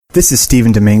This is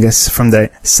Stephen Dominguez from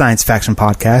the Science Faction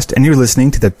Podcast, and you're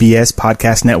listening to the BS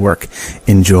Podcast Network.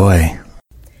 Enjoy.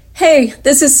 Hey,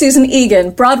 this is Susan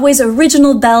Egan, Broadway's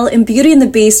original Belle in Beauty and the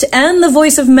Beast and the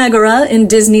voice of Megara in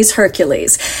Disney's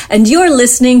Hercules. And you're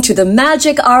listening to the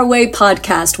Magic Our Way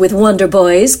podcast with Wonder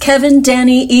Boys, Kevin,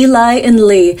 Danny, Eli, and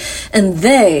Lee. And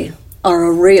they are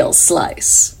a real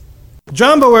slice.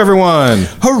 Jumbo, everyone!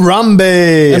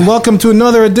 Harambe! And welcome to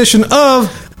another edition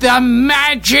of The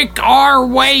Magic Our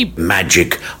Way.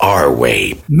 Magic Our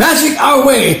Way. Magic Our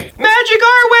Way. Magic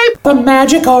Our Way. The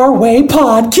Magic Our Way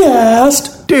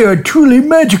podcast. They are truly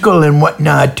magical and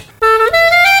whatnot.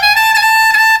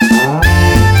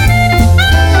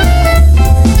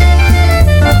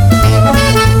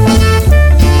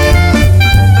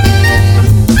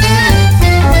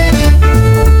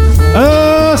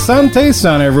 Asante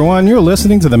San, everyone. You're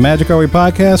listening to the Magic Our Way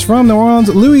podcast from New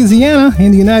Orleans, Louisiana,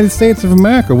 in the United States of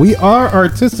America. We are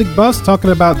artistic buffs talking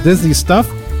about Disney stuff,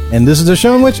 and this is a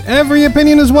show in which every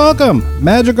opinion is welcome.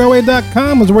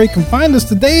 MagicOurWay.com is where you can find us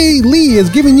today. Lee is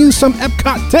giving you some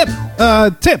Epcot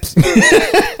tips.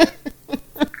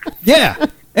 Yeah.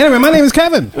 Anyway, my name is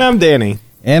Kevin. And I'm Danny.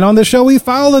 And on the show, we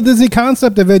follow the Disney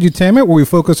concept of edutainment, where we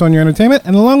focus on your entertainment,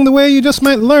 and along the way, you just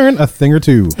might learn a thing or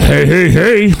two.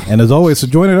 Hey. And as always, to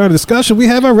join in our discussion, we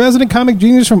have our resident comic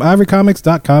genius from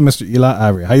ivorycomics.com, Mr. Eli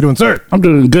Ivory. How you doing, sir? I'm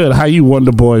doing good. How you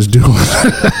Wonder Boys doing?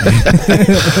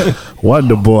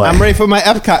 Wonder Boy. I'm ready for my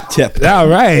Epcot tip. All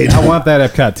right. I want that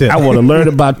Epcot tip. I want to learn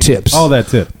about tips. All that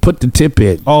tip. Put the tip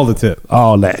in. All the tip.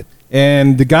 All that.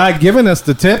 And the guy giving us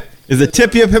the tip Is the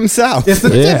Tippy Up himself. is the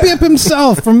tip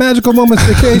himself from Magical Moments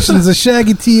Vacations, the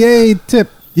Shaggy TA tip.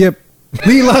 Yep.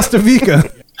 Lee Lastavica.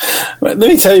 Let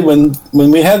me tell you,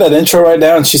 when we had that intro right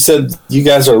now and she said, you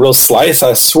guys are a real slice,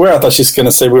 I swear I thought she was going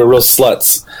to say we were real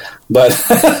sluts. But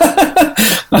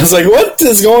I was like, what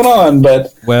is going on?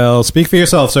 But Well, speak for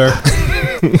yourself, sir.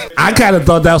 I kind of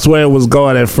thought that's where it was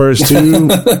going at first, too.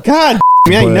 God,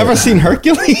 I ain't never seen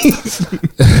Hercules.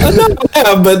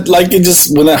 yeah, but like it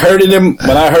just when I heard it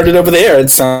over the air, it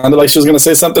sounded like she was going to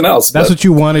say something else. That's what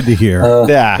you wanted to hear.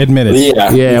 Yeah. Admit it.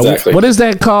 Yeah, exactly. What is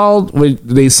that called? When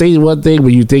they say one thing,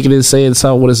 when you think it is saying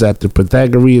something, what is that? The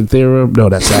Pythagorean theorem? No,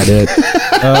 that's not it.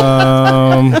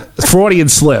 Freudian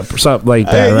slip or something like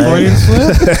that, right? Freudian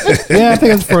slip? Yeah, I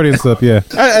think it's Freudian slip, yeah.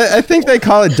 I think they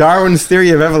call it Darwin's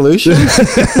theory of evolution.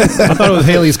 I thought it was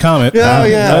Halley's Comet. Oh,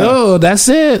 yeah. Oh, that's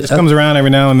it. It comes around every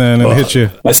now and then and hits you.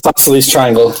 Isosceles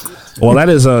triangle. Well,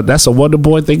 that's a Wonder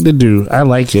Boy thing to do. I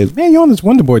like it. Man, you're on this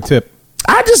Wonder Boy tip.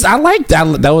 I like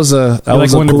that. That was a You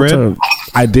like a Wonder cool Bread? term.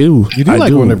 I do. You do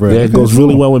like Wonder Bread. Yeah, it goes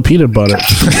really well with peanut butter.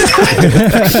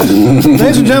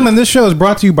 Ladies and gentlemen, this show is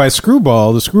brought to you by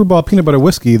Screwball, the Screwball peanut butter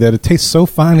whiskey that it tastes so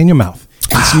fine in your mouth.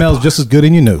 It smells just as good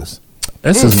in your nose.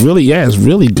 This is really, it's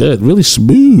really good, really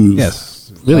smooth.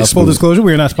 Yes. Really Full smooth. disclosure,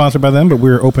 we are not sponsored by them, but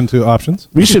we're open to options.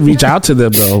 We should reach out to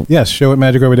them though. Yes, show at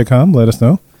magicourway.com. Let us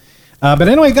know. But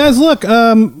anyway, guys, look,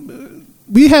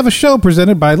 we have a show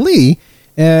presented by Lee.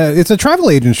 It's a travel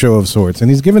agent show of sorts, and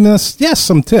he's given us,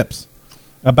 some tips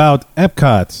about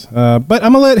Epcot. But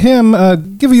I'm going to let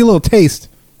him give you a little taste,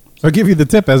 or give you the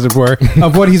tip, as it were,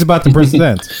 of what he's about to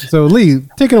present. So, Lee,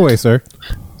 take it away, sir.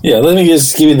 Yeah, let me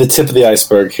just give you the tip of the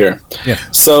iceberg here. Yeah.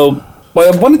 So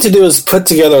what I wanted to do is put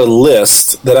together a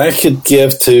list that I could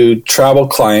give to travel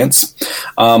clients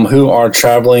who are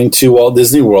traveling to Walt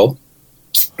Disney World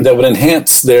that would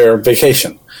enhance their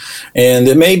vacation. And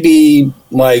it may be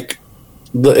like,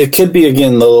 it could be,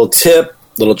 again, the little tip,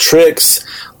 little tricks,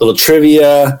 little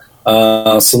trivia,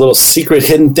 some little secret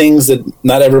hidden things that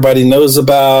not everybody knows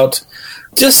about.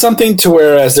 Just something to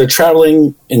where as they're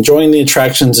traveling, enjoying the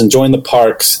attractions, enjoying the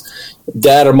parks,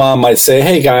 dad or mom might say,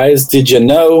 hey, guys, did you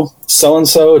know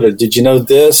so-and-so? Or did you know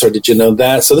this? Or did you know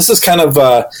that? So this is kind of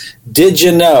did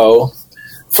you know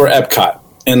for Epcot.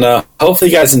 And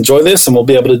hopefully you guys enjoy this, and we'll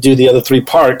be able to do the other three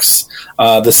parks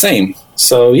the same.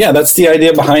 So, yeah, that's the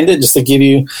idea behind it, just to give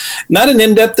you not an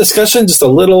in-depth discussion, just a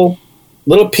little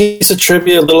piece of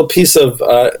trivia, a little piece of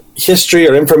history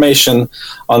or information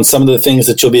on some of the things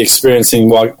that you'll be experiencing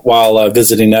while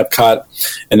visiting Epcot.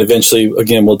 And eventually,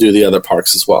 again, we'll do the other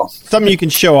parks as well. Something you can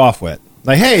show off with.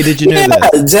 Like, hey, did you know Yeah,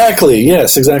 this? exactly.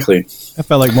 Yes, exactly. That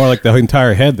felt like more like the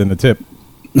entire head than the tip.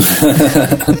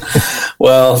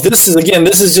 Well, this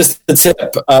is just the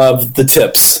tip of the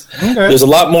tips. Okay. There's a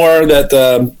lot more that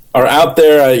are out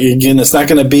there. Again, it's not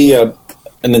going to be an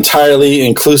entirely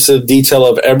inclusive detail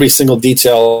of every single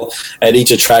detail at each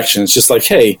attraction. It's just like,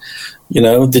 hey,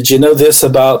 did you know this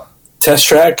about Test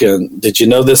Track? And did you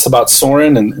know this about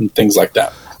Soarin' and things like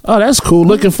that? Oh, that's cool.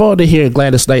 Looking forward to hearing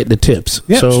Gladys Knight and the tips.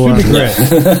 Yeah, So, should be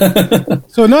great.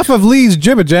 So enough of Lee's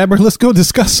jibber jabber. Let's go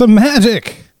discuss some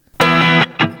magic.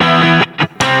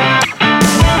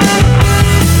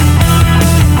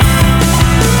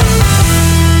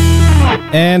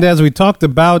 And as we talked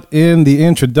about in the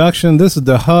introduction, this is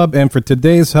the hub, and for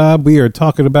today's hub, we are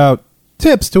talking about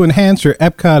tips to enhance your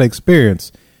Epcot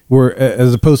experience, where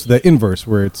as opposed to the inverse,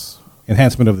 where it's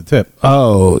enhancement of the tip.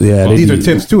 Oh, yeah. These are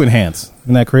tips to enhance.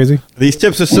 Isn't that crazy? These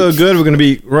tips are so good, we're going to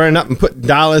be running up and putting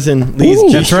dollars in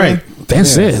Lee's. That's right.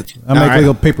 That's it. I make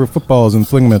little paper footballs and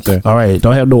fling them out there. All right.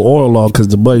 Don't have no oil on because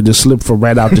the money just slipped from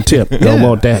right out the tip. Don't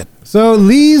want that. So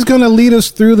Lee's going to lead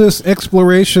us through this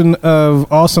exploration of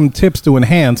awesome tips to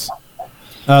enhance.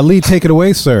 Lee, take it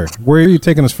away, sir. Where are you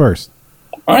taking us first?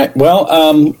 All right. Well,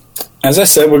 as I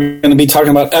said, we're going to be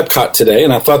talking about Epcot today,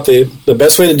 and I thought the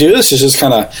best way to do this is just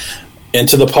kind of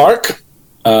into the park.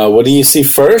 What do you see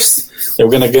first? Then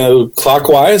we're going to go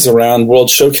clockwise around World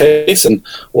Showcase and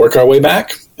work our way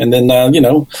back, and then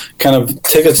kind of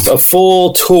take a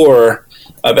full tour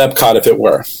of Epcot, if it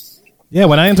were. Yeah,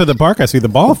 when I enter the park, I see the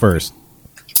ball first.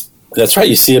 That's right.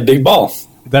 You see a big ball.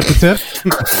 That's the tip?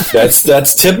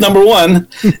 That's tip number one,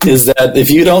 is that if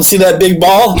you don't see that big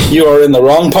ball, you are in the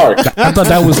wrong park. I thought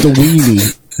that was the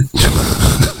weenie.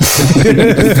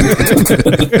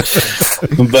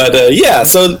 But yeah,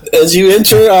 so as you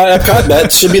enter Epcot,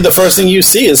 that should be the first thing you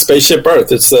see is Spaceship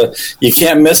Earth. It's you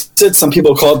can't miss it. Some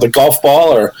people call it the golf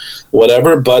ball or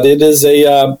whatever, but it is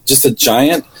just a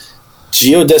giant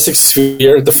geodesic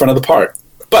sphere at the front of the park.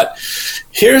 But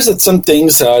here's some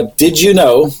things. Did you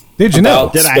know? Did you know?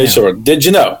 Spaceship Earth? Did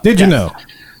you know? Did you know?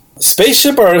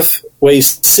 Spaceship Earth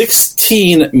weighs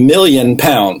 16 million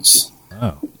pounds.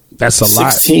 Oh. That's a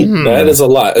lot. 16. That is a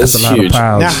lot. That's a lot huge. of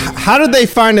pounds. Now, how did they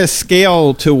find a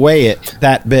scale to weigh it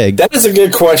that big? That is a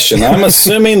good question. I'm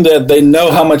assuming that they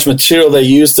know how much material they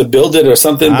used to build it or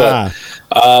something. But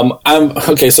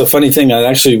So funny thing, I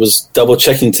actually was double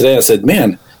checking today. I said,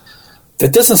 man,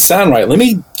 that doesn't sound right. Let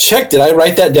me check. Did I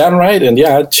write that down right? And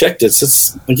yeah, I checked it.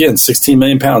 It's again 16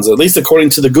 million pounds, at least according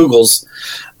to the Googles.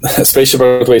 Spaceship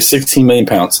Earth weighs 16 million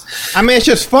pounds. I mean, it's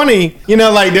just funny,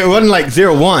 like it wasn't like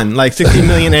 01, like 16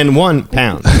 million and 1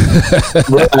 pound.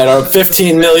 Right, or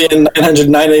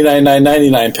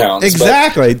 15,999,999 pounds.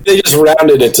 Exactly. They just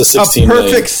rounded it to 16 a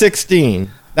perfect million. 16.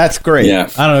 That's great. Yeah.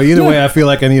 I don't know. Either way, I feel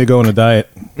like I need to go on a diet.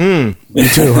 Me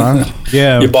too, huh?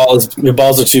 Yeah. Your balls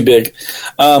are too big.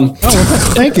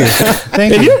 Thank you.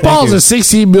 Thank If you. your balls are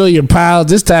 16 million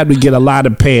pounds, it's time to get a lot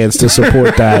of pants to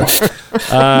support that.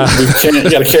 You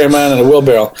got to carry mine in a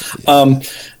wheelbarrow.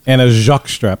 And a Jacques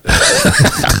strap.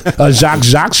 A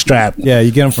Jacques strap. Yeah,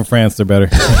 you get them from France. They're better.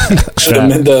 At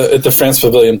the France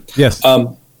Pavilion. Yes.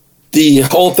 The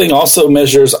whole thing also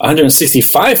measures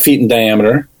 165 feet in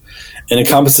diameter and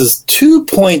encompasses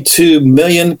 2.2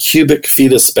 million cubic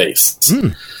feet of space.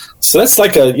 So that's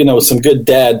like some good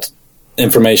dad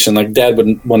information. Like dad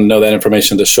would want to know that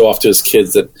information to show off to his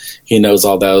kids that he knows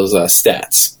all those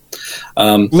stats.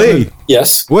 Lee,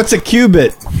 yes. what's a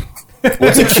cubit?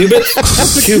 What's a cubit?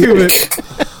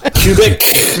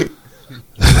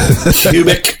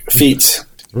 Cubic feet.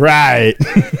 Right.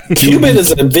 Cubit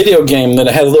is a video game that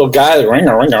had a little guy. He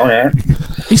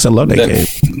used to love that game.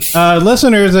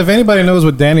 Listeners, if anybody knows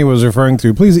what Danny was referring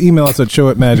to, please email us at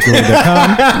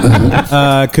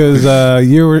show@magicworld.com because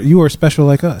you are special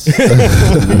like us.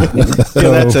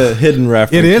 That's a hidden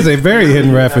reference. It is a very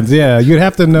hidden reference. Yeah, you'd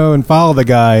have to know and follow the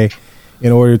guy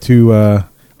in order to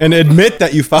and admit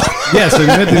that you follow. Yes,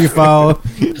 admit that you follow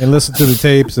and listen to the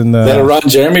tapes. And is that a Ron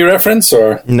Jeremy reference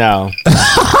or no?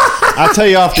 I'll tell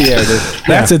you off the air.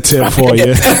 That's a tip for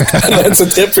you. That's a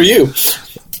tip for you.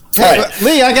 Hey, right.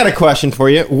 Lee, I got a question for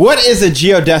you. What is a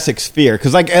geodesic sphere?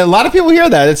 Because a lot of people hear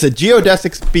that. It's a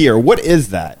geodesic sphere. What is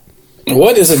that?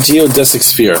 What is a geodesic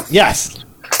sphere? Yes.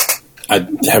 I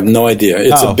have no idea.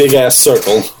 It's a big-ass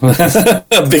circle.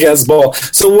 A big-ass ball.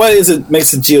 So what is it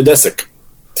makes it geodesic,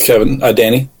 Kevin,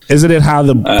 Danny? Isn't it how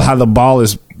the ball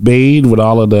is made with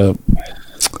all of the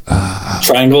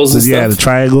triangles and stuff? The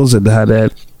triangles and how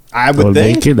that... I would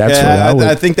think. That's what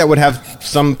I think that would have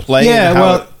some play. Yeah,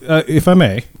 well, if I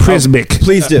may. Prismic.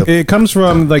 Please do. It comes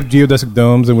from like geodesic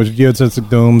domes, in which geodesic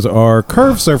domes are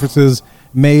curved surfaces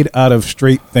made out of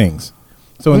straight things.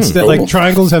 So instead, like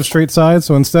triangles have straight sides,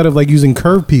 so instead of like using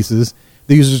curved pieces,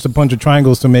 they use just a bunch of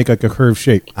triangles to make like a curved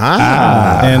shape.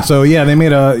 And so, yeah,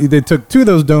 they took two of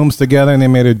those domes together and they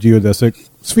made a geodesic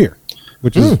sphere,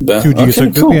 which is two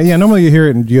geodesic. Cool. Yeah, normally you hear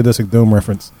it in geodesic dome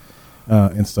reference.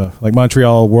 And stuff like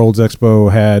Montreal World's Expo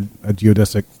had a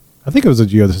geodesic. I think it was a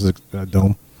geodesic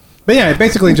dome. But yeah,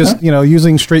 basically just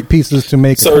using straight pieces to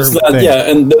make. So it's not,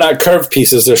 and they're not curved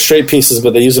pieces; they're straight pieces,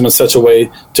 but they use them in such a way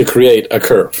to create a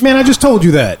curve. Man, I just told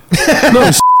you that.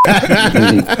 No,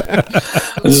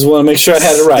 I just want to make sure I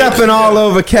had it right. Stepping all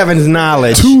over Kevin's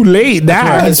knowledge. Too late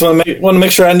now. I just want to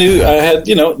make sure I knew I had,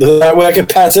 that way I could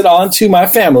pass it on to my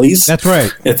families. That's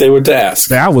right. If they were to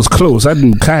ask. I was close. I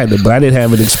knew kind of, but I didn't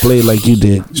have it explained like you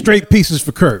did. Straight pieces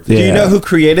for Kurt. Yeah. Do you know who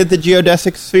created the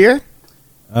geodesic sphere?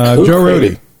 Joe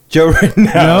Rohde. Joe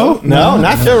No,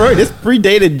 not Joe Rohde. This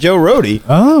predated Joe Rohde.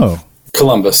 Oh.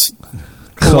 Columbus.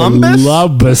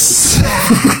 Columbus.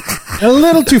 A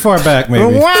little too far back,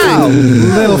 maybe. Wow. A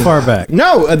little far back.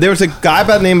 No, there was a guy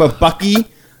by the name of Bucky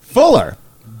Fuller.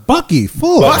 Bucky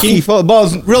Fuller. Bucky Fuller. Well,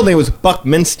 his real name was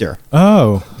Buckminster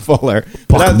Oh. Fuller.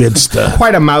 Buckminster.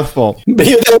 Quite a mouthful.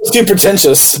 That was too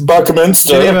pretentious.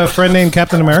 Buckminster. Did he have a friend named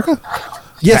Captain America?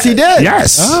 Yes, he did.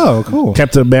 Yes. Oh, cool.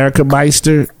 Captain America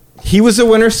Meister. He was a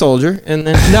Winter Soldier, and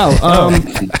then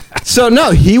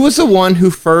he was the one who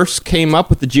first came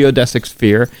up with the geodesic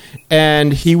sphere,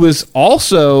 and he was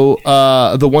also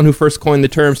the one who first coined the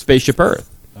term spaceship Earth.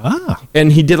 Ah.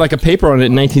 And he did like a paper on it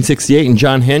in 1968, and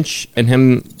John Hinch and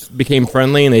him became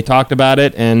friendly, and they talked about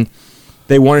it, and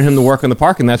they wanted him to work on the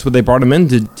park, and that's what they brought him in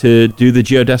to do the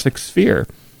geodesic sphere.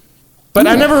 But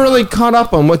I never really caught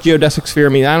up on what geodesic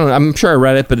sphere means. I don't know. I'm sure I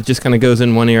read it, but it just kind of goes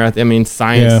in one ear. I mean,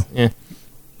 science. Yeah.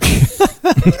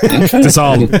 It's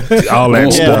all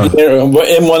that stuff. In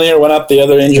one ear, one out the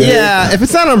other. In your ear. Yeah, if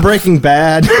it's not on Breaking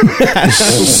Bad,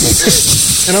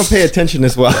 I don't pay attention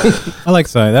as well. I like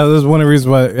science. That was one of the reasons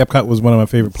why Epcot was one of my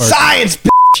favorite parks. Science,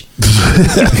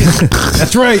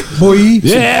 That's right, boy.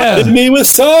 Yeah. Hit me with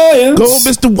science. Go,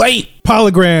 Mr. White.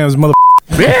 Polygons, mother.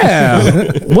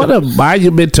 Yeah. What a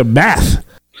monument to math.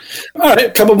 All right,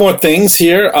 a couple more things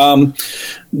here.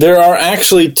 There are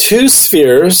actually two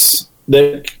spheres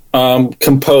that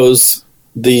compose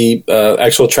the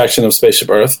actual attraction of Spaceship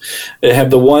Earth. They have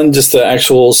the one, just the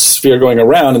actual sphere going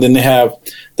around, and then they have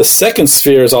the second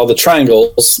sphere is all the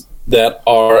triangles that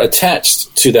are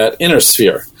attached to that inner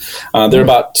sphere. They're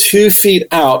about 2 feet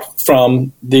out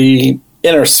from the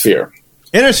inner sphere.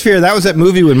 Inner Sphere, that was that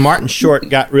movie when Martin Short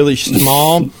got really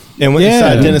small and went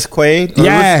inside Dennis Quaid. Or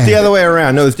Yeah. was it the other way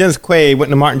around. No, it was Dennis Quaid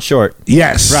went to Martin Short.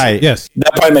 Yes. Right. Yes.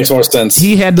 That probably makes more sense.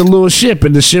 He had the little ship,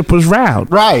 and the ship was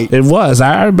round. Right. It was.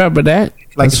 I remember that.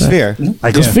 Like That's a right. sphere.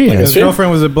 Like a sphere. His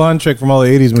girlfriend was a blonde chick from all the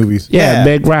 80s movies. Yeah, Yeah.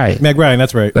 Meg Ryan. Meg Ryan,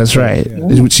 that's right. That's right.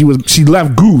 She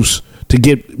left Goose to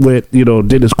get with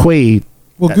Dennis Quaid.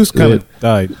 Well, Goose kind of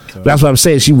died. So. That's what I'm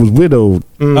saying. She was widowed.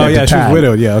 Oh, at yeah, the she was time.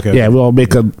 widowed. Yeah, okay. Yeah, we all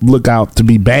make her look out to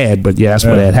be bad, but yeah, that's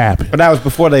what had happened. But that was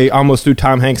before they almost threw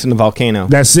Tom Hanks in the volcano.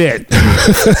 That's it.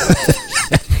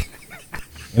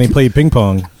 And he played ping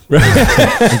pong. He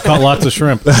caught lots of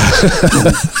shrimp. All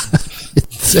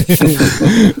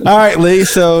right, Lee.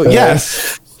 So,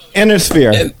 yes. Inner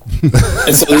Sphere. And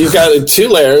so you've got 2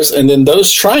 layers, and then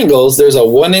those triangles, there's a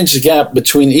 1-inch gap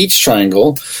between each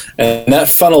triangle, and that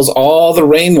funnels all the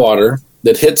rainwater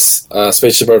that hits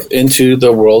Spaceship Earth into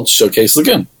the World Showcase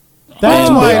Lagoon. That's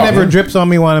And why they it never are- drips on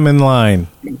me when I'm in line.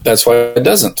 That's why it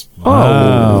doesn't.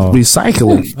 Oh,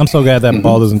 recycling. I'm so glad that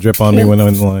ball doesn't drip on me when I'm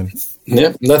in the line.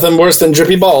 Yep, nothing worse than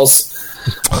drippy balls.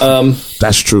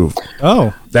 That's true.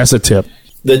 Oh. That's a tip.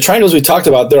 The triangles we talked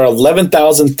about, there are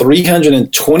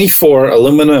 11,324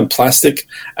 aluminum and plastic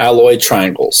alloy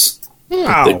triangles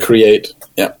that create.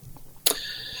 Yeah.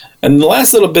 And the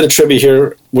last little bit of trivia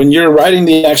here, when you're riding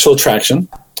the actual attraction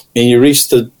and you reach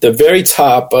the very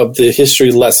top of the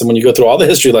history lesson, when you go through all the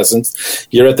history lessons,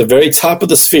 you're at the very top of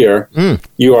the sphere.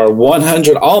 You are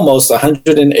almost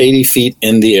 180 feet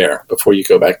in the air before you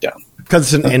go back down.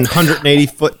 Because it's an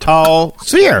 180-foot tall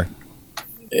sphere.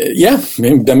 Yeah, I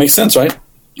mean, that makes sense, right?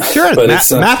 Sure. But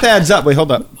it's, Math adds up. Wait,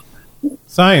 hold up.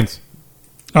 Science.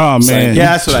 Oh, man.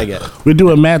 Yeah, that's what I get. We're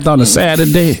doing math on a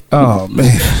Saturday. Oh,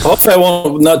 man. Hopefully I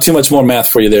won't, not too much more math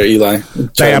for you there, Eli.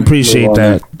 I appreciate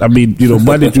that. I mean,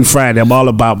 Monday through Friday, I'm all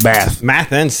about math.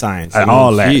 Math and science.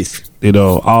 All that. Jeez.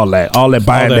 All that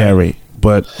binary.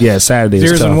 But, yeah, Saturday is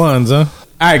Zeros tough. and ones, huh?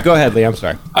 All right, go ahead, Lee. I'm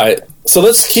sorry. All right, so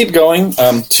let's keep going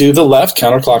to the left,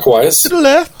 counterclockwise, To the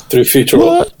left. through Future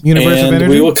World. Universe of and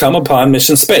Energy? we will come upon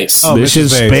Mission Space. Oh, Mission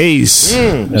Space.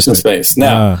 Mission Space.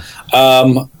 Now,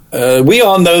 we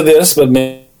all know this, but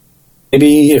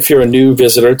maybe if you're a new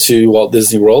visitor to Walt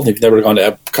Disney World, if you've never gone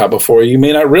to Epcot before, you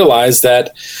may not realize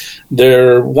that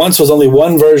there once was only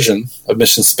one version of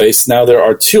Mission Space. Now there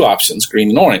are 2 options, green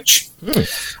and orange.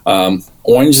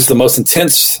 Orange is the most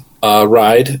intense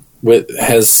ride,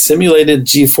 has simulated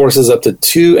G-forces up to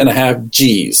 2.5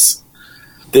 Gs.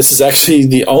 This is actually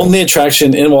the only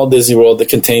attraction in Walt Disney World that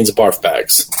contains barf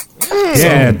bags.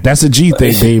 Yeah, that's a G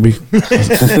thing, baby.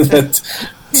 That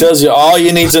tells you all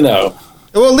you need to know.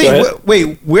 Well, Lee, Go ahead.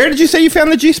 wait, where did you say you found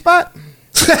the G spot?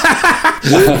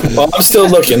 Well, I'm still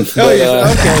looking. Oh,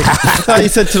 yeah, okay. I thought you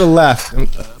said to the left.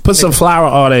 Put some flour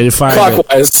on it and find it.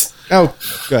 Clockwise. Oh,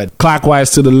 good.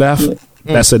 Clockwise to the left.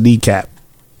 That's a kneecap.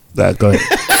 Go ahead.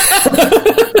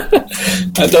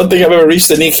 I don't think I've ever reached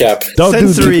the kneecap. Don't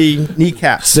Sensory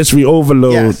kneecaps. sensory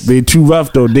overload. Yes. They're too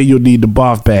rough though. Then you'll need the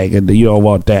barf bag, and you don't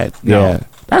want that. No. Yeah,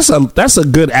 that's a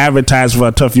good advertisement for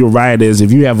how tough your ride is.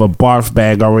 If you have a barf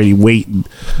bag already waiting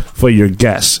for your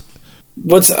guests.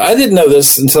 I didn't know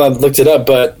this until I looked it up,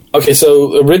 but okay,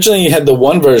 so originally you had the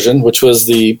one version, which was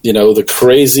the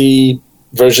crazy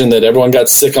version that everyone got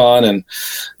sick on and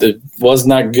that was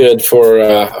not good for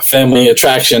a family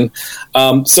attraction.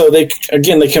 So they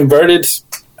converted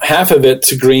half of it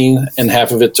to green and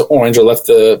half of it to orange, or left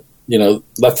it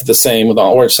the same with the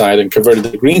orange side and converted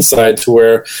the green side to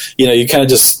where, you kind of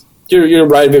just, your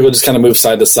ride vehicle just kind of moves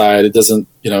side to side. It doesn't,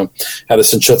 have the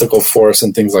centrifugal force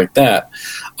and things like that.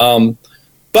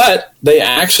 But they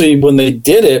actually, when they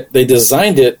did it, they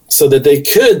designed it so that they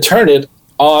could turn it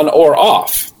on or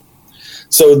off.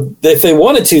 So if they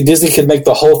wanted to, Disney could make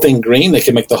the whole thing green. They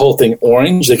could make the whole thing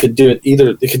orange. They could do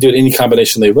it any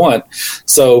combination they want.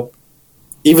 So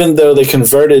even though they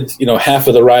converted, half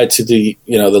of the ride to the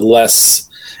less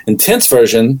intense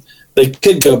version, they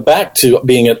could go back to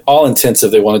being at all intense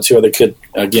if they wanted to, or they could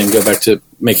again go back to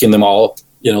making them all,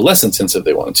 less intense if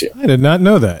they wanted to. I did not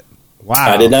know that.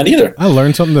 Wow. I did not either. I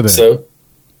learned something today. So,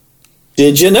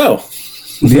 did you know?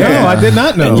 No, I did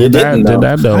not know. And you didn't know. Did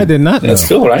not know. I did not know. That's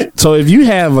cool, right? So if you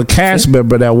have a cast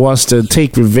member that wants to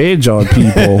take revenge on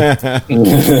people,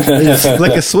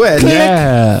 Like a switch.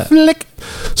 yeah. Flick.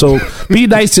 So be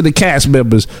nice to the cast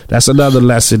members. That's another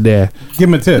lesson there. Give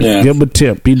him a tip. Yeah. Give them a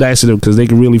tip. Be nice to them because they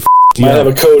can really you Might have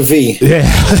up. a code V. Yeah.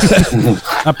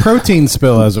 A protein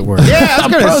spill, as it were. Yeah, I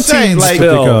was going to say, protein like,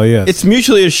 spill. Oh, yes. it's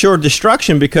mutually assured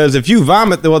destruction because if you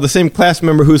vomit, the same class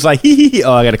member who's like, hee,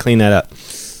 I got to clean that up.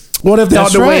 What if they're on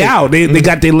That's the way right. out? They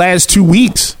got their last 2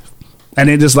 weeks. And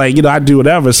they're just like, I do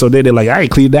whatever. So then they're like, I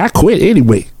ain't clean that. I quit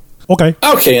anyway. Okay.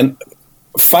 Okay, and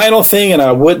final thing, and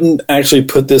I wouldn't actually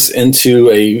put this into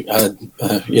a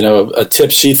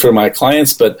tip sheet for my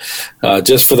clients, but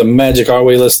just for the Magic Our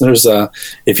Way listeners,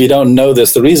 if you don't know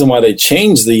this, the reason why they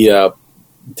changed the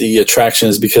attraction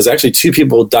is because actually 2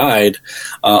 people died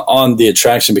on the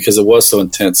attraction because it was so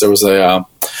intense. There was a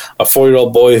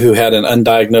 4-year-old boy who had an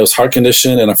undiagnosed heart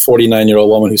condition and a 49-year-old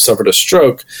woman who suffered a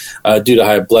stroke due to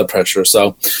high blood pressure.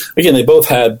 So again, they both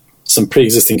had some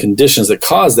pre-existing conditions that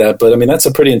caused that, but I mean, that's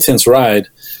a pretty intense ride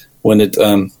when it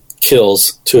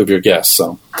kills 2 of your guests.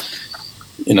 So,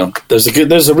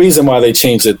 there's a reason why they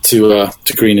changed it to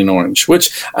green and orange,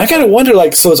 which I kind of wonder,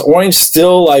 so is orange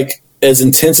still like as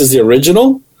intense as the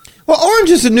original? Well, orange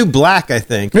is the new black, I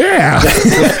think. Yeah.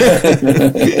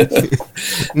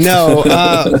 No,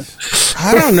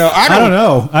 I don't know. I don't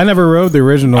know. I never rode the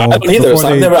original. I don't either. So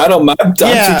I'm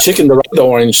Yeah. too chicken to ride the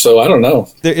orange, so I don't know.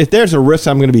 If there's a risk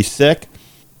I'm going to be sick,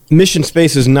 Mission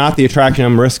Space is not the attraction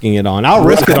I'm risking it on. I'll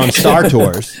risk it on Star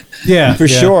Tours. Yeah. For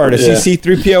sure. To see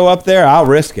C-3PO up there, I'll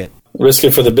risk it. Risk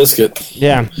it for the biscuit.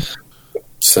 Yeah.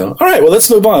 So, all right, well, let's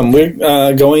move on.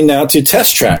 We're going now to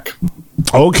Test Track.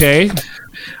 Okay.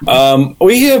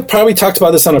 We have probably talked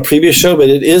about this on a previous show, but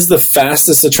it is the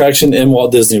fastest attraction in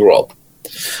Walt Disney World.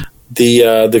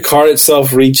 The car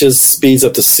itself reaches speeds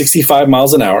up to 65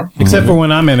 miles an hour. Except for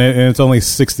when I'm in it, and it's only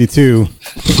 62.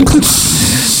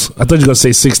 I thought you were going to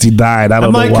say 69. I don't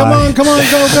I'm know like, why. come on,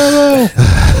 go.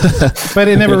 But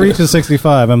it never reaches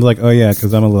 65. I'm like, oh, yeah,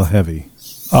 because I'm a little heavy.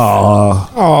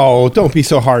 Oh, don't be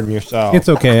so hard on yourself. It's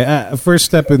okay. First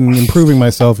step in improving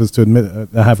myself is to admit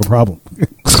I have a problem.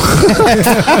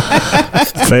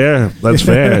 Fair. That's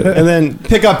fair. And then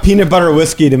pick up peanut butter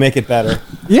whiskey to make it better.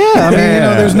 Yeah, I mean,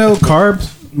 there's no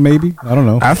carbs. Maybe, I don't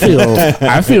know.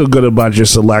 I feel good about your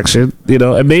selection,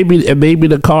 and maybe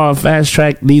the car on Fast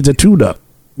Track needs a tune-up.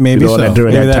 Maybe so. That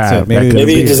during Maybe that that's time. it. Maybe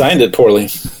Maybe you designed it poorly.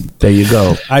 There you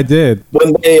go. I did.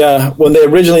 When they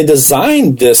originally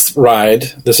designed this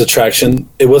attraction,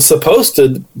 it was supposed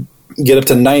to get up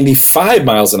to 95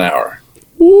 miles an hour.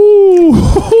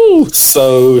 Ooh.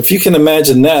 So if you can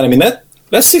imagine that, I mean, that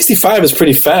 65 is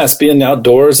pretty fast, being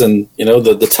outdoors and,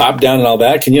 the top down and all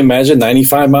that. Can you imagine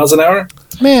 95 miles an hour?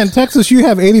 Man, Texas, you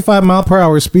have 85 mile per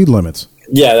hour speed limits.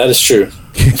 Yeah, that is true.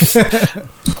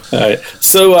 All right.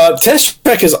 So Test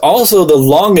Track is also the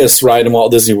longest ride in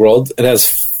Walt Disney World. It has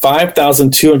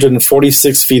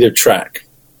 5,246 feet of track.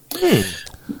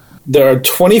 There are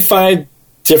 25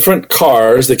 different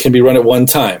cars that can be run at one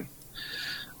time.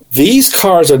 These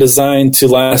cars are designed to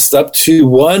last up to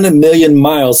 1 million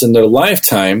miles in their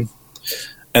lifetime,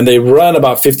 and they run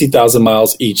about 50,000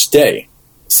 miles each day.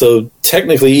 So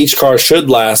technically, each car should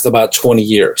last about 20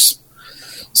 years.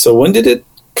 So when did it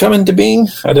come into being?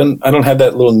 I don't have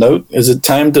that little note. Is it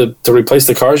time to replace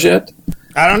the cars yet?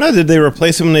 I don't know. Did they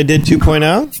replace them when they did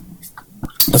 2.0?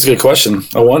 That's a good question.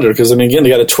 I wonder, because, I mean, again, they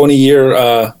got a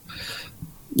 20-year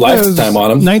lifetime on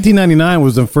them. 1999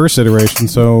 was the first iteration,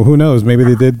 so who knows? Maybe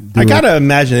they did. I got to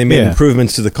imagine they made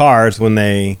improvements to the cars when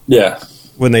they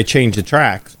changed the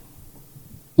tracks.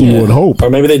 You would hope. Or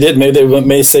maybe they did. Maybe they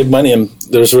may save money, and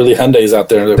there's really Hyundais out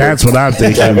there. That's what I'm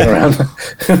thinking. Around.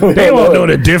 They don't know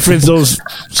the difference, those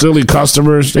silly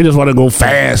customers. They just want to go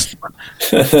fast.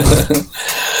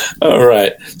 All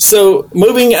right. So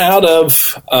moving out of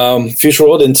Future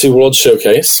World into World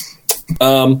Showcase.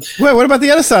 Wait, what about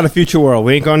the other side of Future World?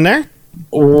 We ain't going there?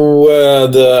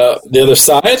 The other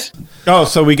side? Oh,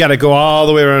 so we got to go all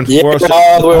the way around.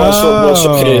 All the way around World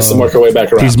Showcase and work our way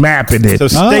back around. He's mapping it. So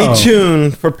stay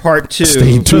tuned for part 2.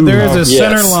 So there is a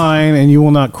center line, and you will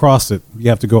not cross it. You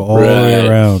have to go all the way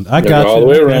around. I got all the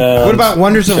way around. What about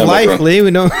Wonders of Life, Lee?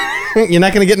 We don't. You're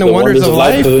not going to get into Wonders of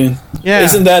Life. Yeah,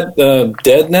 isn't that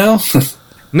dead now?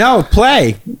 No,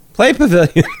 Play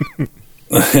Pavilion.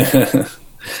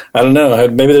 I don't know.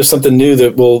 Maybe there's something new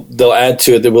that they'll add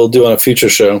to it that we'll do on a future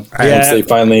show once they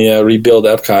finally rebuild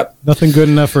Epcot. Nothing good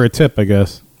enough for a tip, I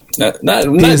guess. Not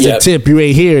Here's yet. the tip. You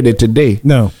ain't hearing it today.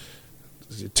 No.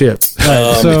 It's a tip.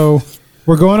 So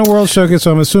we're going to World Showcase,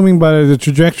 so I'm assuming by the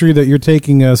trajectory that you're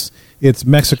taking us, it's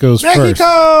Mexico's first. Yeah.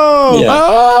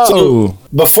 Oh! So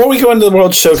before we go into the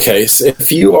World Showcase,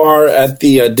 if you are at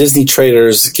the Disney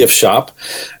Traders gift shop,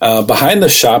 behind the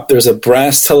shop there's a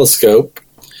brass telescope.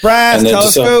 Brass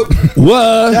telescope.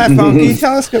 What? That funky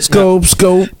telescope.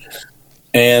 Scope.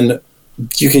 And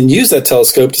you can use that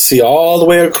telescope to see all the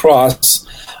way across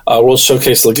World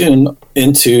Showcase Lagoon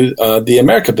into the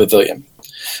America Pavilion.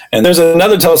 And there's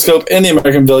another telescope in the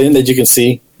American Pavilion that you can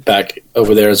see back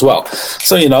over there as well.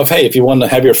 So, if you want to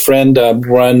have your friend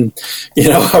run,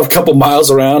 a couple miles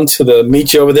around to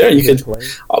meet you over there, you could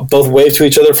both wave to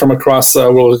each other from across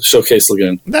World Showcase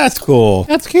Lagoon. That's cool.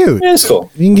 That's cute. Yeah, it's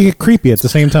cool. You can get creepy at the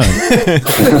same time.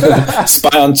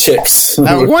 Spy on chicks.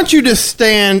 I want you to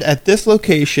stand at this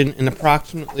location in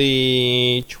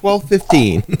approximately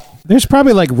 12:15. There's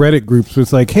probably like Reddit groups where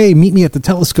it's like, hey, meet me at the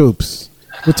telescopes.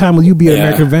 What time will you be at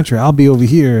American Adventure? I'll be over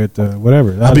here at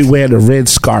whatever. I'll be wearing a red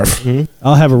scarf.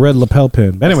 I'll have a red lapel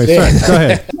pin. But anyway, sorry, go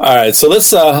ahead. All right, so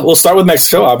we'll start with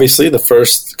Mexico, obviously, the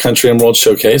first country in World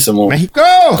Showcase, and we'll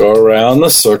go around the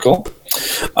circle.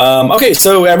 Okay,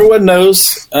 so everyone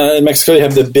knows in Mexico you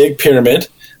have the big pyramid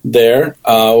there.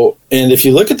 And if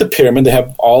you look at the pyramid, they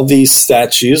have all these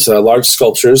statues, large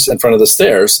sculptures in front of the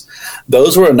stairs.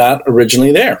 Those were not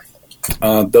originally there.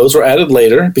 Those were added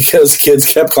later because kids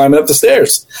kept climbing up the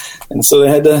stairs, and so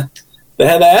they had to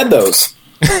add those.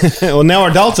 Well, now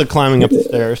adults are climbing up the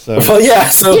stairs. So. Well, yeah.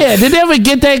 So did they ever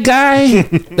get that guy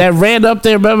that ran up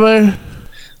there? Remember?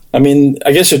 I mean,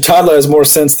 I guess your toddler has more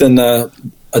sense than a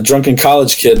drunken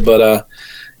college kid, but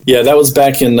that was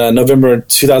back in November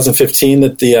 2015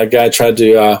 that the guy tried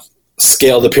to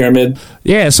scale the pyramid.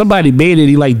 Yeah, somebody made it.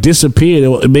 He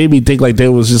disappeared. It made me think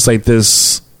there was just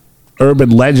this urban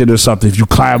legend or something. If you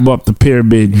climb up the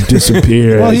pyramid, you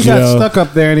disappear. Well, he got stuck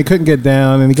up there and he couldn't get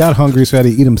down, and he got hungry, so he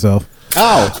had to eat himself.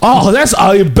 Oh, that's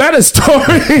a better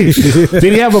story. Did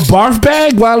he have a barf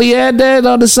bag while he had that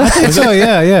on the side? Oh,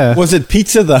 yeah. Was it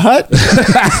Pizza the Hut?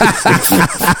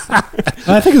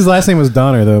 I think his last name was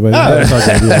Donner, though. But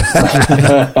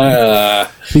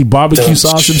he barbecue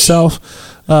sauce himself.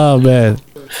 Oh man.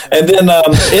 And then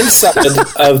inside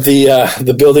of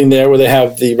the building there where they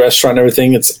have the restaurant and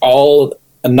everything, it's all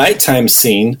a nighttime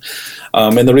scene.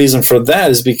 And the reason for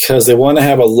that is because they want to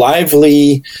have a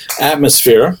lively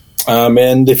atmosphere.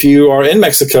 And if you are in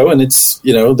Mexico and it's,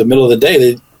 the middle of the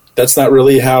day, that's not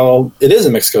really how it is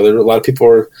in Mexico. There are a lot of people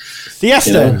are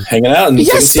hanging out and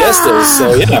taking siestas.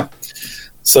 So, yeah.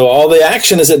 So all the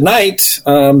action is at night.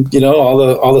 All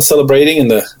the celebrating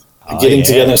and the getting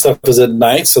together and stuff is at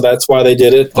night, so that's why they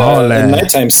did it a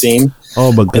nighttime scene.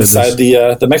 Oh my goodness! Inside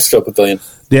the Mexico Pavilion.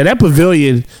 Yeah, that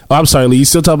pavilion. Oh, I'm sorry, Lee. You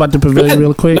still talking about the pavilion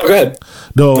real quick? No, go ahead.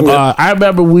 No, I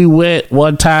remember we went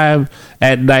one time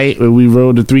at night when we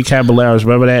rode the Three Caballeros.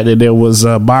 Remember that? And there was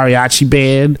a mariachi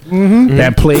band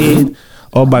that played.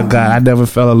 Oh my God! I never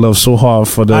fell in love so hard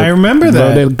for the. I remember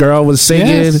that girl was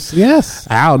singing. Yes.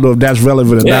 I don't know if that's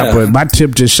relevant or not, but my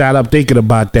tip just shot up thinking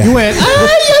about that. You went.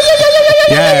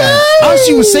 Yeah.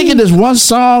 She was singing this one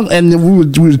song, and we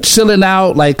were chilling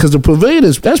out, because the pavilion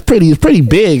it's pretty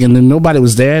big, and then nobody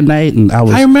was there at night, and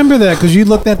I remember that because you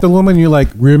looked at the woman, and you're like,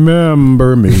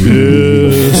 "Remember me."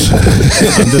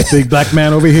 this big black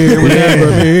man over here.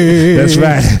 Remember me. That's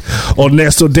right.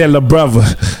 Ernesto de la Brother.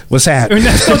 What's happening?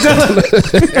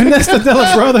 Ernesto de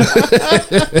la brother.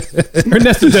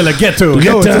 Ernesto de la ghetto.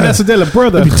 No, it's Ernesto de la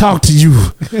brother. Let me talk to you.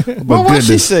 What was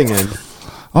she singing?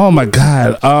 Oh my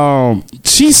God!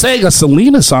 She sang a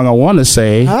Selena song. I want to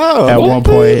say at one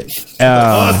point.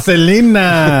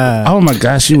 Selena. Oh my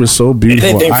gosh, she was so beautiful.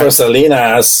 Anything for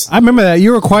Selena's. I remember that.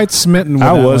 You were quite smitten with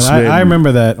I that was one. smitten. I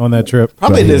remember that on that trip.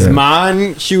 Probably in his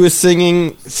mind, she was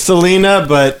singing Selena,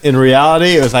 but in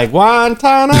reality, it was like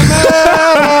Guantanamo.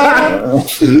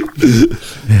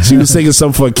 She was singing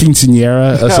something for a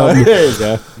quinceañera or something. There you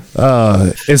go.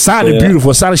 It sounded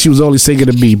beautiful. It sounded like she was only singing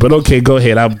to me. But okay, go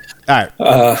ahead. All right.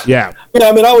 Yeah. Yeah,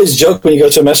 I mean, I always joke when you go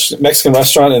to a Mexican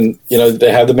restaurant and,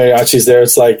 they have the mariachis there.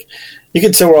 It's like, you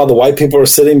can tell where all the white people are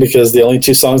sitting because the only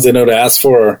two songs they know to ask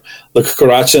for are La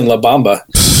Cucaracha and La Bamba.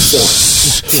 So,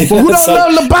 Well, who don't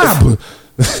love La Bamba?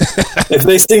 if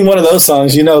they sing one of those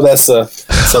songs, that's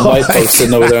some white folks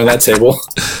sitting over there on that table.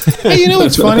 Hey, you know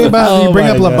what's funny about you bring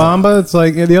up La Bamba? It's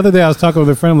like the other day I was talking with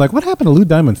a friend. I'm like, what happened to Lou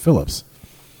Diamond Phillips?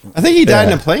 I think he died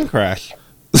in a plane crash.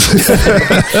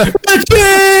 That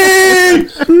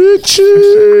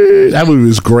movie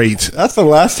was great. That's the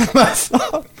last time I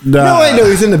saw him. Nah. No, he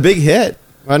was in The Big Hit,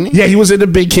 wasn't he? Yeah, he was in The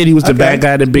Big Hit. He was the bad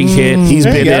guy in The Big Hit. He's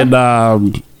there you been in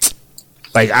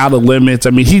Outer Limits.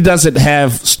 I mean, he doesn't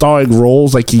have starring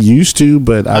roles like he used to,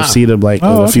 but I've seen him in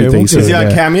a few things. Is he on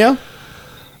Cameo?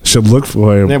 Should look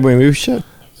for him. Yeah, maybe we should.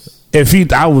 If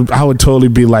I would totally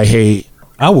be like, hey,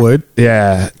 I would.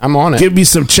 yeah, I'm on it. give me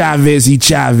some Chavez.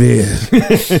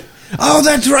 Oh,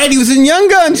 that's right. He was in Young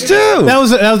Guns, too. That was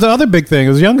the other big thing. It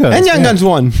was Young Guns. And Young Guns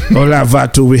won. Hola,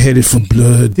 Vato, we're headed for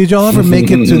blood. Did y'all ever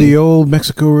make it to the old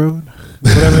Mexico Road?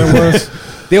 Whatever that was.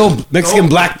 The old Mexican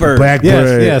Blackbird.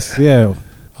 Blackbird. Yes, yeah.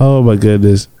 Oh, my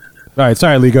goodness. All right,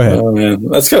 sorry, Lee, go ahead. Oh, man.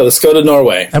 Let's go to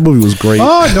Norway. That movie was great.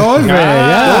 Oh, Norway.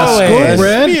 Yeah, Norway.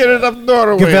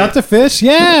 Scorebread. Give out the fish.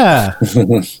 Yeah.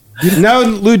 No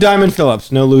Lou Diamond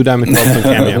Phillips. No Lou Diamond Phillips on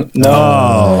Cameo.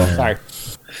 No. Sorry.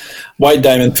 White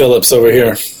Diamond Phillips over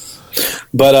here.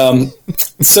 But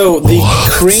so the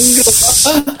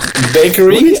Kringla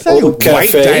Bakery Au White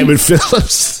Cafe, Diamond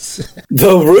Phillips.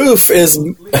 the roof is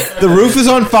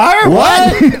on fire?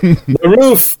 What? the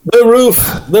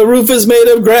roof is made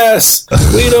of grass.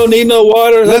 We don't need no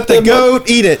water. Let the goat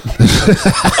eat it.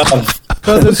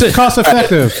 Because it's cost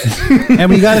effective. And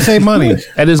we got to save money.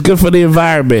 And it's good for the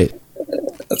environment.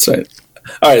 That's right.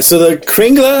 All right, so the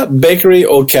Kringla Bakery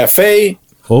Au Cafe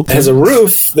has a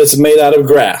roof that's made out of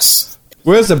grass.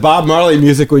 Where's the Bob Marley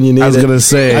music when you need it? I was going to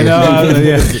say. I know.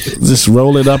 Yeah. Just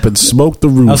roll it up and smoke the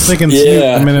roof. I was thinking Snoop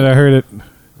the minute I heard it.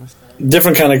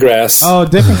 Different kind of grass. Oh,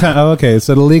 different kind. Oh, okay.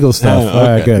 So the legal stuff. All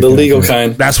right, good. The good, legal good.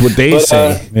 kind. That's what they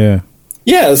say. Yeah.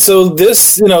 Yeah, so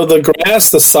this, the grass,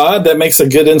 the sod, that makes a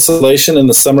good insulation in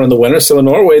the summer and the winter. So in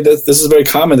Norway, this is very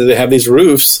common that they have these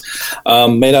roofs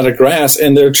made out of grass,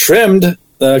 and they're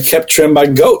kept trimmed by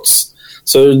goats.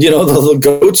 So, the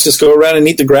goats just go around and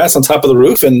eat the grass on top of the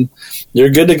roof, and you're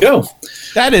good to go.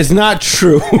 That is not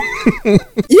true. Yes,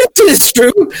 it is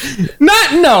true.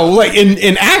 Like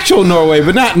in actual Norway,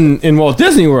 but not in Walt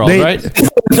Disney World, right?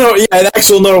 No, yeah, in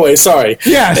actual Norway, sorry.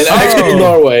 Yes. In actual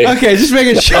Norway. Okay, just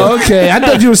making sure. Okay, I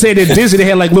thought you were saying that Disney they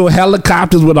had like little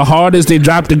helicopters with a harness. They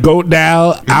dropped the goat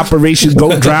down. Operation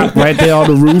Goat Drop right there on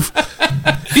the roof.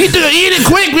 Eat it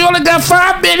quick. We only got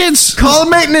 5 minutes. Call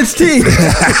the maintenance team.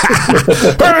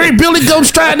 Hurry, Billy Goat's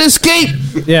trying to escape.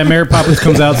 Yeah, Mary Poppins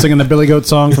comes out singing the Billy Goat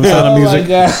song from Sound of Music.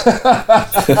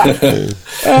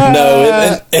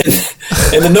 No,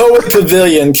 in the Norway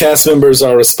Pavilion, cast members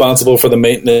are responsible for the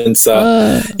maintenance.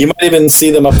 You might even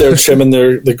see them up there trimming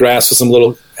the grass with some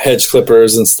little hedge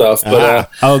clippers and stuff. But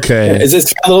okay, it's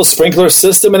got a little sprinkler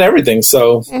system and everything.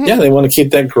 So yeah, they want to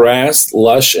keep that grass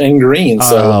lush and green.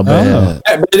 So, but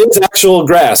it is actual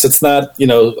grass. It's not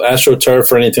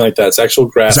AstroTurf or anything like that. It's actual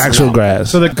grass. It's actual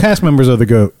grass. So the cast members of the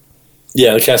goat.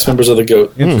 Yeah, the cast members of the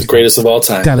goat, the greatest of all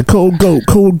time. Got a cold goat.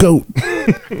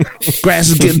 Grass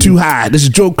is getting too high. This is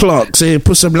Joe Clark saying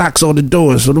put some locks on the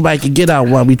doors so nobody can get out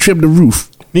while we trim the roof.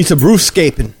 Need some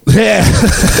roofscaping. Yeah.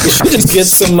 You should just get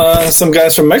some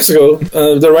guys from Mexico.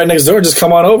 They're right next door. Just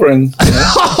come on over and.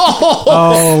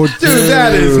 Oh, dude,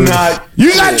 that is not.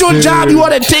 You got your job. You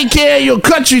want to take care of your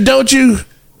country, don't you?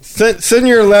 Send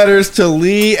your letters to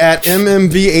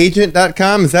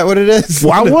lee@mmvagent.com. Is that what it is?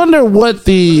 Well, I wonder what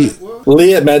the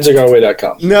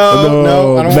Lee@magicourway.com.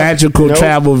 No, I don't magical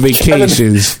travel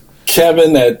vacations.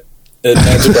 Kevin at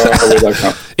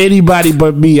magicourway.com. Anybody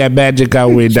but me at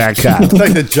magicourway.com. It's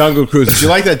like the Jungle Cruise. If you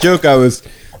like that joke, I was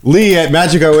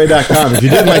Lee@magicourway.com. If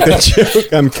you didn't like that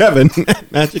joke, I'm Kevin at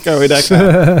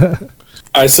magicourway.com.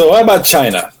 All right, so how about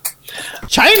China?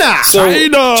 China. So,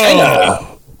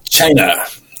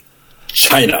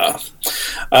 China.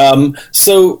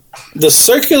 So the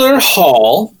circular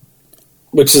hall,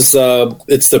 which is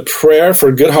it's the prayer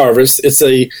for good harvest. It's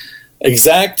a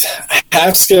exact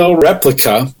half-scale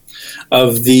replica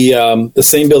of the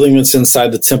same building that's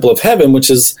inside the Temple of Heaven, which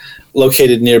is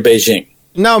located near Beijing.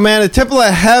 No, man, the Temple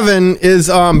of Heaven is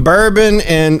Bourbon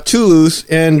and Toulouse,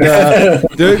 and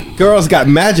the girls got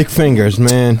magic fingers,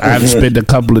 man. I've spent a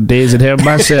couple of days in here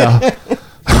myself.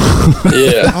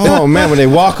 Yeah. Oh, man, when they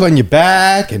walk on your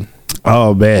back. And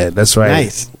Oh, man, that's right.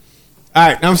 nice. All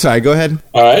right, I'm sorry, go ahead.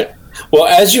 All right. Well,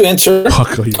 as you enter,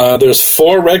 there's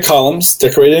 4 red columns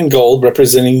decorated in gold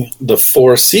representing the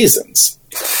 4 seasons.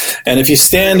 And if you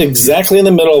stand exactly in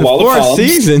the middle of all the 4 columns...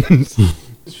 seasons.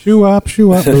 Shoo up,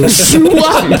 shoo up.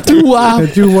 Doo-wop, doo-wop.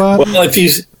 Doo-wop. Well, if you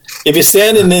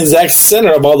stand in the exact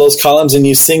center of all those columns and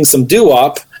you sing some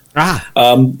doo-wop,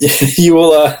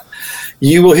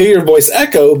 you will hear your voice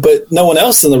echo, but no one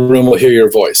else in the room will hear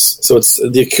your voice. So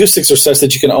the acoustics are such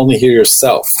that you can only hear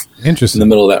yourself Interesting. in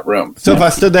the middle of that room. So if I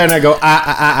stood there and I go,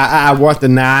 I want the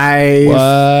knife,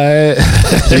 What?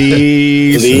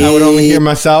 please, I would only hear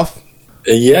myself.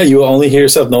 Yeah, you will only hear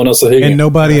yourself. No one else will hear you. And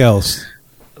nobody else.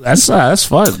 That's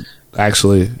fun,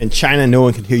 actually. In China, no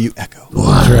one can hear you echo.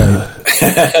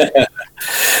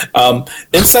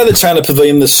 Inside the China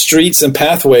Pavilion, the streets and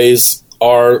pathways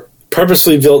are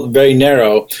purposely built very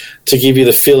narrow to give you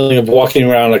the feeling of walking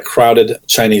around a crowded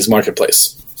Chinese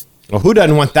marketplace. Well, who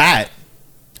doesn't want that?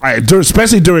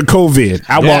 Especially during COVID.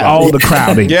 I want all the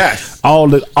crowding. Yes. All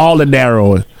the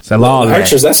narrowing. So all The that.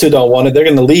 archers, that's who don't want it. They're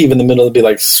going to leave in the middle and be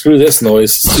like, screw this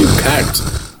noise. It's too packed.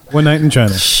 One night in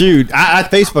China. Shoot, I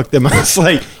Facebooked them. I was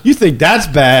like, you think that's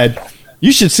bad?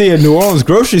 You should see a New Orleans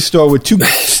grocery store with 2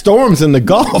 storms in the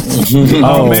Gulf.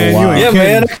 Oh, man, you ain't Yeah, kidding.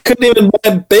 man. I couldn't even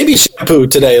buy baby shampoo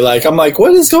today. Like, I'm like,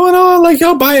 what is going on? Like,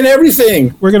 y'all buying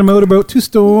everything. We're going to motorboat 2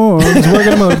 storms. We're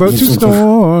going to motorboat 2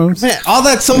 storms. Man, all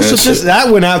that social distance,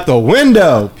 that went out the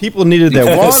window. People needed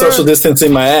their water. Social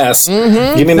distancing my ass.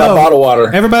 Give me my bottle water.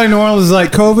 Everybody in New Orleans is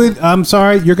like, COVID, I'm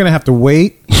sorry, you're going to have to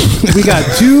wait. We got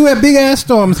 2 big-ass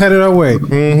storms headed our way.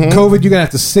 COVID, you're going to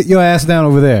have to sit your ass down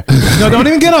over there. No, don't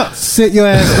even get up. Sit your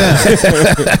ass down.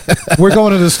 We're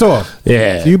going to the store.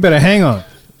 Yeah. So you better hang on.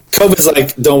 COVID's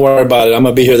like, don't worry about it. I'm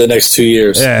going to be here the next 2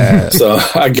 years. Yeah. So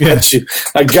I got you.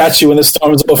 I got you when the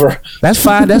storm's over. That's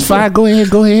fine. Go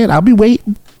ahead. I'll be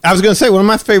waiting. I was going to say, one of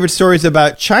my favorite stories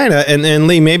about China, and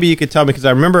Lee, maybe you could tell me, because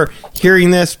I remember hearing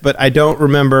this, but I don't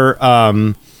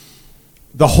remember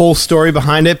the whole story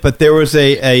behind it. But there was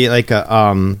a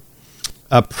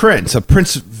Prince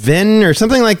Vin or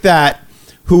something like that,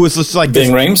 who was just like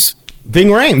Ving Rhames? Ving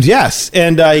Rhames, yes.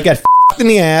 And he got in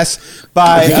the ass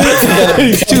by 2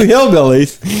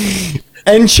 hillbillies.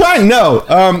 And China, no.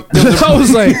 I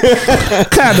was like,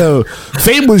 kind of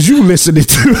fame was you listening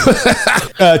to?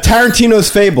 Tarantino's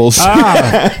Fables.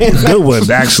 Good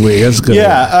one, actually. That's good.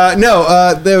 Yeah,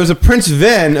 there was a Prince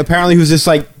Vin, apparently, who's this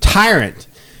like tyrant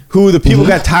who the people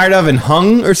got tired of and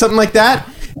hung or something like that.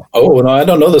 Oh, no, I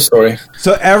don't know the story.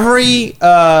 So every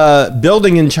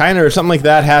building in China or something like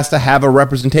that has to have a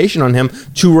representation on him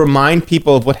to remind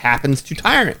people of what happens to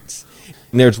tyrants.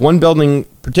 And there's one building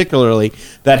particularly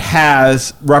that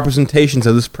has representations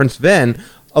of this Prince Vin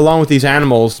along with these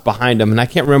animals behind him. And I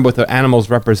can't remember what the animals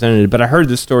represented, but I heard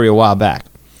this story a while back.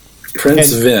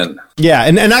 Prince Vin. Yeah,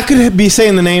 and I could be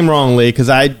saying the name wrongly because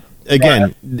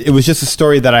it was just a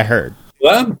story that I heard.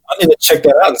 Well, I need to check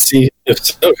that out and see if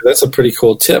so, because that's a pretty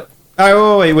cool tip.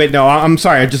 Oh, wait, no, I'm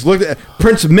sorry. I just looked at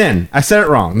Prince Min. I said it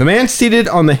wrong. The man seated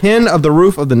on the hin of the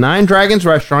roof of the Nine Dragons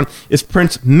restaurant is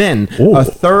Prince Min, a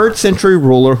 3rd century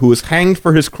ruler who was hanged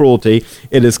for his cruelty.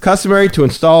 It is customary to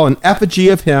install an effigy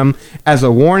of him as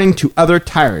a warning to other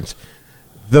tyrants.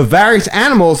 The various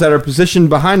animals that are positioned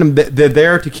behind him, they're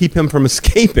there to keep him from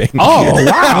escaping. Oh,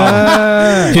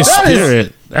 wow. His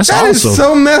spirit. That's That awesome. is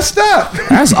so messed up.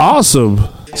 That's awesome.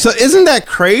 So isn't that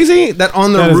crazy that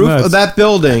on the That is roof nuts. of that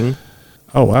building,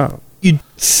 Oh, wow. you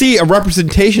see a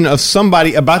representation of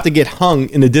somebody about to get hung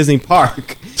in a Disney park,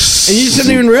 and you just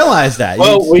didn't even realize that.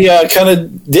 Well, we kind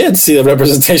of did see a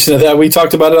representation of that. We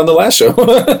talked about it on the last show.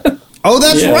 Oh,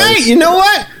 that's Yeah. right. You know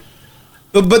what?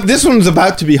 But this one's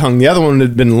about to be hung. The other one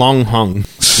had been long hung.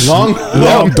 Long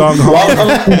dong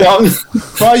hong.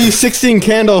 For all you 16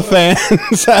 Candle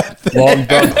fans out there. Long dong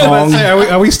Let's hong. say,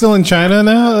 are we still in China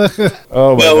now?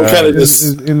 Oh, my Well, we're God. kind of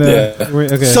just... In the, yeah.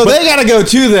 okay. So they got to go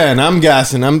too then, I'm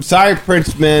guessing. I'm sorry,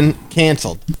 Prince Min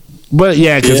canceled. But,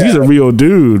 yeah, because Yeah. he's a real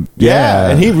dude.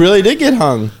 Yeah, and he really did get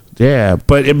hung. Yeah,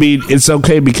 but I mean, it's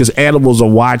okay because animals are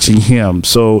watching him,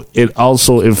 so it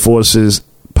also enforces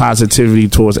positivity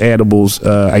towards animals,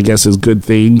 I guess, is good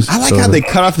things. I like So, how they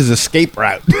cut off his escape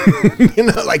route. You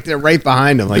know, like they're right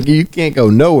behind him. Like you can't go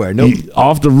nowhere. No,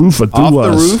 off the roof or through off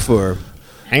us. the roof or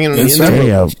hanging on the That's end. right.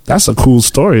 Damn, that's a cool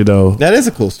story, though. That is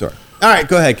a cool story. All right,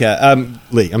 go ahead, Kat.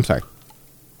 Lee. I'm sorry.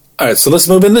 All right, so let's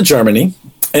move into Germany.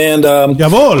 And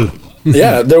Jawohl.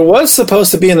 yeah, there was supposed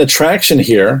to be an attraction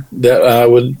here that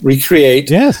would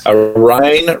recreate Yes. a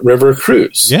Rhine River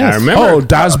cruise. Yes. I remember. Oh,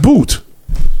 Das Boot.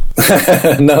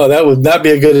 No, that would not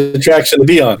be a good attraction to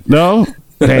be on. No?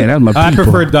 Dang, that's my people. I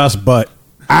prefer Das Butt.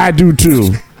 I do,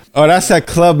 too. Oh, that's that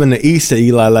club in the east that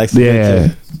Eli likes to go Yeah.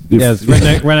 to. Yes,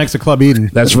 right next to Club Eden.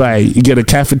 That's right. You get a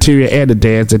cafeteria and a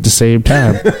dance at the same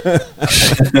time.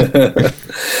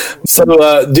 So,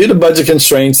 due to budget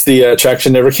constraints, the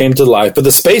attraction never came to life, but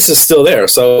the space is still there.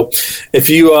 So, if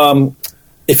you go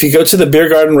to the Beer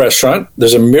Garden restaurant,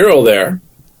 there's a mural there,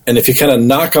 and if you kind of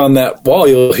knock on that wall,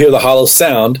 you'll hear the hollow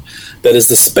sound that is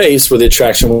the space where the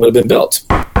attraction would have been built.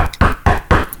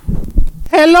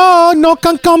 Hello, no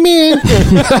can come in.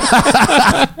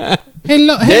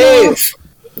 Hello.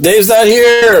 Dave's not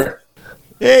here.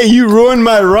 Hey, you ruined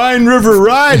my Rhine River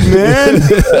ride, man.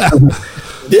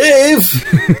 Dave.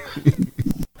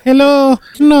 Hello.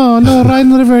 No,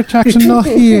 Rhine River attraction, no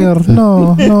here.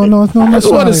 No. I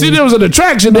just want to see there was an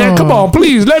attraction there. No. Come on,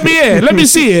 please. Let me in. Let me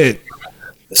see it.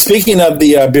 Speaking of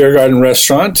the Beer Garden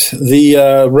restaurant,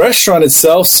 the restaurant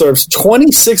itself serves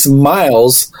 26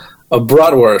 miles of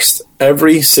bratwurst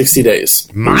every 60 days.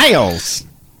 Miles.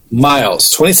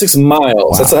 26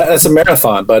 miles. That's a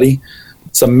marathon, buddy.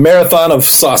 It's a marathon of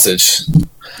sausage.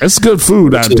 That's good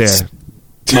food out Which is there.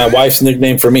 My wife's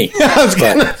nickname for me.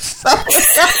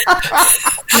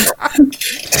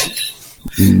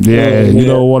 Yeah, you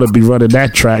don't want to be running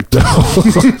that track, though.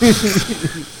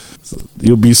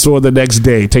 You'll be sore the next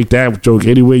day. Take that joke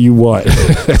anywhere you want.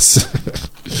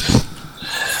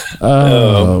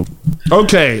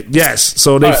 Okay, yes.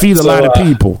 So they All right, feed a lot of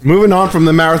people. Moving on from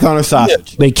the marathon of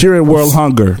sausage. They cure world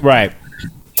hunger. Right.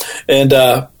 And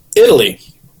Italy.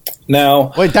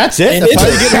 Now, Wait, that's it? In That's all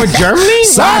Italy- you're getting with Germany?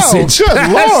 Sausage. Wow,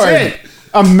 good That's Lord. it.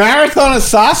 A marathon of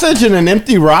sausage and an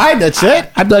empty ride? That's it?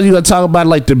 I thought you were talking about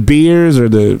like the beers or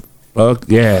the.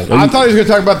 Yeah. I thought he was going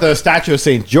to talk about the statue of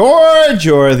St. George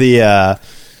or the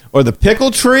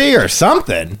pickle tree or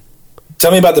something.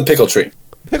 tell me about the pickle tree.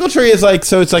 Pickle tree is like,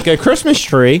 so it's like a Christmas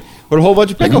tree with a whole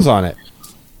bunch of pickles on it.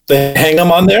 They hang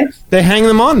them on there? They hang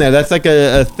them on there. That's like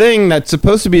a thing that's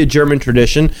supposed to be a German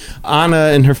tradition. Anna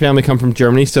and her family come from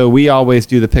Germany, so we always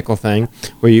do the pickle thing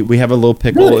where we have a little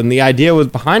pickle. Really? And the idea was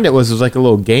behind it was like a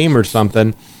little game or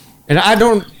something. And I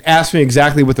don't ask me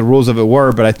exactly what the rules of it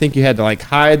were, but I think you had to like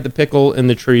hide the pickle in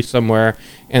the tree somewhere,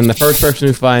 and the first person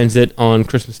who finds it on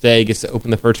Christmas Day gets to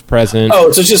open the first present.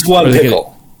 Oh, so it's just one Or they get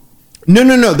pickle.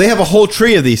 No. They have a whole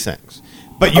tree of these things,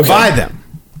 but you Okay. buy them.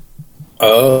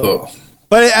 Oh.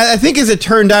 But I think as it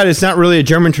turned out, it's not really a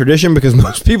German tradition because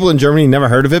most people in Germany never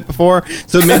heard of it before.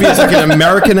 So maybe it's like an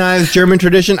Americanized German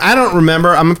tradition. I don't remember.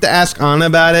 I'm going to have to ask Anna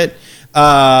about it.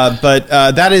 But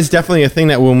that is definitely a thing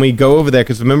that when we go over there,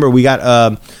 because remember, we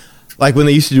got, like when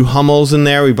they used to do Hummels in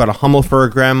there, we bought a Hummel for her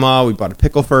grandma. We bought a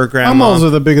pickle for her grandma. Hummels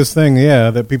are the biggest thing,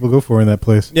 that people go for in that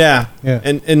place. Yeah. Yeah.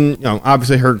 And you know,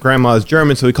 obviously her grandma is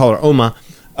German, so we call her Oma.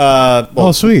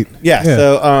 Oh, sweet. Yeah.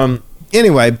 So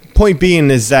anyway, point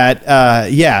being is that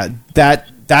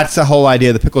that's the whole idea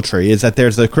of the pickle tree is that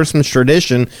there's a Christmas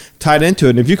tradition tied into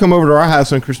it. And if you come over to our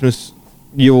house on Christmas,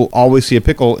 you'll always see a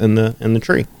pickle in the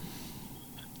tree.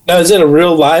 Now, is it a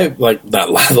real live, like not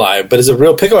live, but is it a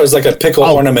real pickle or is it like a pickle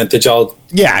ornament that y'all?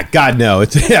 Yeah, God no,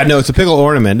 it's a pickle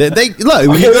ornament. They look. when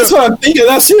Okay, you go that's to- what I'm thinking.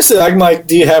 That's seriously. I'm like,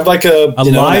 do you have like an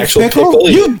live actual pickle?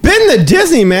 You've been to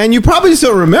Disney, man. You probably just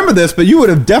don't remember this, but you would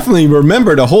have definitely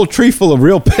remembered a whole tree full of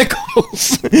real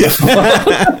pickles. Is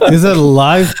that a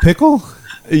live pickle?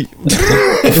 Is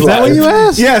that what you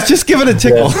asked? Yes, just give it a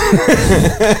tickle.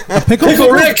 Pickle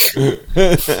Rick.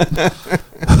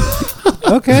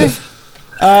 Okay.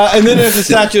 And then there's the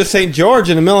statue of St. George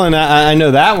in the middle, and I know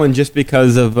that one just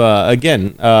because of, my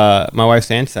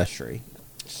wife's ancestry.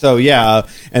 So, yeah,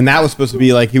 and that was supposed to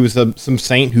be like he was some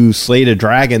saint who slayed a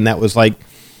dragon that was like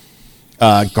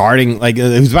guarding, like he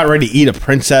was about ready to eat a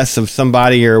princess of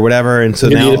somebody or whatever, and so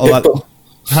Gonna now eat a pickle?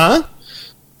 Huh?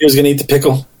 He was going to eat the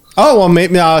pickle. Oh, well,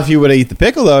 maybe if you would have eat the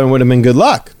pickle, though, it would have been good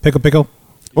luck. Pickle.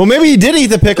 Well, maybe he did eat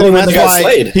the pickle, and But that's he got why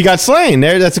slayed. he got slain.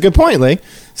 There, that's a good point, Lee.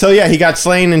 So yeah, he got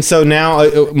slain, and so now,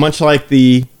 much like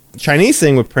the Chinese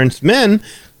thing with Prince Min,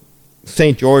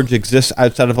 St. George exists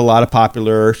outside of a lot of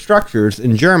popular structures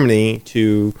in Germany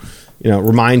to,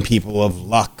 remind people of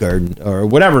luck or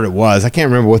whatever it was. I can't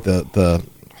remember what the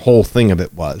whole thing of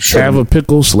it was. Have a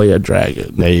pickle, slay a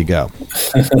dragon. There you go.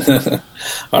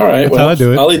 All right. That's how I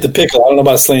do it. I'll eat the pickle. I don't know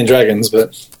about slaying dragons,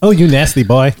 but Oh, you nasty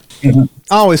boy.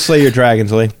 Always slay your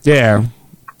dragons, Lee. Yeah.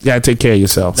 You gotta take care of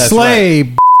yourself.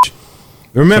 Slay.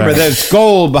 Remember, Right. there's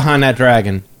gold behind that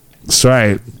dragon. That's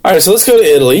right. all right. So let's go to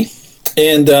Italy.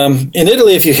 And in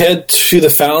Italy, if you head to the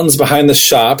fountains behind the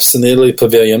shops in the Italy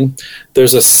Pavilion,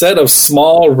 there's a set of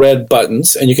small red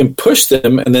buttons, and you can push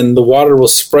them, and then the water will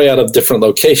spray out of different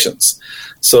locations.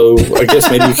 So I guess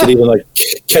maybe you could even like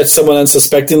catch someone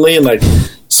unsuspectingly and like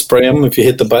spray them if you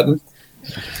hit the button.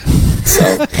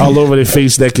 So All over their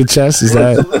face, neck, and chest. Is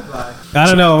that? I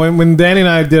don't know. When Danny and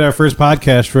I did our first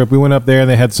podcast trip, we went up there and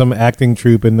they had some acting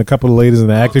troupe, and a couple of ladies in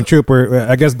the acting troupe were,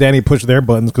 I guess Danny pushed their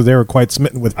buttons because they were quite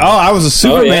smitten with me. Oh, I was a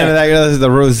Superman yeah. of that. The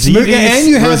Rosita, and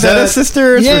you had Rosetta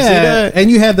sisters. Yeah, Rosita.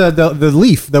 and you had the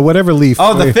leaf, the whatever leaf.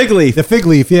 Oh, the fig leaf. The fig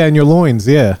leaf, yeah, in your loins,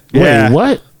 yeah. Yeah. Wait,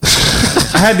 what?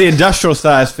 I had the industrial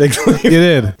size fig leaf. You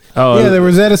did. Oh, yeah, the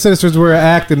Rosetta Sisters were an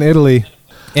act in Italy.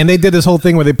 And they did this whole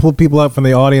thing where they pulled people up from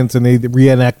the audience and they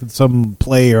reenacted some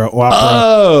play or opera.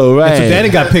 Oh, right. And so Danny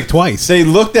got picked twice. They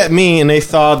looked at me and they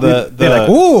saw the They're like,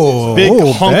 "Ooh, big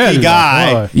ooh, hunky Danny."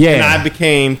 guy. Oh. Yeah. And I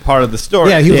became part of the story.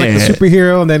 Yeah, he was like Yeah. the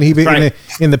superhero, and then he Right.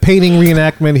 in the painting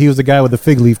reenactment, he was the guy with the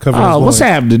fig leaf covering his Oh, what's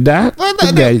loins. happening, Doc? What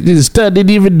Look the- at it. This stud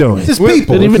didn't even know it. Just Didn't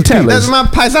people. even It's tell That's us. my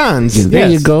paisans. There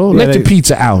you Yes. go. Yeah, Let they- the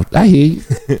pizza out. I hear you.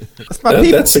 That's my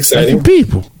people. that's exciting.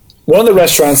 People. One of the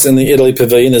restaurants in the Italy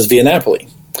Pavilion is Via Napoli.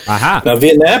 Aha. Now,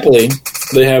 Via Napoli,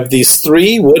 they have these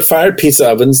 3 wood-fired pizza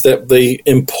ovens that they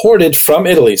imported from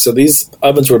Italy. So these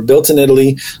ovens were built in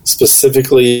Italy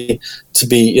specifically to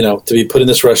be put in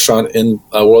this restaurant in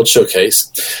a World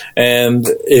Showcase. And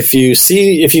if you've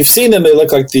seen them, they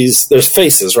look like these. There's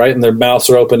faces, right, and their mouths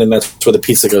are open, and that's where the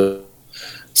pizza goes.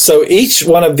 So each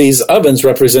one of these ovens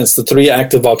represents the 3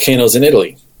 active volcanoes in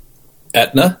Italy: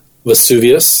 Etna,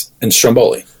 Vesuvius, and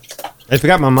Stromboli. I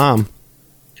forgot my mom.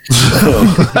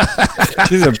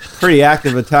 She's a pretty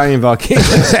active Italian volcano.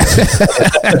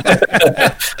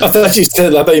 I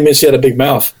thought you meant she had a big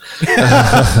mouth.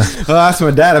 Well, ask my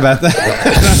dad about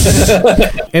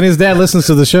that. And his dad listens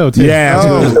to the show too. Yeah.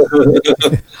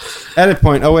 Oh. Edit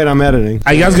point. Oh, wait, I'm editing.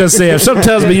 I was going to say, if something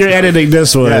tells me you're editing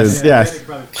this one. Yes.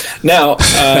 Now,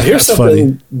 here's That's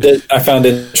something that I found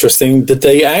interesting, that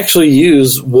they actually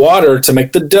use water to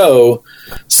make the dough,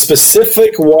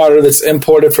 specific water that's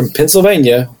imported from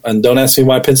Pennsylvania. And don't ask me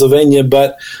why Pennsylvania,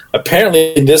 but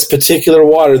apparently this particular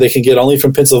water they can get only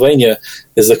from Pennsylvania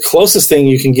is the closest thing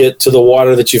you can get to the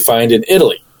water that you find in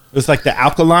Italy. It's like the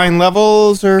alkaline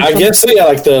levels or I something? guess so, yeah,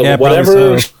 like the Yeah, probably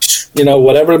whatever so.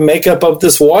 whatever makeup of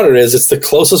this water is, it's the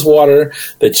closest water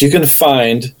that you can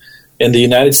find in the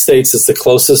United States. It's the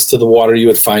closest to the water you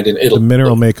would find in The Italy.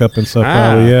 mineral makeup and stuff.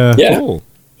 Ah. Probably, yeah. Yeah. Cool.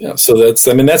 Yeah, so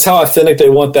that's how authentic they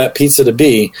want that pizza to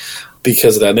be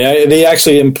because of that. They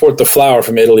actually import the flour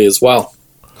from Italy as well.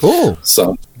 Cool.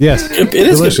 So Yes. it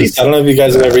is good pizza. I don't know if you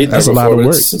guys have ever eaten That's that a lot before. of but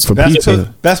work it's- for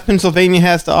pizza. Best Pennsylvania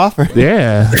has to offer.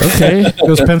 Yeah. Okay.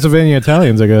 Those Pennsylvania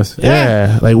Italians, I guess.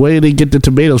 Yeah. Like, where did they get the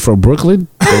tomatoes from? Brooklyn?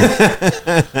 Wait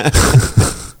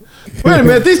a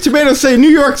minute. These tomatoes say New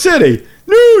York City.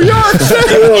 New York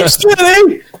City. New York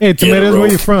City! Hey, tomatoes, where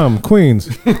you from? Queens,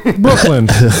 Brooklyn.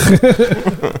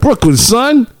 Brooklyn,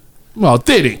 son? Well,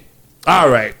 did he? All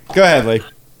right. Go ahead, Lee. All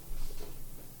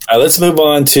right, let's move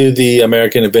on to the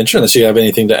American Adventure, unless you have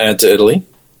anything to add to Italy.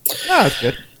 Oh, that's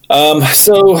good. We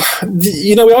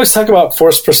always talk about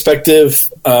forced perspective,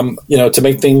 to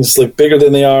make things look bigger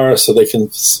than they are so they can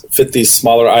fit these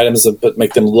smaller items but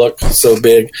make them look so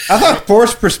big. I thought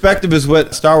forced perspective is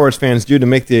what Star Wars fans do to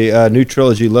make the new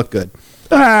trilogy look good.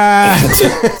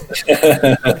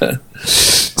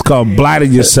 It's called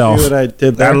blinding yourself. See what I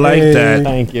did I there? like that.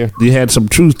 Thank you. You had some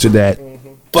truth to that.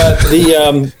 But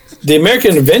the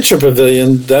American Adventure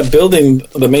Pavilion, that building,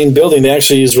 the main building, they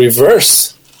actually use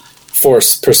reverse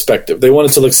force perspective. They want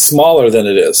it to look smaller than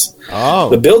it is. Oh.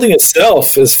 The building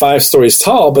itself is 5 stories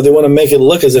tall, but they want to make it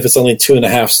look as if it's only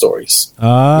 2.5 stories.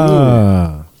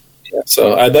 Ah. Yeah,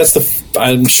 so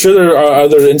I'm sure there are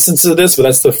other instances of this, but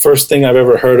that's the first thing I've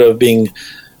ever heard of being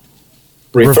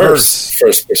reverse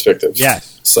first perspective.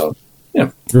 Yes. So, yeah.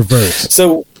 Reverse.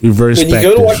 So Reverse when you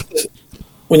go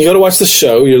to watch the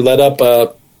show, you're led up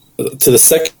to the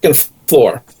second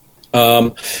floor.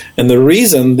 And the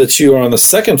reason that you are on the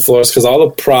second floor is because all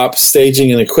the props,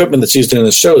 staging, and equipment that's used during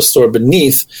the show is stored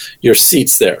beneath your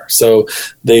seats there. So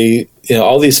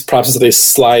all these props that they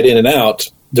slide in and out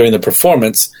during the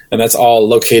performance, and that's all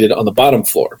located on the bottom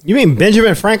floor. You mean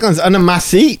Benjamin Franklin's under my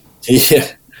seat? Yeah,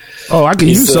 Oh, I can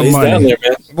use some he's down money. there,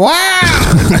 man.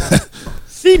 Wow.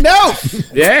 See, no.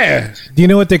 Yeah. Do you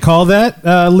know what they call that,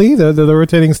 Lee? The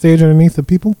rotating stage underneath the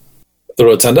people? The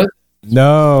rotunda?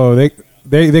 No, they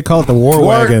call it the war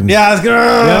wagon. Yeah, I was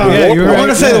gonna. you were I right, want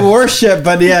to say the warship,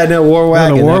 but war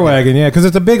wagon. The war Okay. wagon, yeah, because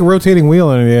it's a big rotating wheel,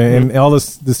 and all the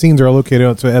scenes are located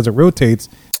on. So as it rotates,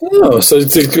 Oh, so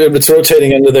it's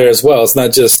rotating under there as well. It's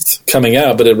not just coming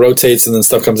out, but it rotates and then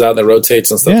stuff comes out, and it rotates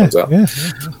and stuff comes out. Yeah.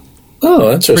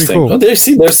 Oh, interesting. Cool. Oh, there's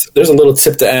a little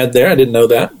tip to add there. I didn't know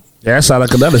that. Yeah, that sounds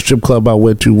like another strip club I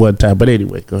went to one time. But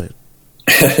anyway, go ahead.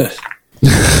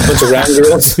 Bunch of round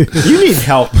girls. You need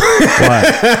help.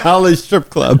 What? All these strip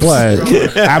clubs. What?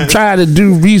 I'm trying to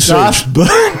do research.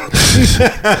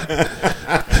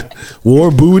 War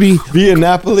booty. Via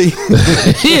Napoli.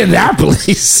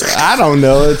 Indianapolis. I don't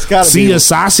know. It's got to See be. a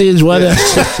sausage. What?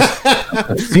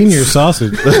 senior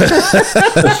sausage.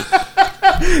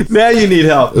 Now you need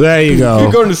help. There you go.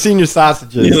 You're going to Senior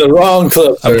Sausages. You're in the wrong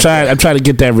club. I'm sir. trying to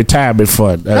get that retirement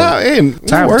fund. Oh, hey,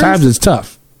 no worries. Times is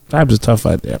tough. Times is tough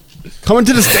out there. Coming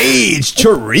to the stage,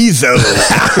 chorizo.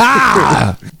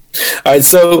 All right,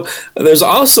 so there's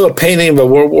also a painting of a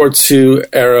World War II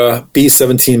era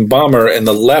B-17 bomber in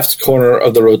the left corner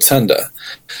of the rotunda.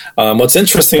 What's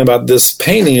interesting about this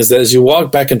painting is that as you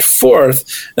walk back and forth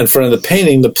in front of the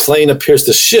painting, the plane appears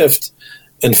to shift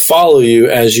and follow you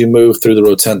as you move through the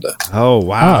rotunda. Oh,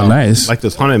 wow. Oh, nice. Like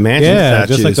those Haunted Mansion Yeah,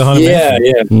 statues. just like the Haunted Yeah,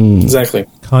 Mansion. exactly.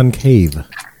 Concave.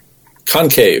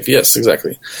 Concave, yes,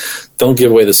 exactly. Don't give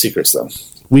away the secrets, though.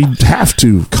 We have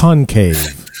to. Concave.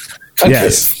 Concave.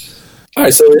 Yes. All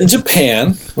right, so in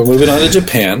Japan, we're moving on to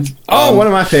Japan. Oh, one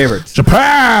of my favorites.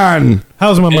 Japan.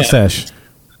 How's my mustache?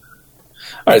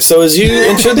 All right, so as you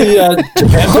enter the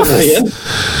Japan Pavilion,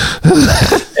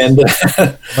 and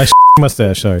My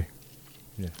mustache, sorry.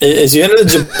 as you enter the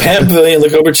Japan Pavilion,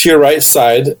 look over to your right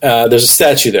side. There's a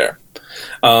statue there,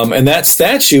 and that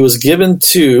statue was given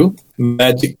to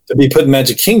be put in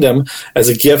Magic Kingdom as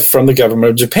a gift from the government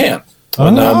of Japan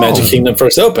when Magic Kingdom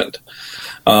first opened.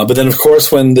 But then, of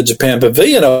course, when the Japan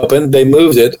Pavilion opened, they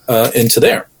moved it into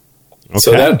there. Okay.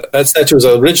 So that statue was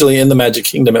originally in the Magic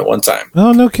Kingdom at one time.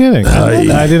 Oh, no kidding.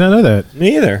 I did not know that.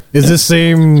 Me either. Is this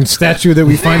same statue that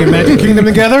we find in Magic Kingdom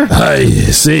together? I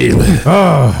see.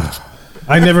 Oh,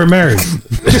 I never married.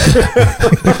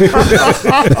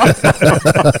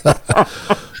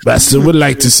 Master would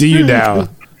like to see you now.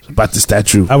 About the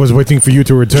statue. I was waiting for you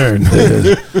to return.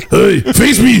 Hey,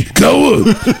 face me, coward.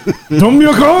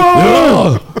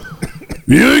 Tomioka!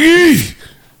 Yogi.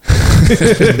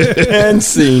 And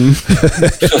scene.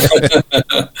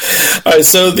 All right,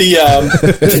 so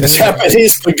the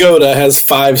Japanese pagoda has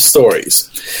 5 stories.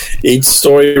 Each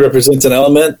story represents an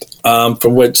element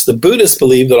from which the Buddhists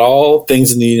believe that all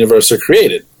things in the universe are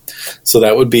created. So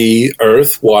that would be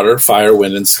earth, water, fire,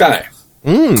 wind, and sky.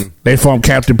 They form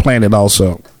Captain Planet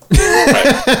also. I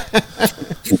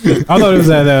thought it was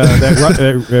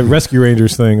that Rescue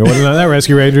Rangers thing. Or not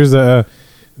Rescue Rangers, the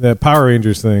Power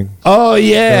Rangers thing. Oh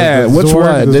yeah, The which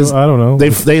Zords, one? I don't know.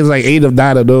 There's like 8 of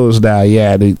 9 of those now.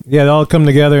 Yeah, they all come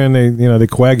together and they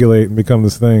coagulate and become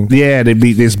this thing. they're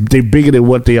bigger than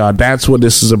what they are. That's what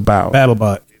this is about.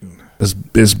 BattleBot.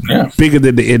 It's bigger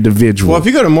than the individual. Well, if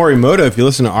you go to Morimoto, if you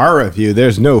listen to our review,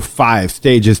 there's no 5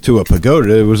 stages to a pagoda.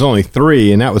 There was only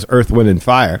 3, and that was Earth, Wind, and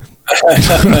Fire.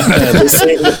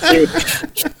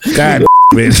 God,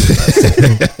 man.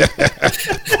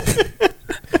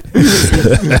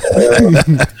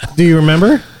 Do you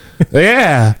remember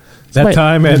Yeah, that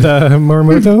time at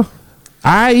Morimoto?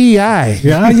 Aye.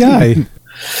 Yeah.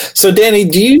 So, Danny,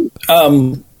 do you?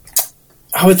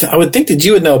 I would think that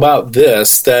you would know about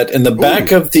this. That in the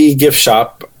back of the gift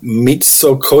shop,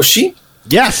 Mitsukoshi,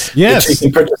 Yes. you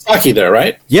can purchase sake there,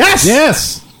 right? Yes.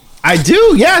 Yes. I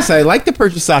do. Yes. I like to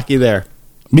purchase sake there.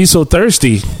 Me so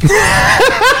thirsty.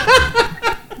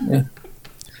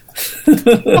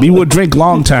 Me would drink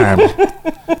long time.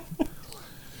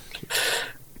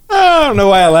 I don't know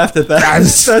why I laughed at that.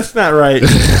 That's not right.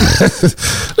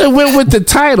 It went with the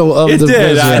title of It the did.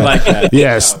 business. I like that.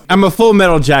 Yes, I'm a Full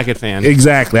Metal Jacket fan.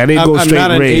 exactly. I didn't go I'm straight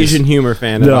not an race. Asian humor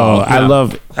fan at No, all. I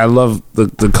love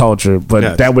the culture, but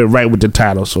Yes. that went right with the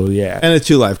title. So yeah. And a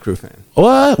 2 Live Crew fan.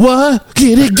 What?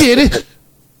 Get it?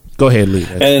 Go ahead, Lee.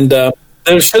 And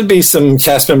there should be some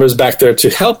cast members back there to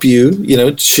help you,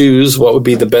 choose what would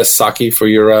be the best sake for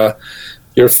your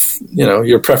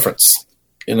preference.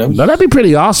 No, that'd be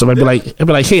pretty awesome. I'd be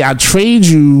like, hey, I'll trade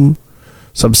you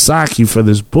some sake for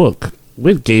this book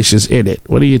with geishas in it.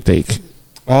 What do you think?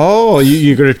 Oh,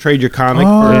 you're going to trade your comic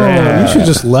for You should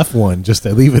just left one just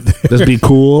to leave it there. That'd be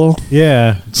cool.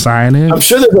 Yeah. Sign it. I'm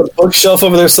sure there's a bookshelf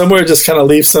over there somewhere. Just kind of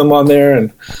leave some on there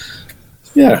and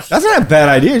Yeah. That's not a bad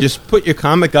idea. Just put your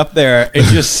comic up there and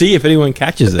just see if anyone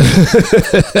catches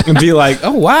it. And be like,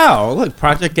 oh, wow, look,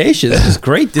 Project Geisha. This is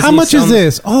great. How much is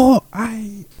this? Oh,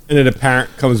 I... And then a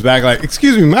parent comes back like,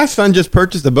 excuse me, my son just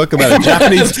purchased a book about a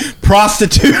Japanese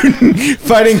prostitute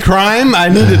fighting crime. I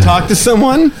need to talk to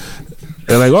someone.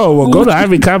 They're like, oh, well, go to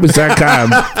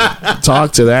ivycomics.com.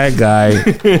 Talk to that guy.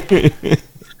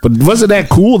 But wasn't that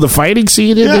cool, the fighting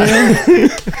scene in there?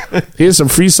 Here's some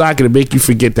free sake to make you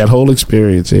forget that whole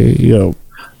experience. You know.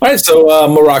 All right, so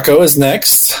Morocco is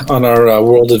next on our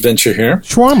world adventure here.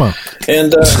 Shawarma.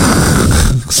 And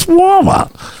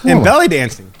Shawarma. And belly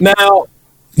dancing. Now...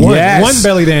 One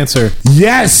belly dancer.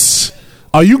 Yes.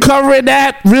 Are you covering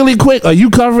that really quick? Are you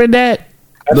covering that?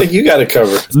 I think you got it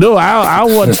covered. No, I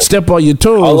want to step on your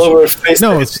toes. All over his face.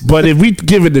 No, But if we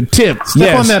give it the tip,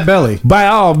 step on that belly. By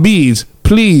all means,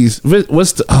 please.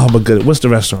 What's the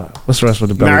restaurant? What's the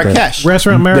restaurant? Marrakesh.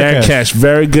 Restaurant Marrakesh.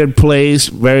 Very good place.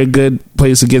 Very good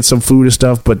place to get some food and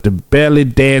stuff. But the belly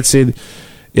dancing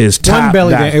is top. One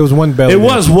belly dance. It was one belly. It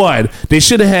was one. They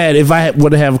should have had. If I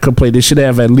would have a complaint, they should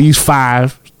have at least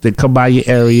 5 that come by your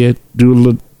area, do a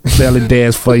little belly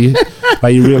dance for you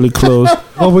while you're really close.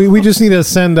 Well, we just need to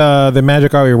send the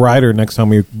Magic Hour rider next time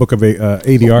we book a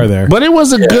ADR there. But it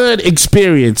was a good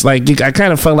experience. Like I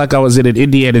kind of felt like I was in an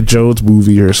Indiana Jones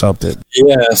movie or something.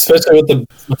 Yeah, especially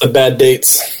with the bad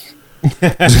dates.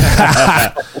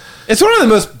 It's one of the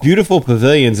most beautiful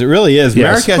pavilions. It really is.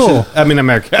 Yes. Marrakesh. Cool. Not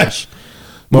Marrakesh.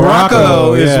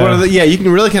 Morocco is one of the. Yeah, you can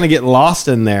really kind of get lost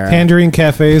in there. Tangerine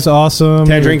Cafe is awesome.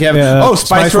 Tangerine Cafe. Yeah. Oh,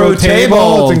 Spice Road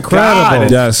Table. It's incredible.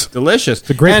 God, Yes. delicious. It's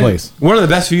a great place. One of the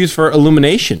best views for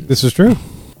illumination. This is true.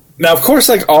 Now, of course,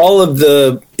 like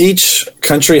each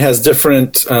country has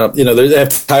different, they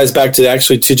have ties back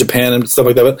to Japan and stuff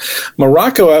like that. But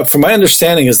Morocco, from my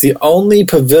understanding, is the only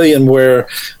pavilion where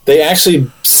they actually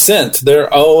sent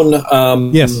their own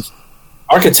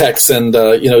architects and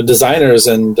designers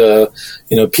and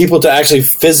people to actually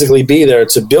physically be there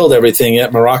to build everything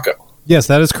at Morocco. Yes,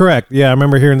 that is correct. Yeah, I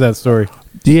remember hearing that story.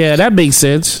 Yeah, that makes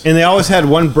sense. And they always had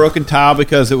one broken tile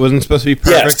because it wasn't supposed to be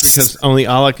perfect because only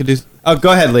Allah could do. Oh,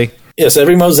 go ahead, Lee. Yes,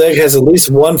 every mosaic has at least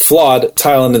one flawed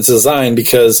tile in its design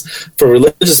because for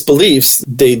religious beliefs,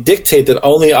 they dictate that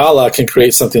only Allah can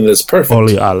create something that's perfect.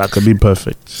 Only Allah can be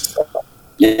perfect.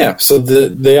 Yeah, so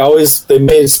they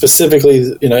made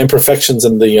specifically imperfections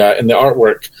in the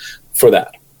artwork for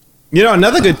that.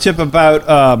 Another good tip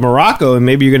about Morocco, and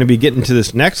maybe you're going to be getting to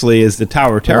this next, Lee, is the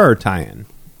Tower of Terror tie-in.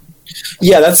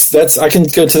 Yeah, that's I can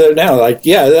go to that now.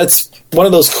 That's one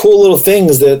of those cool little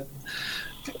things that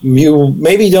you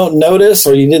maybe don't notice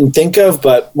or you didn't think of,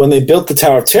 but when they built the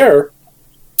Tower of Terror,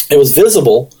 it was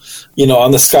visible,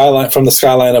 on the skyline from the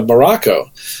skyline of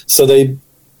Morocco. So they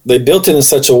built it in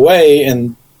such a way,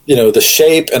 and the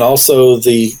shape and also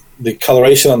the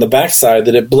coloration on the backside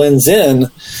that it blends in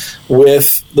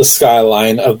with the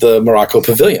skyline of the Morocco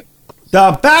pavilion.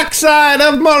 The backside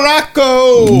of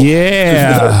Morocco.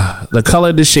 Yeah, the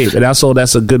color, the shape, and also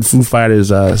that's a good Foo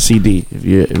Fighters CD. If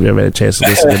you ever had a chance to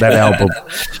listen to that album.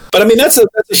 But I mean, that's a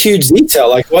huge detail.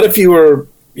 Like, what if you were,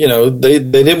 they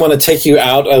didn't want to take you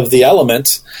out of the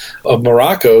element of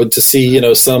Morocco to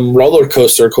see, some roller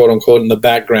coaster, quote unquote, in the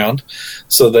background.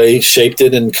 So they shaped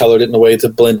it and colored it in a way to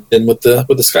blend in with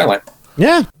the skyline.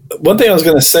 Yeah. One thing I was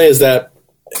going to say is that,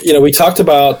 we talked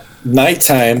about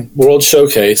nighttime World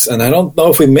Showcase, and I don't know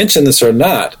if we mentioned this or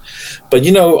not, but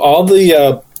all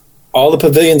the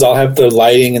pavilions all have the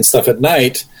lighting and stuff at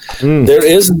night. There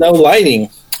is no lighting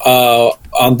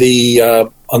on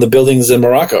the buildings in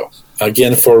Morocco,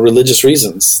 again for religious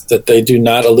reasons, that they do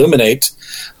not illuminate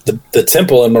the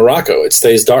temple in Morocco. It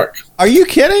stays dark. Are you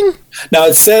kidding? Now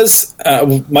it says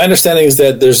my understanding is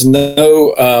that there's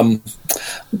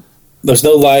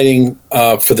no lighting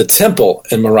for the temple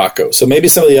in Morocco. So maybe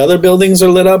some of the other buildings are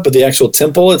lit up, but the actual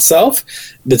temple itself,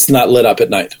 it's not lit up at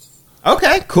night.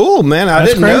 Okay, cool, man. I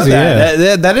didn't know that.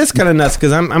 Yeah. That is kind of nuts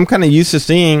because I'm kind of used to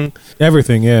seeing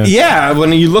everything. Yeah, yeah.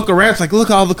 When you look around, it's like, look,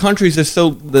 all the countries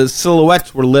the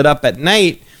silhouettes were lit up at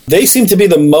night. They seem to be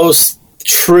the most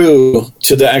true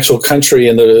to the actual country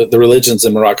and the religions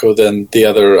in Morocco than the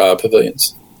other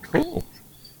pavilions. Cool.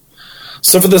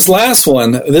 So for this last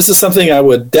one, this is something I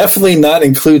would definitely not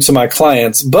include to my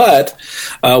clients, but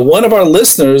one of our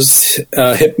listeners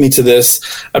hit me to this.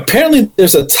 Apparently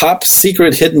there's a top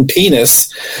secret hidden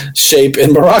penis shape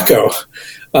in Morocco.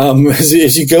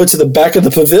 As you go to the back of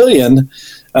the pavilion,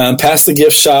 past the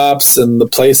gift shops and the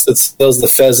place that sells the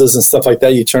fezzes and stuff like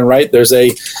that, you turn right, there's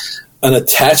an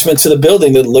attachment to the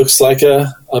building that looks like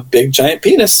a big giant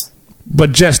penis.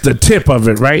 But just the tip of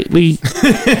it, right, Lee?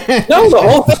 No, the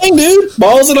whole thing, dude.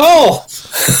 Balls and all.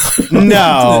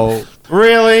 No.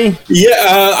 Really?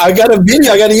 Yeah, I got a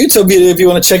video. I got a YouTube video if you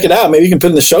want to check it out. Maybe you can put it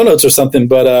in the show notes or something.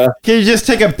 But can you just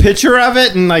take a picture of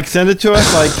it and like send it to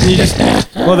us? Like, can you just?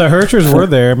 Well, the Herchers were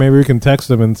there. Maybe we can text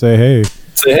them and say,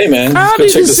 "Hey, man, How go did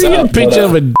check you this see out." a picture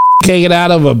of a hanging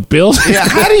out of a building? Yeah.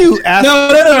 How do you ask? No,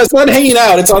 it's not hanging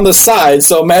out. It's on the side.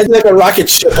 So imagine like a rocket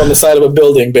ship on the side of a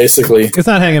building, basically. it's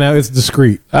not hanging out. It's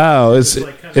discreet. Oh, it's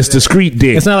discreet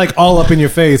dick. It's not like all up in your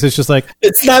face. It's just like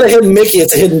It's not a hidden Mickey.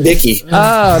 It's a hidden Dickie.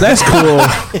 Oh, that's cool.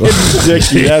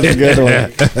 Dickie, that's a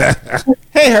good one.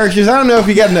 Hey, Hershey's, I don't know if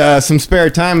you got some spare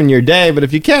time in your day, but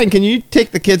if you can you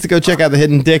take the kids to go check out the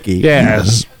Hidden Dickie?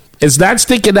 Yes. It's not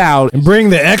sticking out. and bring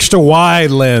the extra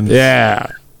wide lens. Yeah.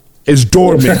 It's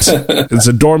dormant. It's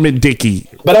a dormant dickie.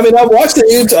 But I mean, I watched a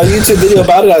YouTube video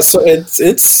about it.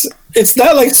 It's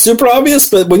not like super obvious,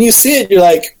 but when you see it, you're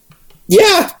like,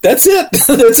 yeah, that's it.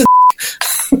 That's it.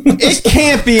 It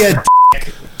can't be a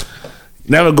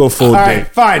Never go full All dick. right,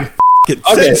 fine. It.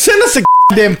 Okay. Send us a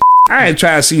damn. I ain't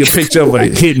trying to see a picture of a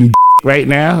hidden right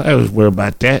now. I was worried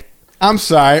about that. I'm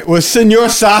sorry. Was Senor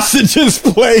Sausage's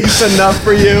place enough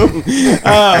for you?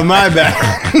 Oh, my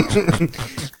bad.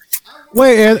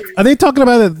 Wait, are they talking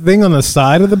about the thing on the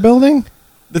side of the building?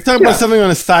 They're talking about something on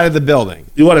the side of the building.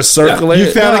 You want to circle You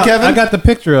it? found it, Kevin? I got the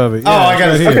picture of it. Oh, I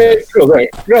got it. here. Okay, cool.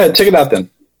 Great. Go ahead, check it out then.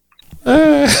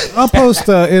 I'll post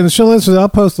in the show notes. I'll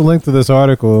post a link to this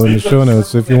article in the show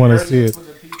notes if you want to see it.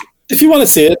 If you want to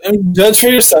see it, and judge for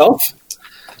yourself.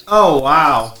 Oh,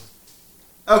 wow.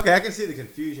 Okay, I can see the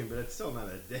confusion, but it's still not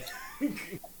a dick.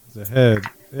 It's a head.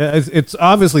 Yeah, it's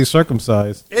obviously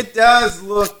circumcised. It does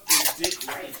look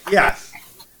ridiculous. Yes.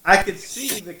 I could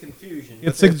see the confusion.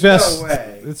 It suggests. No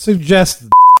way. It suggests.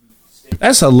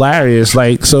 That's hilarious.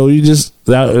 Like, so you just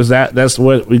that's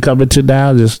what we coming to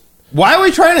now? Just Why are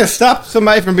we trying to stop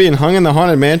somebody from being hung in the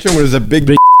Haunted Mansion when there's a big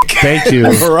thank you.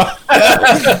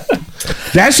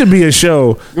 That should be a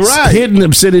show. Right. Hidden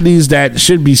obscenities that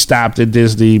should be stopped at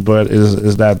Disney, but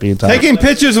is not being talked. Taking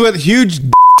pictures with huge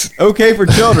okay for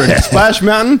children. Splash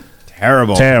Mountain?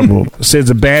 Terrible. Terrible. Sends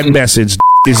a bad message.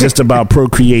 It's just about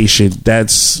procreation.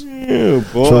 That's Oh,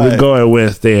 boy. what we're going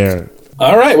with there.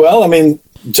 All right. Well, I mean,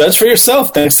 judge for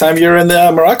yourself. Next time you're in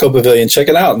the Morocco Pavilion, check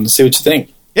it out and see what you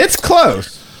think. It's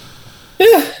close.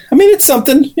 Yeah, I mean, it's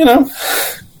something, you know.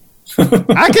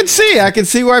 I can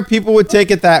see why people would take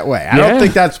it that way. I Yeah. don't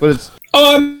think that's what it's.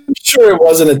 Oh, I'm sure it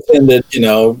wasn't intended, you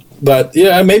know, but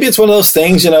yeah, maybe it's one of those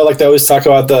things, you know, like they always talk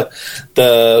about the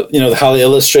how the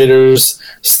illustrators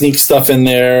sneak stuff in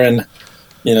there and,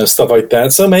 you know, stuff like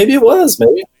that. So maybe it was,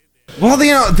 maybe. Well,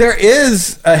 you know, there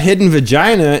is a hidden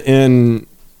vagina in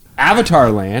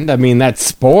Avatar Land. I mean, that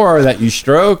spore that you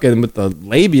stroke and with the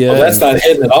labia. Well, that's not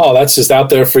hidden at all. That's just out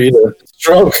there for you to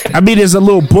stroke. I mean, there's a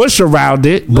little bush around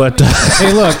it, but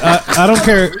Hey, look, I don't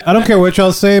care. I don't care what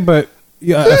y'all say, but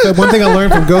yeah, one thing I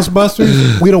learned from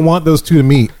Ghostbusters: we don't want those two to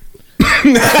meet.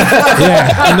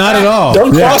 Yeah, not at all.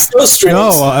 Don't cross those streams. No,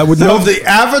 I would So know. the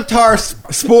Avatar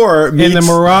spore meets In the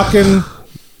Moroccan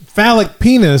phallic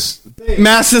penis,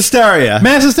 mass hysteria.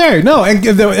 mass hysteria. No, and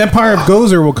the Empire of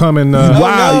Gozer will come and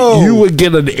wow, no. you would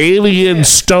get an alien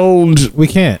stoned we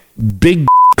can't. big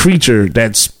creature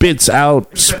that spits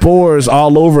out spores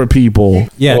all over people.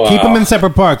 Yeah, Wow. keep them in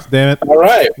separate parks. Damn it. All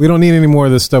right. We don't need any more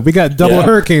of this stuff. We got double Yeah.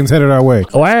 hurricanes headed our way.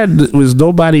 Why was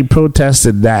nobody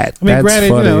protested that? I mean, That's granted,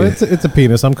 funny. you know, it's a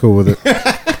penis. I'm cool with it.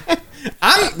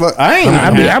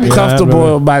 I'm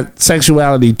comfortable with my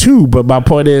sexuality too, but my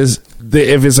point is,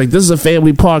 if it's like this is a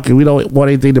family park and we don't want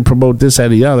anything to promote this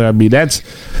and the other, I mean that's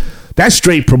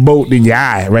straight promoting in your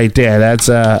eye right there. That's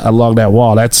along that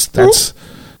wall. That's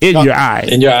in your eye.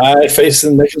 In your eye,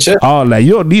 facing neck and chest. Oh, now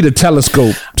you don't need a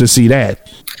telescope to see that.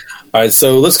 All right,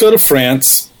 so let's go to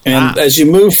France. And as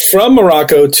you move from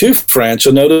Morocco to France,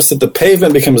 you'll notice that the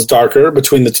pavement becomes darker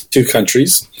between the two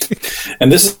countries.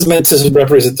 And this is meant to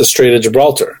represent the Strait of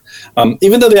Gibraltar.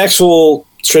 Even though the actual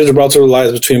Strait of Gibraltar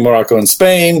lies between Morocco and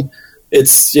Spain,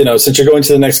 it's, you know, since you're going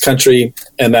to the next country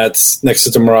and that's next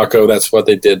to Morocco, that's what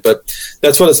they did. But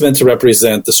that's what it's meant to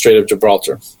represent, the Strait of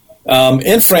Gibraltar.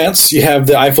 In France, you have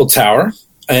the Eiffel Tower.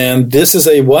 And this is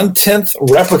a 1/10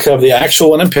 replica of the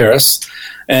actual one in Paris.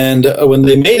 And when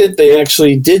they made it, they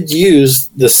actually did use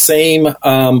the same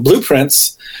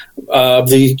blueprints of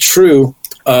the true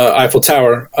Eiffel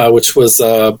Tower, which was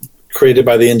created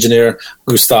by the engineer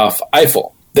Gustave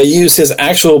Eiffel. They used his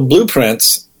actual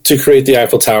blueprints to create the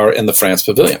Eiffel Tower in the France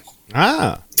Pavilion.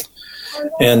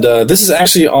 And this is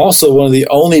actually also one of the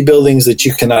only buildings that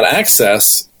you cannot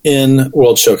access in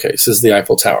World Showcase, is the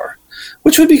Eiffel Tower.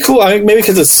 Which would be cool. I mean, maybe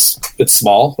because it's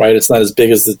small, right? It's not as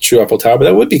big as the true Eiffel Tower, but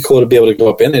that would be cool to be able to go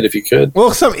up in it if you could.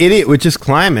 Well, some idiot would just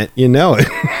climb it. You know it.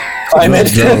 climb it.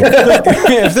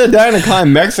 If they're dying to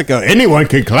climb Mexico, anyone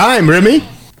can climb, Remy.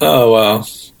 Oh, wow.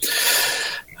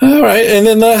 All right, and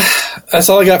then that's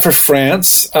all I got for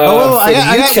France.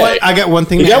 I got one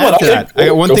thing to add to that. I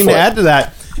got one thing to add to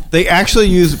that. They actually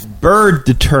use bird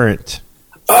deterrent.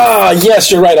 Ah,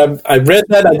 yes, you're right. I read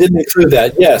that. I didn't include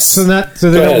that. Yes. So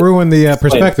they don't ruin the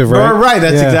perspective, right? Right,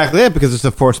 that's exactly it, because it's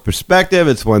a forced perspective.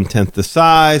 It's 1/10 the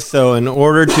size. So in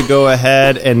order to go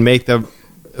ahead and make the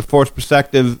forced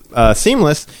perspective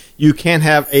seamless, you can't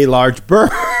have a large bird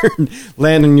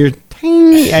land on your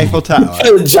tiny Eiffel Tower.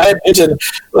 A giant pigeon.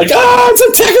 Like, it's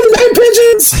attacking the giant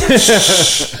pigeons!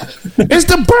 It's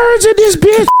the birds in this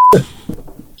bitch.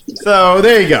 So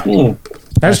there you go.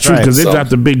 That's true, because they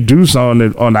dropped a big deuce on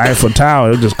the Eiffel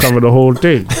Tower. It just covered the whole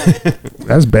thing.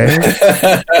 That's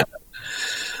bad.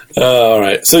 All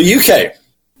right. So UK.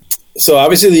 So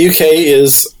obviously the UK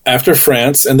is after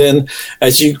France, and then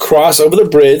as you cross over the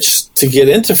bridge to get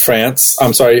into France,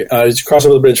 as you cross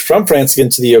over the bridge from France to get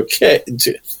into the UK.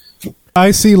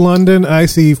 I see London. I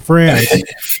see France.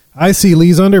 I see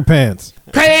Lee's underpants.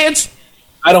 Pants.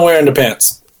 I don't wear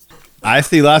underpants. I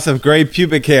see lots of gray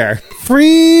pubic hair.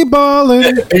 Free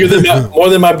balling. More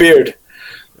than my beard.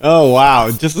 Oh,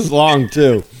 wow. Just as long,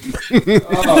 too.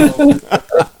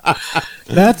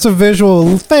 That's a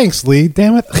visual. Thanks, Lee.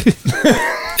 Damn it.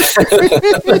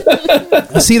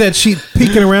 I see that sheet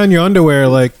peeking around your underwear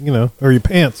or your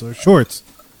pants or shorts.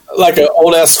 Like an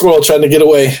old-ass squirrel trying to get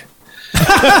away.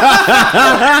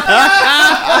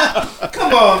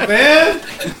 Come on, man.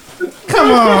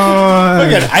 Come on.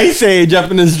 Look at Ice Age up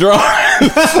in his drawers.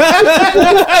 Like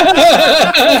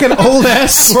an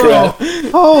old-ass squirrel.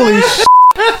 Holy shit.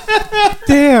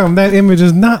 Damn, that image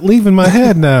is not leaving my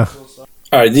head now.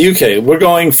 All right, the UK. We're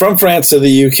going from France to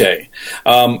the UK.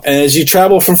 And as you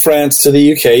travel from France to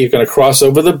the UK, you're going to cross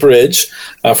over the bridge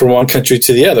from one country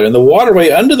to the other. And the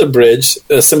waterway under the bridge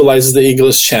symbolizes the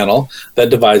English Channel that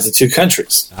divides the two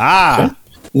countries. Ah. Okay?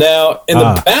 Now, in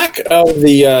the back of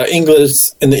the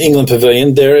England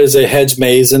Pavilion, there is a hedge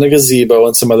maze and a gazebo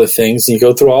and some other things. And you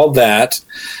go through all that.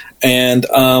 And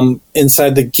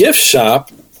inside the gift shop,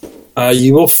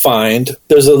 you will find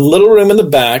there's a little room in the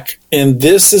back, and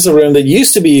this is a room that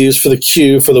used to be used for the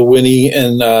queue for the Winnie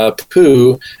and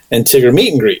Pooh and Tigger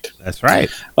meet and greet. That's right.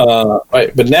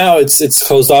 Right, but now it's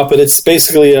closed off, but it's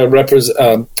basically a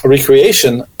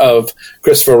recreation of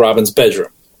Christopher Robin's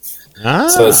bedroom. Ah.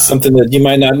 So it's something that you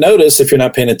might not notice if you're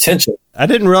not paying attention. I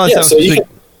didn't realize that was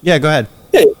Yeah, go ahead.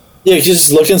 Yeah, you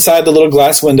just look inside the little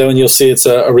glass window, and you'll see it's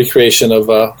a recreation of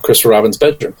Christopher Robin's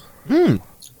bedroom.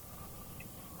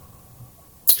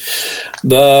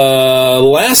 The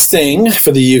last thing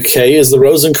for the UK is the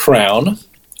Rose and Crown,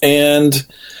 and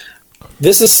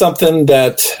this is something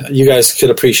that you guys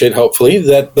could appreciate, hopefully,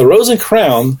 that the Rose and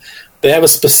Crown, they have a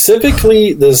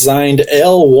specifically designed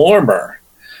ale warmer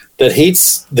that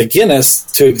heats the Guinness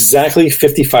to exactly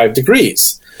 55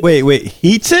 degrees. Wait,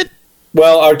 heats it?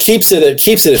 Well, or keeps it at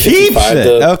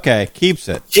 55. Keeps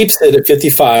it. Keeps it at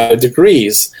 55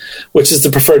 degrees, which is the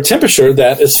preferred temperature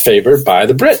that is favored by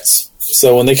the Brits.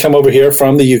 So when they come over here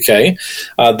from the UK,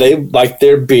 they like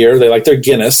their beer, they like their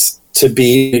Guinness to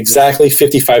be exactly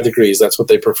 55 degrees. That's what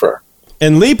they prefer.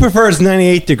 And Lee prefers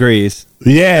 98 degrees.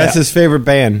 Yeah. That's his favorite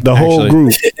band. The whole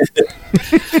group.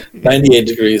 98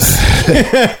 degrees.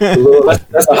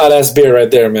 That's a hot-ass beer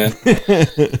right there, man.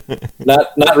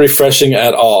 Not refreshing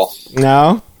at all.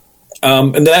 No?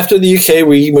 And then after the UK,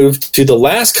 we moved to the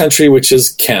last country, which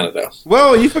is Canada.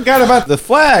 Whoa, you forgot about the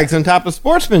flags on top of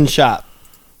Sportsman's Shop.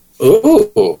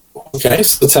 Ooh, okay.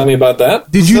 So tell me about that.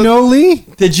 Did you know, Lee?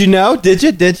 Did you know? Did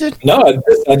you? No, I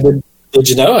did. Did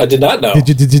you know? I did not know.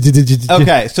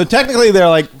 Okay, so technically there are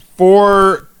like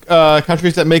 4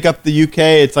 countries that make up the UK.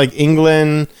 It's like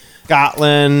England,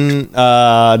 Scotland,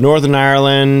 Northern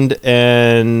Ireland,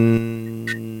 and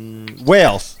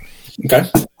Wales. Okay.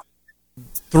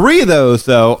 3 of those,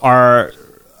 though, are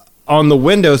on the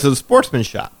windows of the Sportsman's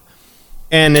Shop.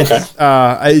 And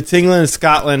it's England,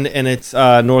 Scotland, and it's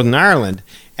Northern Ireland.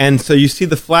 And so you see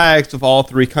the flags of all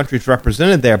 3 countries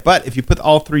represented there. But if you put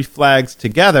all 3 flags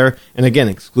together, and again,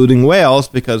 excluding Wales,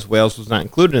 because Wales was not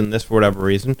included in this for whatever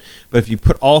reason, but if you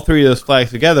put all 3 of those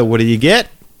flags together, what do you get?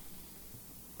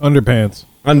 Underpants.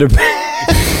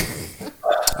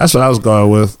 That's what I was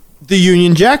going with. The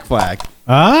Union Jack flag.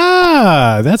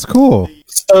 Ah, that's cool.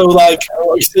 So, like,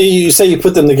 you say you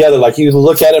put them together, like you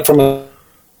look at it from an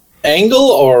angle,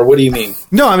 or what do you mean?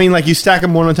 No, I mean like you stack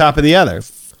them one on top of the other.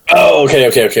 Oh, okay.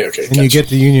 And gotcha. you get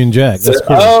the Union Jack. That's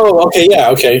cool. Oh, okay, yeah,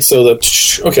 okay. So They're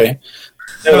like,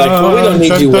 well, we don't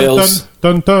need you, Wales.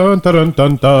 Dun, dun, dun, dun,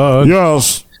 dun, dun.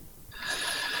 Yes.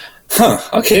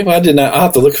 Okay, well, I did not. I'll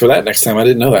have to look for that next time. I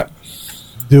didn't know that.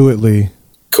 Do it, Lee.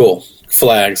 Cool.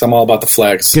 Flags. I'm all about the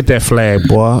flags. Get that flag,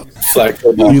 boy. Flag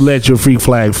football. You let your freak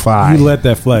flag fly. You let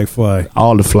that flag fly.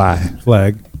 All the fly.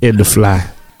 Flag. In the fly.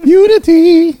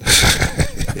 Unity.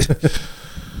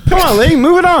 Come on, Lee,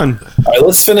 move it on. All right,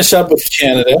 let's finish up with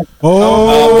Canada.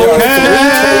 Oh,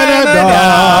 Canada.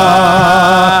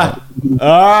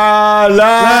 La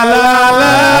la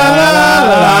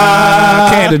la.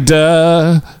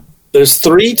 Canada. There's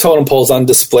 3 totem poles on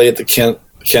display at the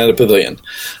Canada Pavilion,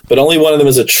 but only one of them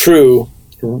is a true,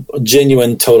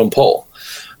 genuine totem pole.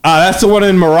 That's the one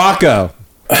in Morocco.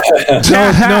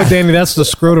 no, Danny, that's the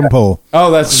scrotum pole.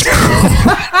 Oh, that's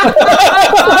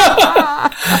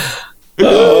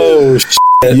Oh,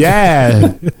 shit.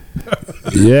 Yeah.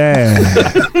 Yeah.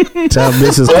 Tell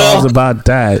Mrs. Claus about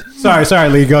that. Sorry,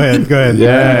 Lee. Go ahead.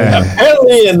 Yeah.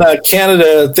 Apparently in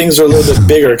Canada, things are a little bit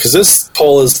bigger because this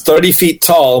pole is 30 feet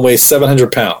tall and weighs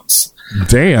 700 pounds.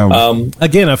 Damn.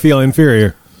 Again, I feel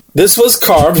inferior. This was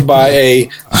carved by a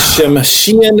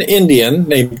Tsimshian Indian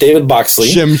named David Boxley.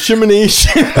 Shimmy.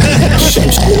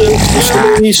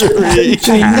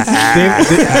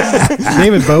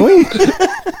 David Bowie?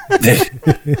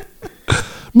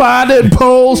 Modern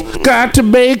poles got to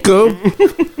make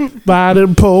them.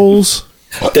 Modern poles.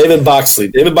 David Boxley.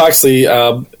 David Boxley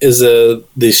is the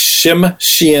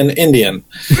Tsimshian Indian,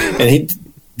 and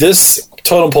this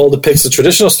totem pole depicts the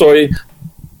traditional story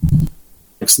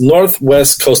of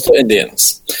Northwest coastal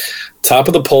Indians. Top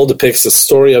of the pole depicts the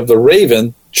story of the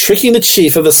raven tricking the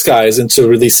chief of the skies into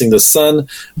releasing the sun,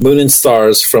 moon, and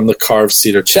stars from the carved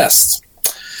cedar chest.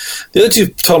 The other 2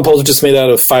 totem poles are just made out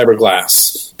of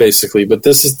fiberglass, basically, but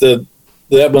that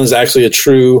one is actually a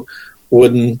true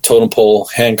wooden totem pole,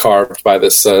 hand carved by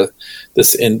this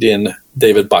Indian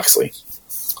David Boxley.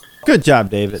 Good job,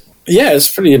 David. Yeah,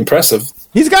 it's pretty impressive.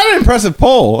 He's got an impressive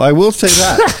pole. I will say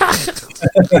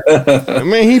that. I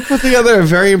mean, he put together a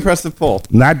very impressive pole.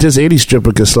 Not just any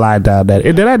stripper can slide down that.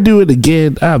 And did I do it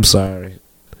again? I'm sorry.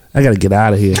 I got to get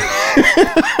out of here.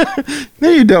 No,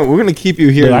 you don't. We're going to keep you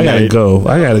here. Dude, I got to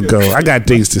go. I got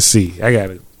things to see. Where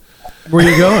are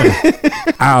you going?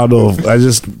 I don't know.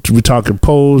 We're talking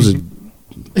poles and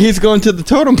He's going to the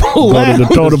totem pole go lounge. to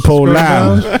the totem pole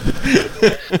lounge.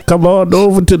 Come on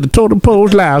over to the totem pole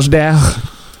lounge now.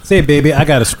 Say, baby, I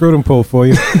got a scrotum pole for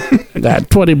you. I got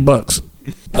 $20.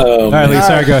 All right, Lee,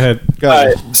 sorry, go ahead. All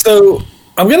right, so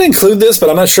I'm going to include this, but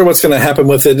I'm not sure what's going to happen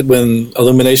with it when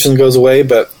illumination goes away.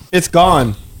 But It's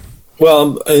gone.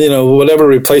 well, whatever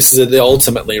replaces it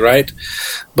ultimately, right?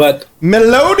 But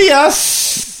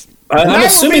Melodious. I'm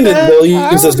assuming that they'll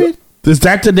use this. Is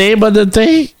that the name of the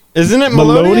thing? Isn't it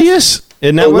Melodious?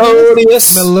 Isn't that what it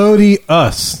is? Melodious.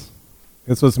 Melodious.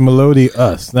 That's what's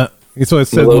melodious. Not. So it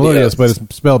says melodious, but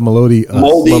it's spelled melodious.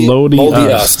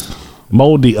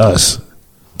 Moldy us.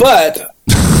 But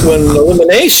when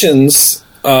Illuminations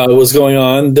was going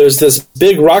on, there's this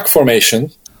big rock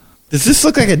formation. Does this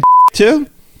look like a too?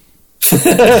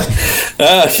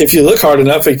 If you look hard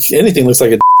enough, anything looks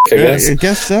like a I guess. I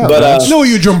guess so. But No,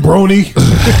 you jumbroni.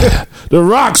 The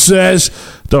Rock says,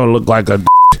 don't look like a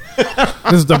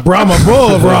This is the Brahma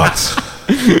Bull of rocks.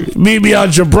 meet me on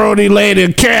Jabroni Lane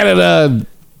in Canada.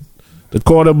 The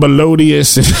corner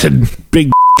Melodious and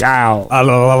Big Owl.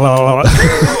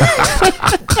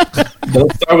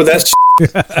 don't start with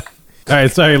that. All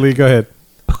right, sorry, Lee, go ahead.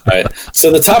 All right.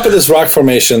 So the top of this rock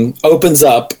formation opens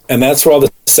up, and that's where all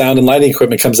the sound and lighting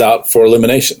equipment comes out for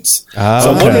Illuminations. So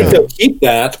I'm wondering if they'll keep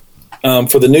that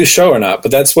for the new show or not.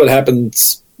 But that's what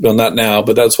happens. Well, not now,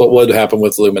 but that's what would happen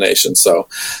with Illuminations. So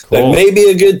that may be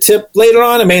a good tip later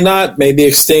on. It may not, may be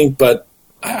extinct, but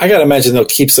I got to imagine they'll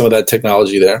keep some of that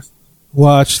technology there.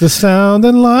 Watch the sound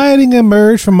and lighting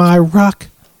emerge from my rock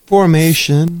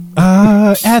formation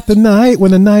at the night. When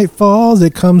the night falls,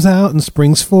 it comes out and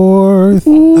springs forth.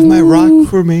 of my rock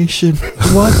formation.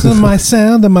 Watch my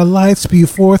sound and my light spew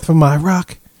forth from my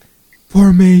rock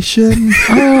Formation.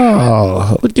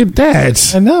 Oh, look at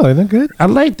that. I know, isn't it good? I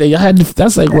like that. Y'all had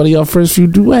that's like one of your first few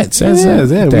duets. That's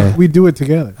Yeah, we do it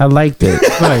together. I liked it.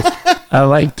 Nice. I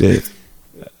liked it.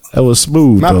 That was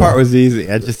smooth. My though. part was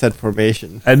easy. I just said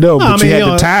formation. I know, but I mean, you had you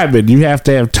know, the timing. You have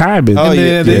to have timing. Oh,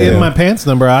 And the yeah. in my pants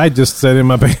number, I just said in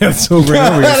my pants over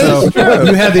and over. So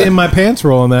you had the in my pants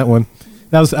roll on that one.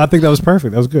 I think that was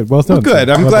perfect. That was good. Well done. Well, good.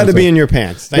 I'm Well glad done, to be sir. in your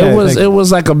pants. Thank It you. was thank it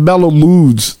was like a mellow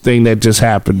moods thing that just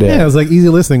happened there. Yeah, it was like easy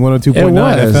listening, 102.9 It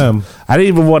was. FM. I didn't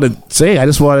even want to say. I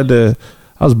just wanted to.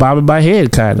 I was bobbing my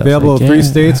head, kind of. Available Like, in 3 yeah.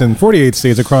 states and 48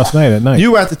 states across night at night.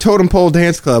 You were at the Totem Pole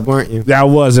Dance Club, weren't you? I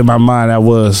was in my mind. I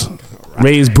was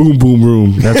Ray's Boom Boom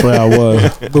Room. That's where I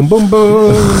was. boom, boom,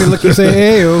 boom. Let me look and say,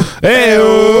 hey, Hey,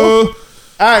 All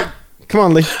right. Come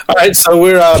on, Lee. All right, so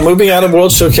we're moving out of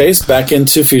World Showcase back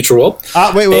into Future World.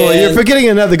 Wait. And- You're forgetting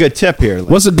another good tip here, Lee.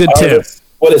 What's a good All tip? right,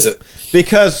 what is it?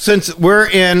 Because since we're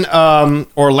in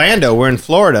Orlando, we're in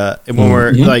Florida, and when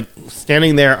we're like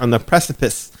standing there on the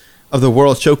precipice of the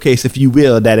World Showcase, if you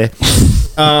will, Daddy,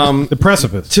 The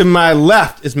precipice. to my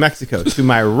left is Mexico. To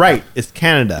my right is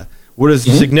Canada. What is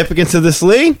the significance of this,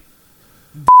 Lee?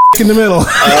 In the middle.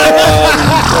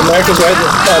 America's right.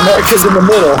 America's in the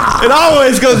middle. It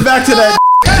always goes back to that.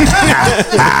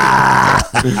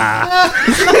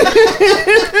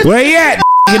 Where you at?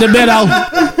 In the middle.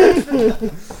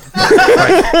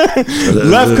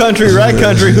 Left country, right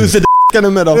country. Who's the in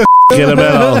the middle? In the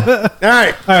middle. All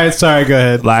right. All right, sorry, go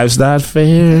ahead. Life's not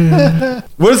fair.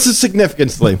 What is the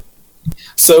significance, Lee?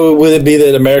 So would it be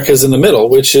that America's in the middle,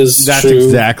 which is That's true?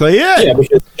 exactly it. Yeah,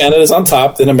 because Canada's on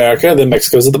top, then America, then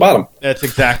Mexico's at the bottom. That's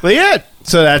exactly it.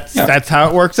 So that's how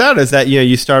it works out. Is that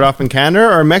you start off in Canada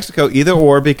or Mexico, either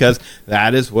or, because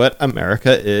that is what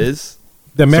America is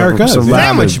The America So- is so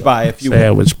sandwiched by, if you will.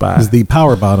 Sandwich by. the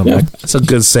power bottom Yeah. of That's a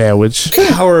good sandwich.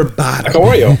 Power bottom.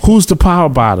 Like Oreo. Who's the power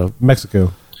bottom?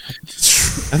 Mexico.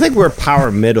 I think we're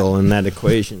power middle in that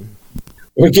equation.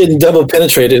 We're getting double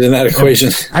penetrated in that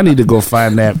equation. I need to go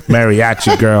find that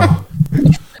mariachi girl.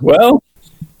 Well,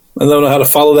 I don't know how to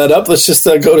follow that up. Let's just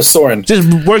go to Soren. Just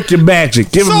work your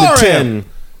magic. Give him the tip. Soren!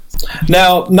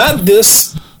 Now, not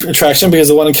this attraction because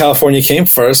the one in California came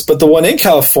first, but the one in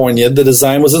California, the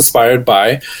design was inspired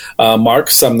by Mark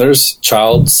Sumner's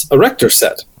Child's Erector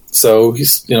set. So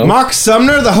he's, Mark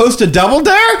Sumner, the host of Double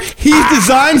Dare, he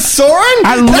designed Soren.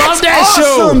 I love That's that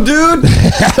awesome, show. dude.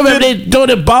 When they throw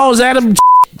the balls at him.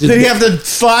 Did he have to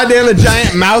slide down a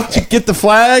giant mouth to get the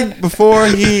flag before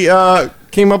he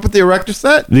came up with the erector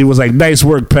set? And he was like, nice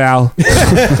work, pal.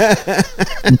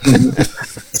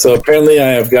 So apparently I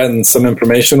have gotten some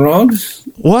information wrong.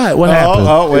 What? What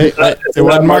happened? Wait. that It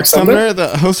was Mark Mark Sumner? Sumner,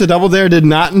 the host of Double Dare, did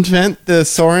not invent the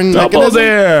Soren Double mechanism?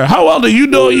 there. How well do you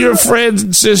know your friends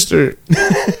and sister?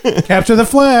 Capture the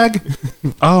flag.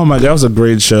 Oh my God, that was a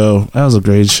great show. That was a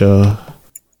great show. All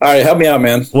right, help me out,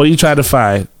 man. What are you trying to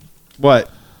find? What?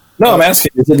 No, I'm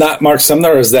asking, is it not Mark Sumner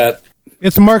or is that...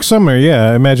 It's Mark Sumner,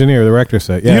 yeah, Imagineer, the rector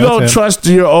set. Yeah, You that's don't him. trust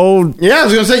your own. Yeah, I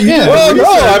was going to say, you did Well, the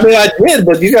no, research. I mean, I did,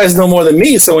 but you guys know more than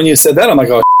me, so when you said that, I'm like,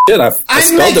 oh, shit, I I'm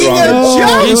spelled it making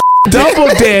wrong. a joke. Double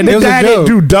Dare. The It was a guy that joke.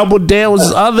 do Double Dare was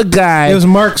this other guy. It was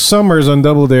Mark Summers on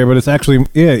Double Dare, but it's actually,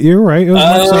 yeah, you're right. It was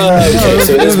Mark Summers. Okay,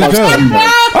 so it is a Mark joke. Sumner.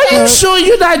 Are you sure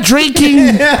you're not drinking?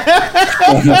 You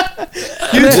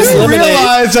Just do eliminate-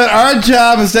 realize that our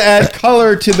job is to add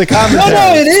color to the No, commentary.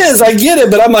 no, it is. I get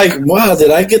it, but I'm like, wow, did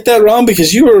I get that wrong?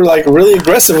 Because you were like really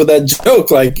aggressive with that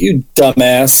joke, like you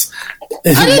dumbass.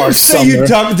 I didn't say you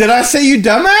dumb. Did I say you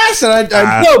dumbass? And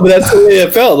I No, but that's the way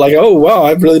it felt. Like, oh wow,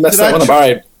 I really messed Did that I one up. tr- All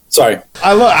right, sorry.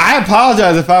 I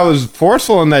apologize if I was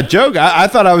forceful in that joke. I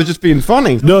thought I was just being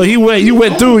funny. No, you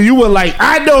went through. You were like,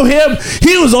 I know him.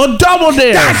 He was on Double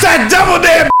Dare. That's that Double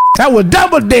Dare. That was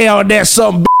Double Dare on that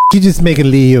something. You just making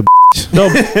Lee a No,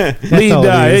 we all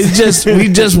it is. we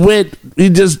just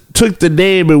took the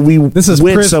name and we This is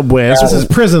went pris- somewhere. This is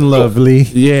prison love, Lee.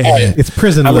 Yeah. It's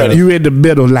prison I'm love. ready. You in the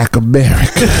middle like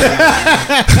America.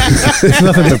 It's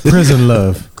nothing but prison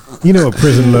love. You know what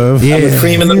prison love. Yeah. The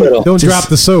cream in the middle. Don't Just- drop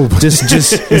the soap. Just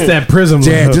It's that prism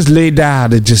yeah, love. just lay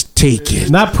down and just take it.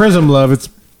 Not prism love. It's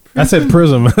I said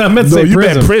prism. I meant to No, say you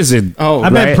prism. meant prison. Oh, I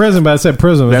meant right. prism, but I said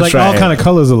prism. It's That's like all right. kind of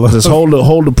colors of love. Just hold the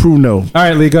pruno. All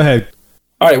right, Lee, go ahead.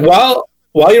 All right,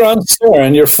 while you're on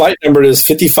Soren, your flight number is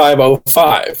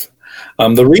 5505.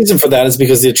 The reason for that is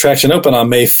because the attraction opened on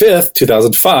May 5th,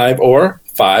 2005, or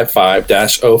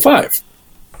 55-05.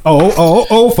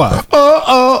 Oh, 5.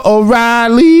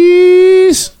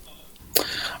 O'Reilly's.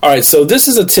 All right, so this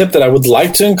is a tip that I would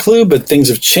like to include, but things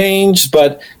have changed.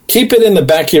 But keep it in the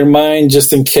back of your mind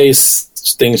just in case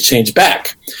things change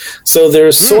back. So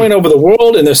there's Soaring Over the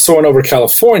World and there's Soaring Over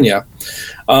California.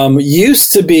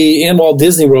 Used to be in Walt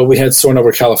Disney World, we had Soaring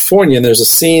Over California, and there's a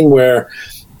scene where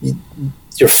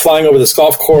you're flying over this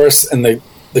golf course and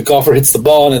the golfer hits the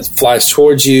ball and it flies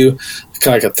towards you,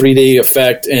 kind of like a 3D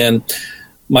effect. And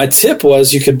my tip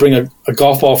was you could bring a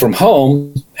golf ball from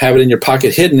home, have it in your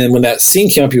pocket hidden, and when that scene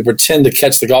came up, you pretend to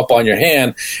catch the golf ball in your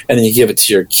hand, and then you give it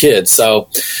to your kid. So,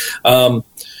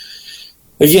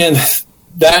 again,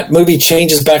 that movie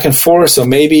changes back and forth, so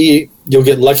maybe you'll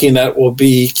get lucky and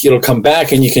it'll come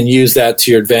back and you can use that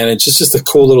to your advantage. It's just a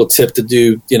cool little tip to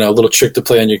do, a little trick to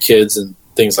play on your kids and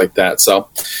things like that. So,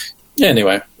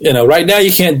 anyway, right now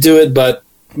you can't do it, but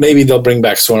maybe they'll bring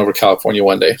back Soaring Over California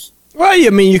one day. Well,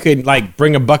 you mean you could like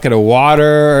bring a bucket of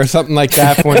water or something like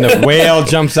that for when the whale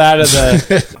jumps out of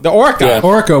the orca. Yeah.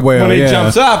 Orca whale. When he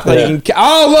jumps up, like, you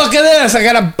can, look at this! I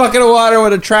got a bucket of water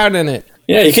with a trout in it.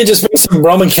 Yeah, you could just bring some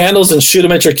Roman candles and shoot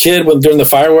them at your kid during the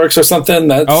fireworks or something.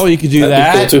 You could do that'd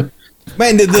that. be cool too.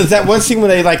 Man, there's that one scene where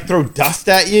they like throw dust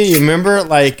at you. You remember?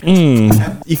 Like,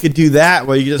 you could do that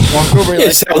where you just walk over. Yeah,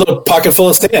 just have a little pocket full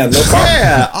of sand. No problem.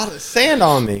 Yeah, all the sand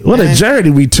on me. What a journey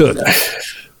we took.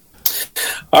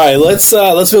 All right, let's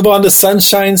move on to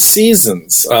Sunshine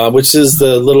Seasons, which is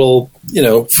the little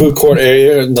food court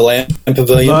area in the Land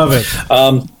Pavilion. Love it.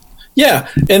 Yeah,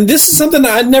 and this is something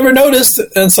I'd never noticed,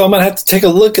 and so I'm gonna have to take a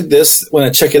look at this when I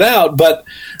check it out. But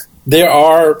there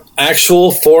are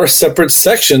actual 4 separate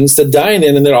sections to dine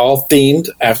in, and they're all themed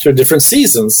after different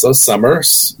seasons. So summer,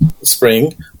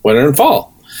 spring, winter, and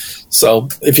fall. So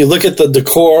if you look at the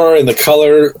decor and the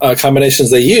color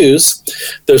combinations they use,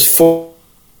 there's 4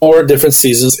 different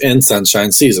seasons in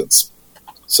Sunshine Seasons.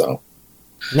 So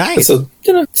Nice.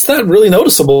 It's not really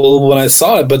noticeable when I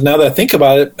saw it, but now that I think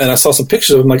about it and I saw some pictures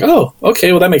of it, I'm like, oh,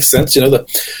 okay, well, that makes sense. The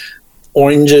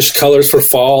orangish colors for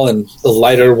fall and the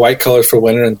lighter white colors for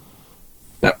winter. And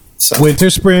winter,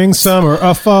 spring, summer,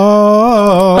 or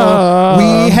fall.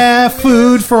 We have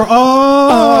food for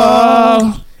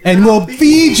all. And we'll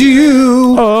feed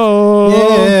you.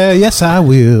 Yeah, yes, I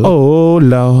will. Oh,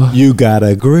 Lord. You got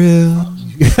a grill.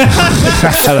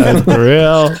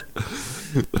 Grill.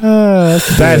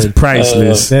 That's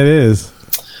priceless. That is.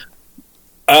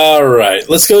 All right,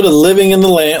 let's go to Living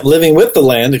with the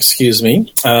Land,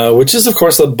 which is, of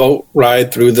course, a boat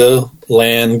ride through the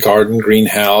land, garden,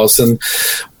 greenhouse. And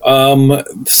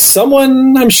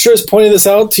someone, I'm sure, has pointed this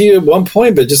out to you at one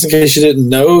point, but just in case you didn't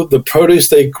know, the produce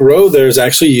they grow there is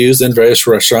actually used in various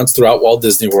restaurants throughout Walt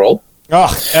Disney World. Oh,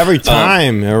 every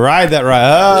time. I ride that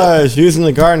ride. Oh, it's using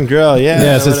the garden grill. Yeah.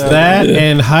 Yes, it's that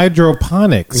and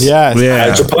hydroponics. Yes. Yeah.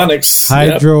 Hydroponics.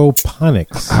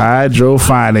 Hydroponics.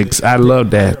 Hydroponics. I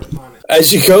love that.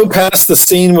 As you go past the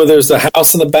scene where there's the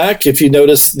house in the back, if you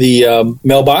notice the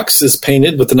mailbox is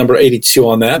painted with the number 82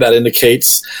 on that. That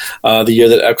indicates the year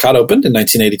that Epcot opened in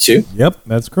 1982. Yep,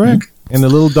 that's correct. And the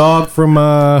little dog from,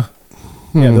 the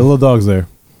little dog's there.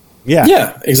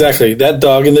 Yeah, exactly. That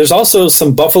dog. And there's also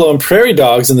some buffalo and prairie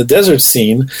dogs in the desert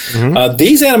scene. Mm-hmm.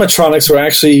 These animatronics were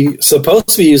actually supposed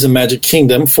to be used in Magic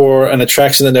Kingdom for an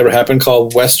attraction that never happened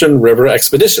called Western River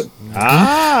Expedition.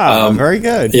 Very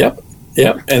good. Yep.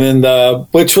 And then,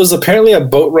 which was apparently a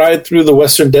boat ride through the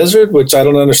Western Desert, which I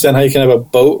don't understand how you can have a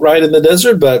boat ride in the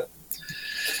desert, but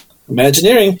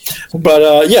Imagineering.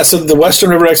 But so the Western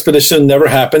River Expedition never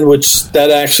happened, which that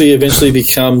actually eventually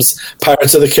becomes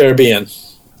Pirates of the Caribbean.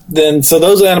 So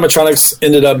those animatronics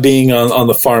ended up being on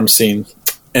the farm scene.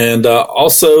 And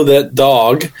also that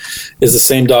dog is the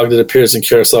same dog that appears in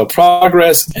Carousel of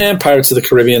Progress and Pirates of the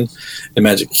Caribbean and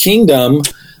Magic Kingdom.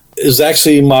 Is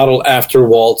actually modeled after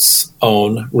Walt's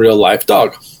own real-life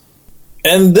dog.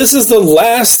 And this is the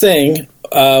last thing,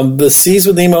 the Seas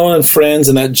with Nemo and Friends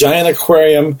and that giant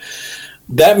aquarium.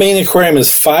 That main aquarium is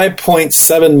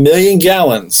 5.7 million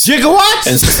gallons. Gigawatts?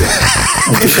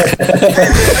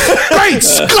 Great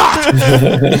Scott!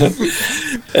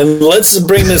 And let's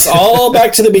bring this all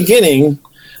back to the beginning.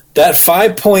 That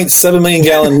 5.7 million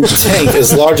gallon tank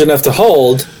is large enough to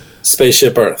hold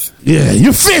Spaceship Earth. Yeah,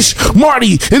 you fish,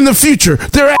 Marty, in the future.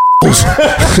 They're assholes.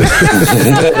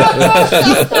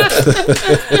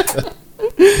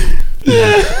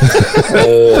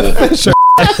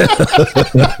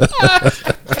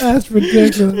 That's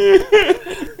ridiculous.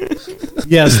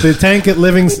 Yes, the tank at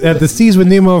the Seas with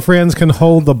Nemo and Friends can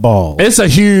hold the ball. It's a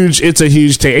huge tank.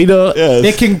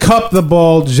 It can cup the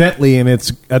ball gently in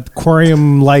its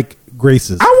aquarium-like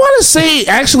graces. I want to say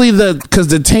actually because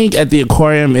the tank at the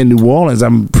aquarium in New Orleans,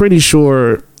 I'm pretty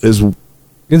sure is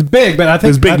it's big, but I think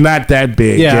it's big, not that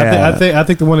big. Yeah. I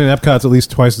think the one in Epcot's at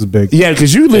least twice as big. Yeah,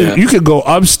 because you could go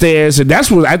upstairs, and that's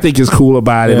what I think is cool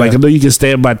about it. Yeah. Like I know you can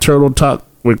stand by Turtle Tuck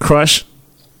with Crush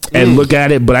and look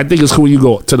at it, but I think it's cool. You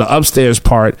go to the upstairs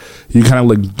part, you kind of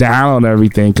look down on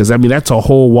everything because that's a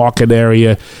whole walking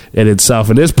area in itself,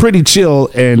 and it's pretty chill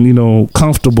and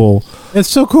comfortable. It's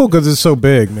so cool because it's so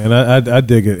big, man. I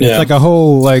dig it. Yeah. It's like a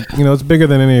whole it's bigger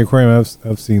than any aquarium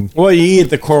I've seen. Well, you eat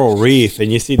the coral reef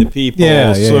and you see the people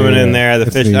swimming in there,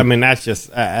 the fish. Neat. I mean, that's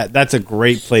just that's a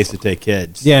great place to take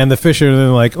kids. Yeah, and the fish are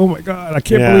then like, oh my god, I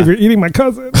can't believe you're eating my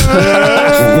cousin.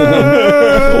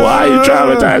 Why are you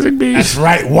trying to hypnotizing me. That's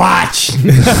right. Watch.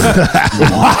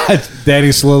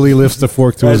 Daddy slowly lifts the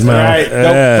fork to his That's mouth.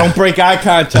 right. Don't break eye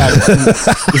contact.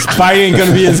 This bite ain't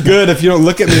gonna be as good if you don't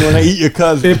look at me when I eat your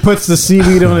cousin. It puts the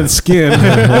seaweed on its skin,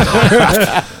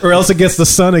 or else it gets the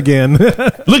sun again.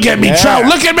 Look at me, Trout.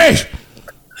 Look at me.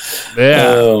 Yeah.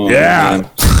 Oh, man.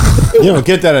 You don't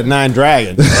get that at Nine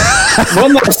Dragons.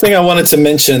 One last thing I wanted to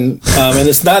mention, and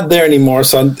it's not there anymore,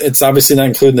 so it's obviously not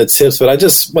including the tips, but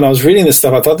when I was reading this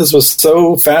stuff, I thought this was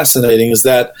so fascinating, is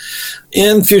that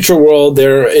in Future World,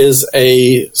 there is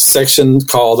a section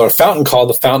or fountain called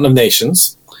the Fountain of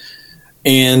Nations.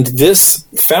 And this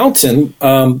fountain,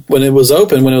 when it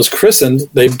was christened,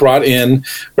 they brought in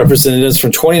representatives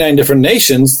from 29 different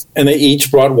nations, and they each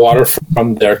brought water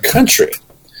from their country.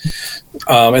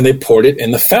 And they poured it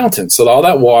in the fountain. So all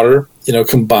that water,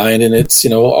 combined, and it's,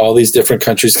 all these different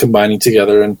countries combining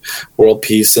together and world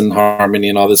peace and harmony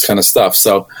and all this kind of stuff.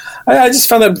 So I just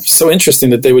found that so interesting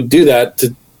that they would do that,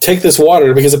 to take this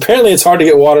water, because apparently it's hard to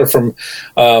get water from,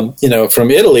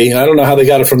 from Italy. I don't know how they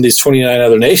got it from these 29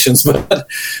 other nations, but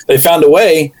they found a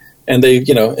way, and they,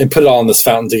 and put it all in this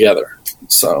fountain together.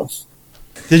 So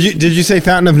Did you say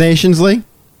Fountain of Nations, Lee?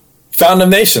 Fountain of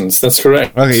Nations. That's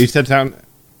correct. Okay, you said Fountain.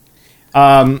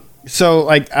 So,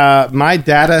 my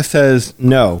data says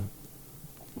no.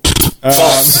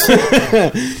 False.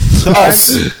 So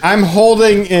I'm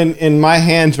holding in my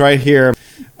hands right here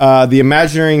the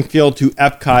Imagineering Field to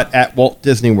Epcot at Walt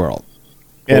Disney World.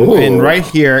 And right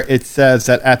here it says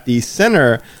that at the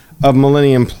center of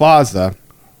Millennium Plaza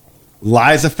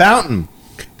lies a fountain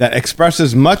that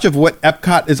expresses much of what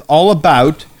Epcot is all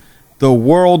about, the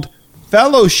World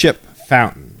Fellowship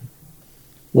Fountain.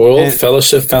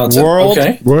 Fellowship Fountain. World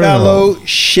Okay.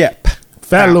 Fellowship.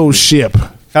 Fellowship.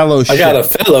 Fellowship. I got a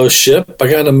fellowship.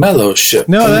 I got a mellowship.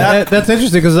 No, that's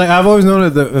interesting, because I've always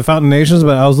known the Fountain Nations,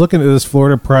 but I was looking at this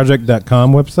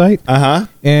FloridaProject.com website,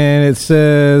 and it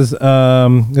says,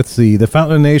 let's see, the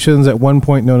Fountain of Nations, at one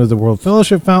point known as the World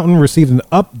Fellowship Fountain, received an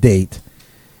update,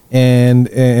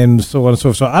 and so on and so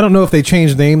forth. So I don't know if they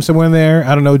changed names somewhere in there.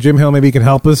 I don't know. Jim Hill, maybe he can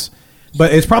help us,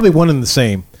 but it's probably one and the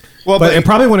same. Well, but it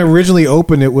probably, when it originally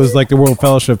opened, it was like the World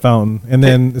Fellowship Fountain, and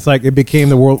then it's like it became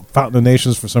the World Fountain of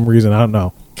Nations for some reason. I don't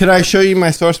know. Could I show you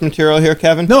my source material here,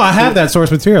 Kevin? No, I have that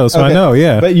source material, so I know.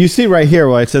 Yeah, but you see right here,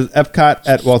 it says Epcot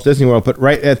at Walt Disney World, but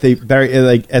right at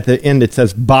the at the end, it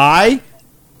says by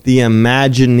the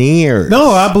Imagineers. No,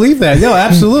 I believe that. No,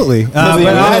 absolutely. The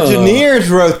Imagineers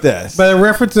wrote this, but it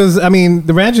references. I mean,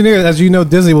 the Imagineers, as you know,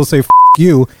 Disney will say "F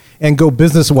you" and go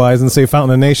business wise and say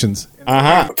Fountain of Nations.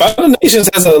 Fountain of Nations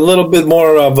has a little bit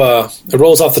more of it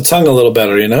rolls off the tongue a little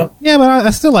better, Yeah, but I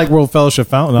still like World Fellowship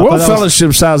Fountain. World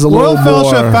Fellowship sounds a little more.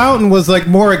 World Fellowship Fountain was like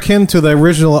more akin to the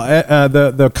original,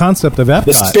 the concept of Epcot.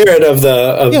 The spirit of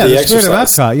the exercise. Spirit of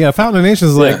Epcot. Yeah, Fountain of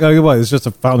Nations is like, it's just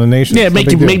a Fountain of Nations. Yeah,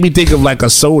 make me think of like a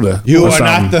soda. You are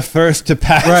not the first to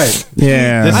pass. Right.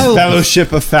 Yeah. This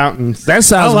Fellowship of Fountains. That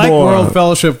sounds I like more. World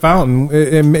Fellowship Fountain.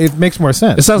 It makes more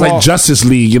sense. It sounds like Justice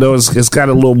League. It's got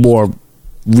a little more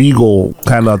regal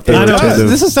kind of thing. I know,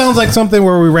 this sounds like something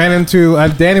where we ran into.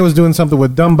 Danny was doing something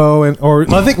with Dumbo,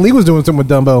 or I think Lee was doing something with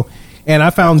Dumbo, and I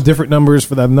found different numbers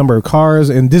for the number of cars.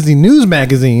 And Disney News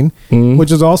Magazine,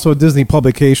 which is also a Disney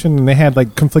publication, and they had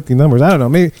like conflicting numbers. I don't know.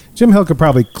 Maybe Jim Hill could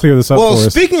probably clear this up for us. Well,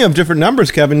 speaking of different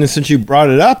numbers, Kevin, since you brought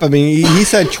it up, I mean, he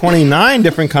said 29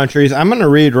 different countries. I'm going to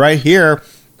read right here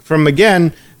from,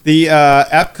 again, the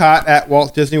Epcot at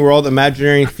Walt Disney World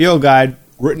Imagineering Field Guide,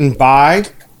 written by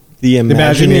the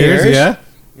Imagineers. Yeah.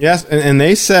 Yes, and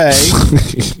they say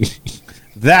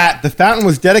that the fountain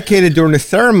was dedicated during a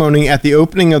ceremony at the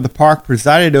opening of the park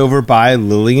presided over by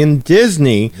Lillian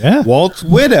Disney, Walt's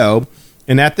widow.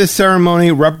 And at this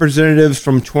ceremony, representatives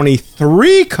from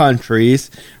 23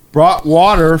 countries brought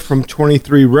water from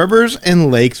 23 rivers and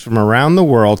lakes from around the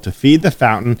world to feed the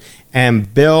fountain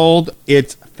and build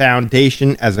its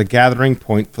foundation as a gathering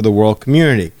point for the world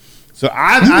community. So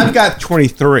I've got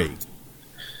 23.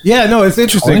 Yeah, no, it's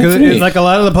interesting because like a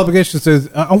lot of the publications says,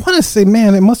 I want to say,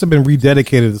 man, it must have been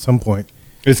rededicated at some point.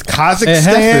 Is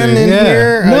Kazakhstan in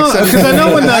here? No, because I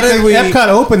know when Epcot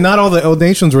opened, not all the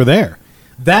nations were there.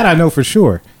 That I know for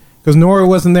sure. Because Norway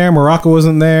wasn't there, Morocco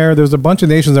wasn't there. There's a bunch of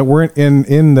nations that weren't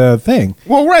in the thing.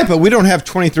 Well, right, but we don't have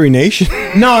 23 nations.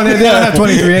 No, they don't have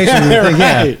 23 nations.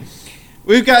 Right.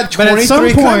 We've got 23 but at some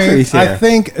countries point, here. I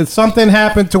think something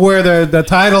happened to where the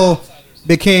title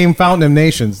became Fountain of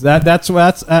Nations. I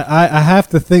have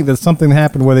to think that something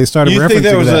happened where they started referencing that. You think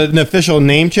there was an official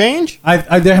name change?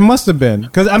 There must have been.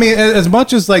 Because, I mean, as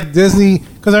much as like Disney...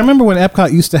 Because I remember when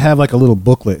Epcot used to have like a little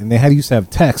booklet, and they used to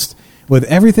have text with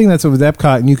everything that's with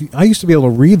Epcot, and I used to be able to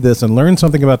read this and learn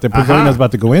something about the pavilion I was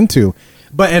about to go into.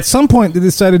 But at some point, they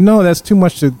decided, no, that's too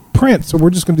much to print, so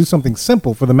we're just going to do something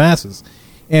simple for the masses.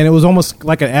 And it was almost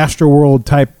like an Astroworld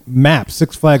type map,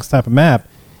 Six Flags type of map,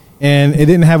 and it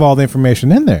didn't have all the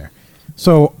information in there.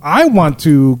 So I want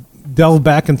to delve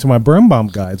back into my Birnbaum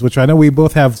guides, which I know we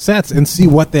both have sets, and see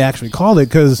what they actually called it.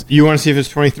 Because You want to see if it's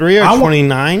 23 or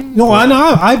 29? No,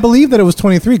 I believe that it was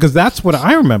 23 because that's what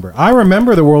I remember. I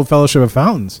remember the World Fellowship of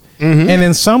Fountains. And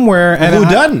then somewhere... And Who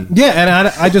doesn't? Yeah, and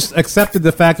I just accepted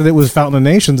the fact that it was Fountain of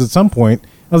Nations at some point.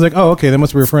 I was like, oh, okay, they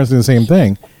must be referring to the same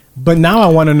thing. But now I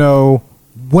want to know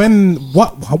when...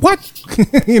 What?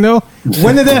 You know?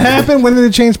 When did that happen? When did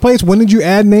it change place? When did you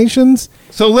add nations?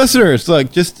 So, listeners,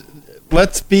 look, just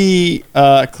let's be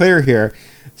clear here.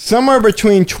 Somewhere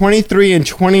between 23 and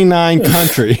 29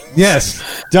 countries Yes.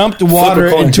 dumped water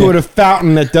into a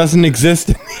fountain that doesn't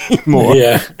exist anymore.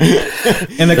 Yeah.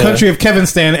 And the country of Kevin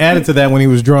Stan added to that when he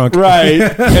was drunk. Right.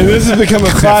 And this has become a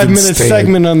 5-minute Stan.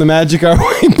 segment on the Magic Our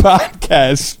Way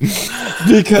podcast.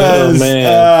 Because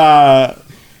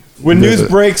when news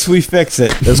breaks, we fix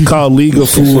it. It's called legal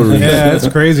foolery. Yeah, it's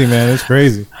crazy, man. It's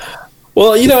crazy.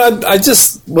 Well, you know, I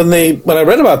just when I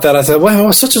read about that, I said, "Wow,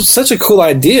 it's such a cool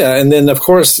idea." And then, of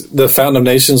course, the Fountain of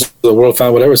Nations, the World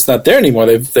Fountain, whatever, it's not there anymore.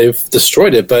 They've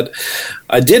destroyed it. But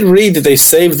I did read that they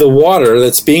saved the water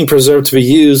that's being preserved to be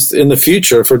used in the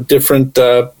future for different,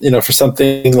 for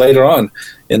something later on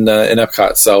in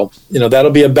Epcot. So,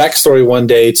 that'll be a backstory one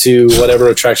day to whatever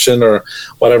attraction or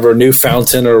whatever new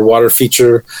fountain or water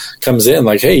feature comes in.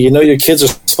 Like, hey, your kids are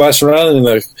splashing around in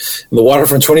the water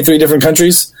from 23 different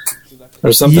countries.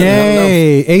 Or something.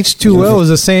 Yay! H2O is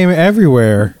the same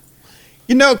everywhere.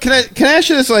 Can I ask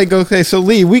you this? Like, okay, so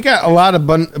Lee, we got a lot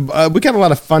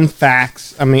of fun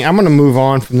facts. I mean, I'm going to move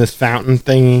on from this fountain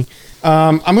thingy.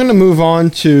 I'm going to move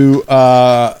on to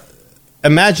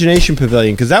Imagination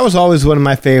Pavilion because that was always one of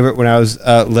my favorite when I was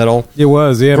little. It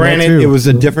was, yeah. Granted, it was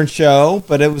a different show,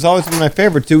 but it was always one of my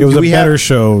favorites. It was a better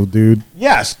show, dude.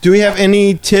 Yes. Do we have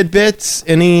any tidbits?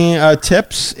 Any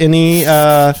tips? Any?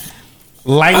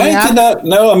 I did not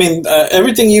know. I mean,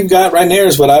 everything you've got right there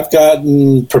is what I've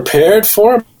gotten prepared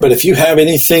for. But if you have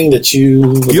anything that you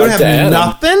would You don't like to have add,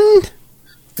 nothing?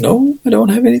 No, I don't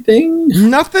have anything.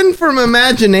 Nothing from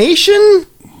Imagination?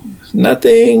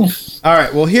 Nothing. All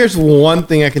right. Well, here's one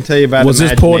thing I can tell you about Was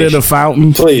this Imagination. poured in a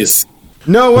fountain? Please.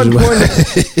 No,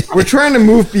 we're trying to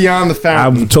move beyond the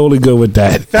fountain. I'm totally good with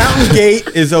that. Fountain Gate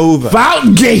is over.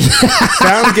 Fountain Gate.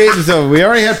 Fountain Gate is over. We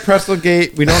already had Pretzel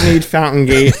Gate. We don't need Fountain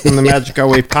Gate from the Magic Our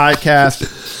Way podcast.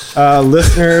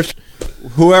 Listeners,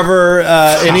 whoever,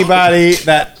 anybody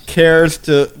that cares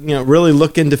to really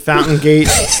look into Fountain Gate,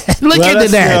 Look let into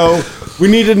us that. know. We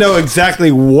need to know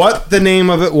exactly what the name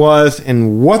of it was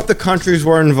and what the countries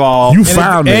were involved. You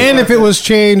found it. And if it was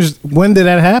changed, when did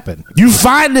that happen? You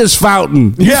find this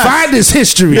fountain. You Yes. find this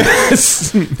history.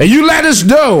 Yes. And you let us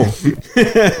know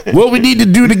what we need to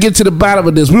do to get to the bottom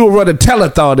of this. We will run a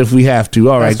telethon if we have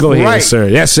to. All right, That's go ahead, right. sir.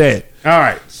 That's it. All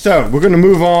right, so we're going to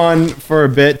move on for a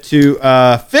bit to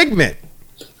Figment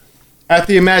at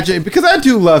the Imagine because I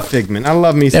do love Figment. I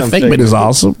love me That some Figment is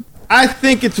awesome. I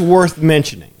think it's worth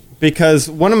mentioning because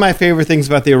one of my favorite things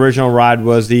about the original ride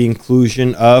was the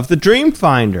inclusion of the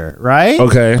Dreamfinder, right?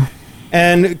 Okay.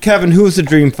 And Kevin, who was the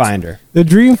Dreamfinder? The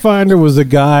Dreamfinder was a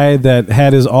guy that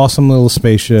had his awesome little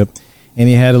spaceship, and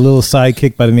he had a little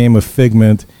sidekick by the name of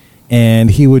Figment,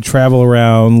 and he would travel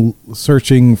around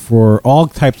searching for all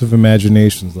types of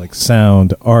imaginations like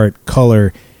sound, art,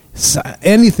 color,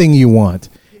 anything you want.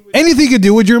 Anything you could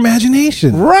do with your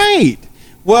imagination. Right.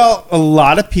 Well, a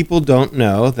lot of people don't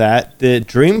know that the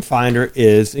Dreamfinder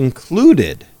is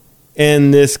included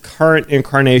in this current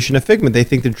incarnation of Figment. They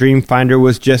think the Dreamfinder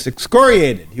was just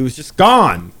excoriated. He was just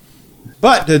gone.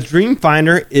 But the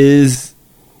Dreamfinder is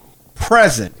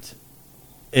present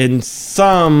in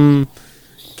some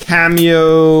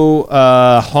cameo,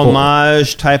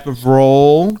 homage type of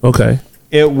role. Okay.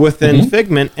 Within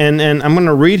Figment. And I'm going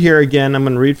to read here again. I'm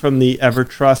going to read from the ever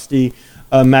trusty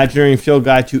Imagineering Field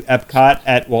Guide to Epcot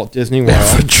at Walt Disney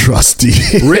World. Trusty.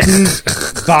 Written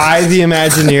by the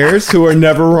Imagineers, who are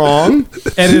never wrong.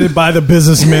 Edited by the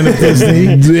businessmen of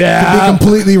Disney. Yeah. To be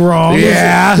completely wrong.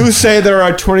 Yeah. Who say there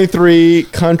are 23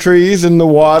 countries in the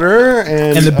water.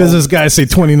 And And the business guys say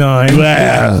 29.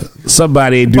 Yeah.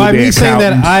 Somebody do By their me saying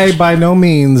that, accountant. I by no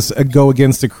means go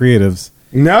against the creatives.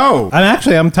 No. And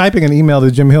actually, I'm typing an email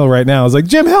to Jim Hill right now. I was like,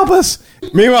 Jim, help us.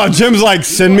 Meanwhile, Jim's like,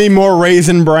 send me more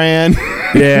Raisin Bran.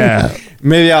 Yeah.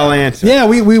 Maybe I'll answer. Yeah,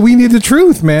 we need the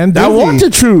truth, man. I Disney. want the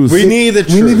truth. We need the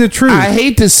truth. We need the truth. I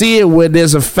hate to see it when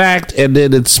there's a fact and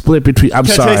then it's split between. I'm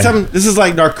Can I tell sorry. you something? This is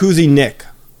like Narcoozy Nick.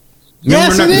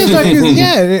 Yes, it is.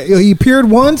 Like, he appeared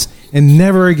once and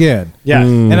never again. Yeah.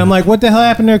 And I'm like, what the hell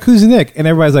happened to Kuzanik? And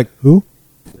everybody's like, who?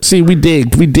 See, we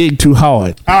dig too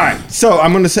hard. All right, so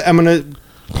I'm gonna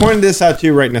point this out to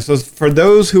you right now. So for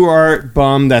those who are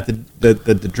bummed that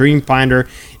the Dream Finder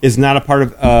is not a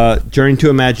part of Journey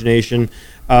to Imagination,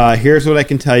 here's what I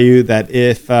can tell you: that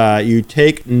if you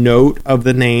take note of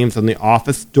the names on the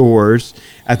office doors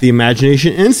at the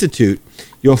Imagination Institute,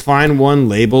 you'll find one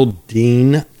labeled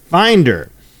Dean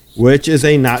Finder, which is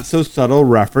a not so subtle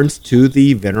reference to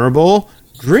the venerable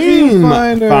Dream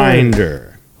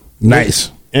Finder. Nice.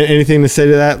 Anything to say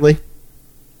to that, Lee?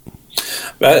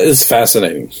 That is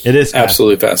fascinating. It is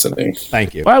absolutely fascinating.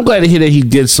 Thank you. Well, I'm glad to hear that he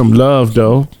gets some love,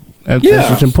 though. That's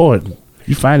what's important.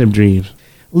 You find him dreams.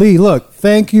 Lee, look,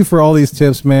 thank you for all these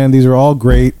tips, man. These are all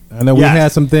great. I know we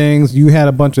had some things. You had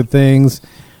a bunch of things.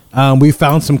 We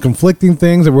found some conflicting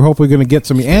things that we're hopefully going to get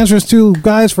some answers to,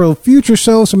 guys, for a future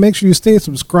show. So make sure you stay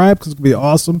subscribed because it's going to be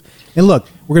awesome. And look,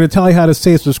 we're going to tell you how to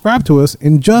stay subscribed to us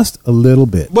in just a little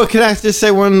bit. Well, can I just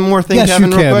say one more thing, yes,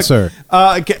 Kevin, you real can, quick? Sir.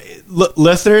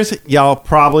 Listeners, y'all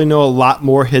probably know a lot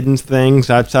more hidden things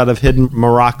outside of hidden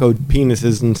Morocco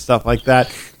penises and stuff like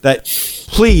that. That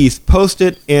please post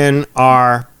it in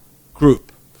our group.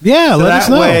 Yeah, so let us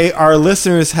know. That way our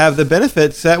listeners have the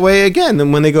benefits. That way, again,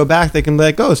 then when they go back, they can be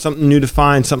like, oh, something new to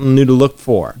find, something new to look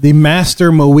for. The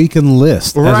master Mohican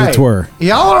list, as it were.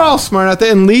 Y'all are all smart out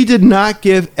there. And Lee did not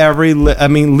give every...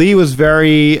 Lee was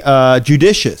very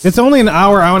judicious. It's only an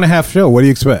hour and a half show. What do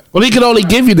you expect? Well, he can only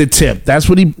give you the tip. That's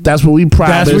what we promised.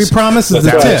 That's what we promised is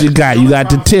the That's tip. what you got. You got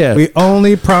the tip. We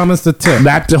only promised the tip.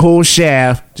 Not the whole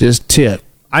shaft, just tip.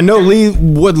 I know Lee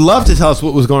would love to tell us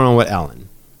what was going on with Ellen.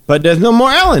 But there's no more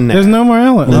Ellen now. There's no more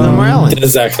Ellen. There's no more Ellen.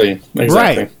 Exactly.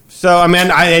 Right. So, I mean,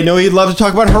 I know he'd love to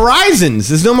talk about Horizons.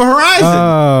 There's no more Horizons.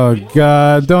 Oh,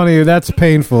 God. Don't even. That's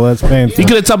painful. That's painful. He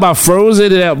could have talked about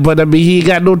Frozen, but I mean, he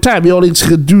got no time. He only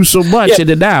could do so much in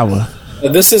an hour.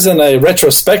 This isn't a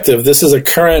retrospective. This is a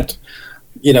current,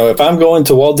 if I'm going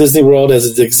to Walt Disney World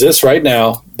as it exists right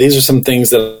now, these are some things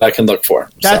that I can look for.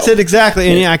 That's it, exactly.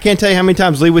 And I can't tell you how many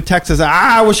times Lee would text us,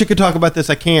 I wish I could talk about this.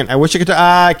 I can't. I wish I could.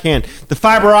 I can't. The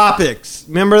fiber optics.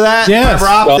 Remember that? Yes. Fiber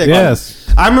optics.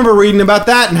 Yes. I remember reading about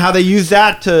that and how they used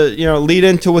that to, lead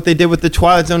into what they did with the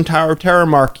Twilight Zone Tower of Terror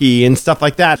marquee and stuff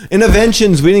like that.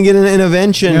 Interventions. We didn't get into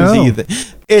interventions either.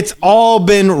 It's all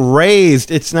been raised.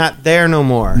 It's not there no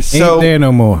more. Ain't there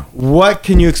no more. What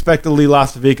can you expect of Lee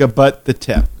Lastavica but the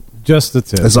tip? Just the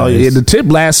tip. That's all. The tip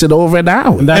lasted over an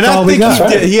hour. And that's all we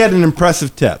got. He had an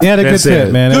impressive tip. He had a good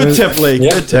tip, man. Good tip, Lee.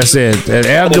 Yeah. Good tip. That's it. And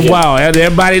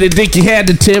everybody didn't think you had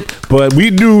the tip, but we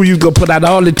knew you gonna put out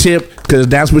all the tip because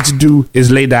that's what you do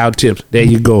is lay down tips. There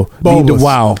you go. Need the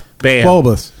wow. Bam.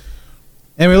 Bulbous.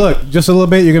 Anyway, look, just a little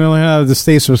bit. You're going to learn how to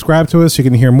stay subscribed to us. You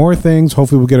can hear more things.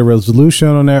 Hopefully, we'll get a resolution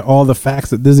on there. All the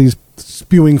facts that Disney's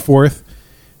spewing forth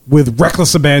with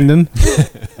reckless abandon.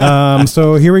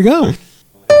 So here we go.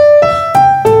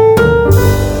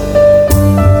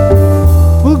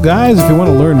 Well, guys, if you want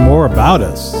to learn more about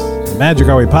us, the Magic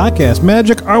Our Way podcast,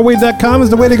 magicourway.com is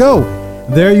the way to go.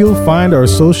 There you'll find our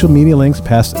social media links,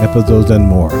 past episodes, and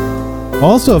more.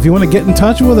 Also, if you want to get in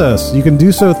touch with us, you can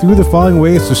do so through the following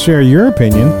ways to share your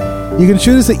opinion. You can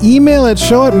shoot us an email at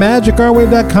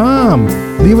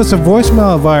show@magicourway.com. Leave us a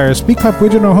voicemail via our SpeakPipe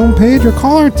widget on our homepage, or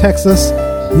call or text us.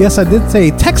 Yes, I did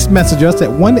say text message us at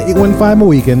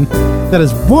 1-815-MOHICAN. That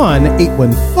is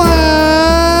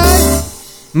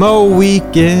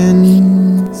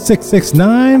 1-815-MOHICAN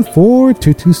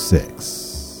 669-4226.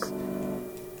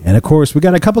 And of course, we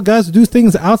got a couple guys who do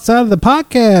things outside of the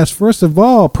podcast. First of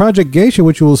all, Project Geisha,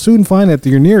 which you will soon find at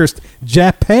your nearest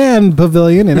Japan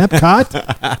pavilion in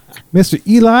Epcot. Mr.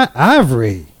 Eli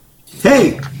Ivory.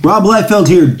 Hey, Rob Liefeld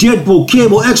here. Deadpool,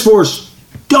 Cable, X-Force,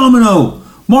 Domino,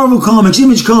 Marvel Comics,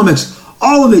 Image Comics,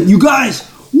 all of it. You guys,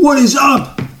 what is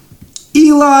up?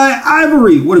 Eli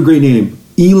Ivory. What a great name.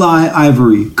 Eli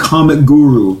Ivory, comic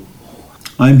guru.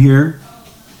 I'm here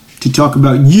to talk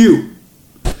about you.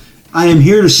 I am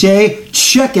here to say,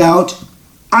 check out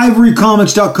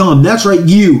ivorycomics.com. That's right,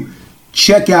 you.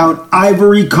 Check out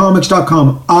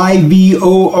ivorycomics.com.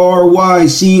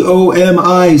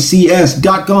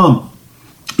 ivorycomics.com.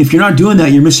 If you're not doing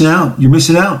that, you're missing out. You're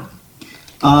missing out.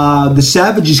 The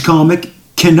Savages comic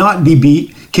cannot be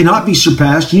beat, cannot be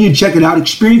surpassed. You need to check it out,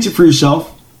 experience it for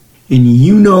yourself, and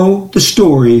you know the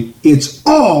story. It's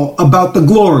all about the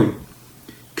glory.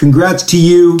 Congrats to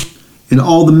you and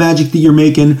all the magic that you're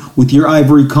making with your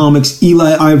Ivory Comics,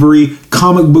 Eli Ivory,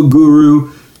 comic book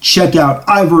guru. Check out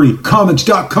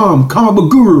ivorycomics.com, comic book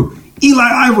guru, Eli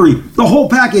Ivory, the whole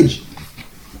package.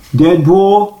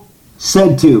 Deadpool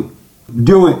said to.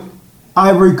 Do it.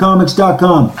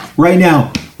 ivorycomics.com. Right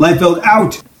now, Liefeld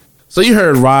out. So you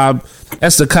heard Rob.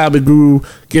 That's the comic guru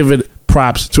giving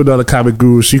props to another comic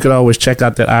guru. So you can always check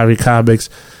out that Ivory Comics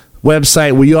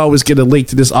website where you always get a link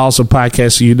to this awesome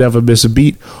podcast so you never miss a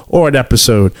beat or an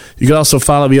episode. You can also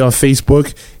follow me on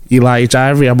Facebook, Eli H.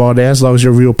 Ivory. I'm on there as long as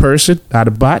you're a real person, not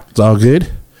a bot. It's all good.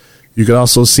 You can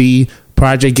also see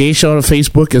Project Geisha on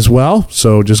Facebook as well.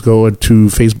 So just go to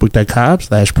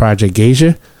facebook.com/Project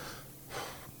Geisha.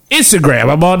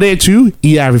 Instagram, I'm on there too,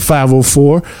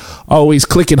 eIvory504. Always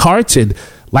clicking hearts and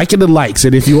liking the likes.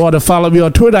 And if you want to follow me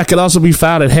on Twitter, I can also be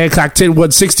found at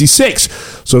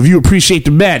Hancock10166. So if you appreciate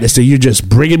the madness, then you're just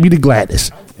bringing me the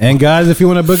gladness. And guys, if you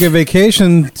want to book a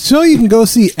vacation so you can go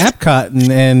see Epcot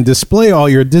and display all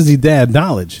your Disney Dad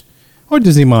knowledge, or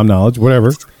Disney Mom knowledge,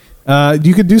 whatever,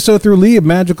 you could do so through Lee at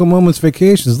Magical Moments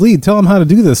Vacations. Lee, tell them how to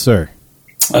do this, sir.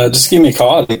 Just give me a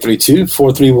call at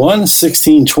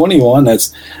 832-431-1621.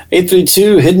 That's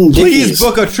 832 Hidden Dickies. Please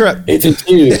book a trip.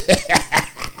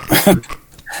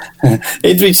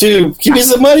 832, give me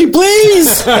some money,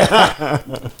 please.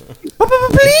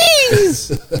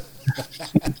 Please.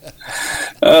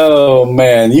 Oh,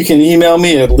 man. You can email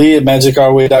me at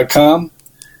lee@magicourway.com.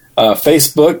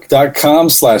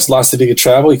 Facebook.com/Lastivica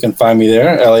Travel. You can find me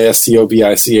there,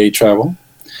 LASTOBICA Travel.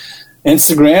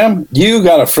 Instagram, you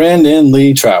got a friend in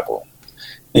Lee Travel.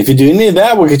 If you do any of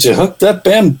that, we'll get you hooked up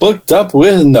and booked up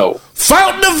with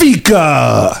Fountain of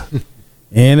Vika.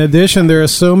 In addition, there are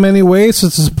so many ways to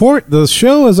support the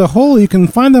show as a whole. You can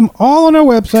find them all on our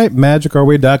website,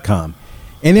 magicourway.com.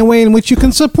 Any way in which you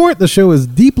can support the show is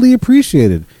deeply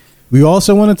appreciated. We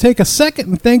also want to take a second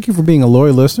and thank you for being a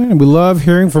loyal listener, and we love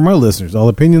hearing from our listeners. All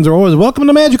opinions are always welcome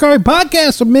to Magic Our Way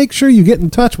Podcast, so make sure you get in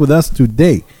touch with us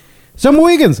today. So,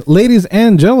 Mohegans, ladies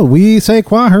and gentlemen, we say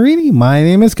Kwaherini. My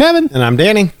name is Kevin. And I'm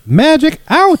Danny. Magic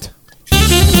out.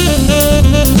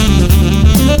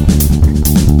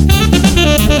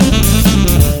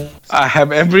 I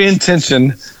have every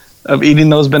intention of eating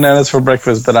those bananas for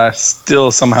breakfast, but I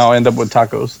still somehow end up with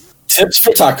tacos. Tips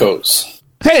for tacos.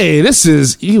 Hey, this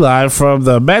is Eli from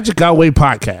the Magic Our Way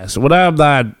Podcast. When I'm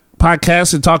not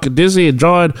podcasting, talking Disney,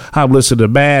 enjoying, I'm listening to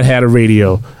Mad Hatter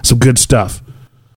Radio. Some good stuff.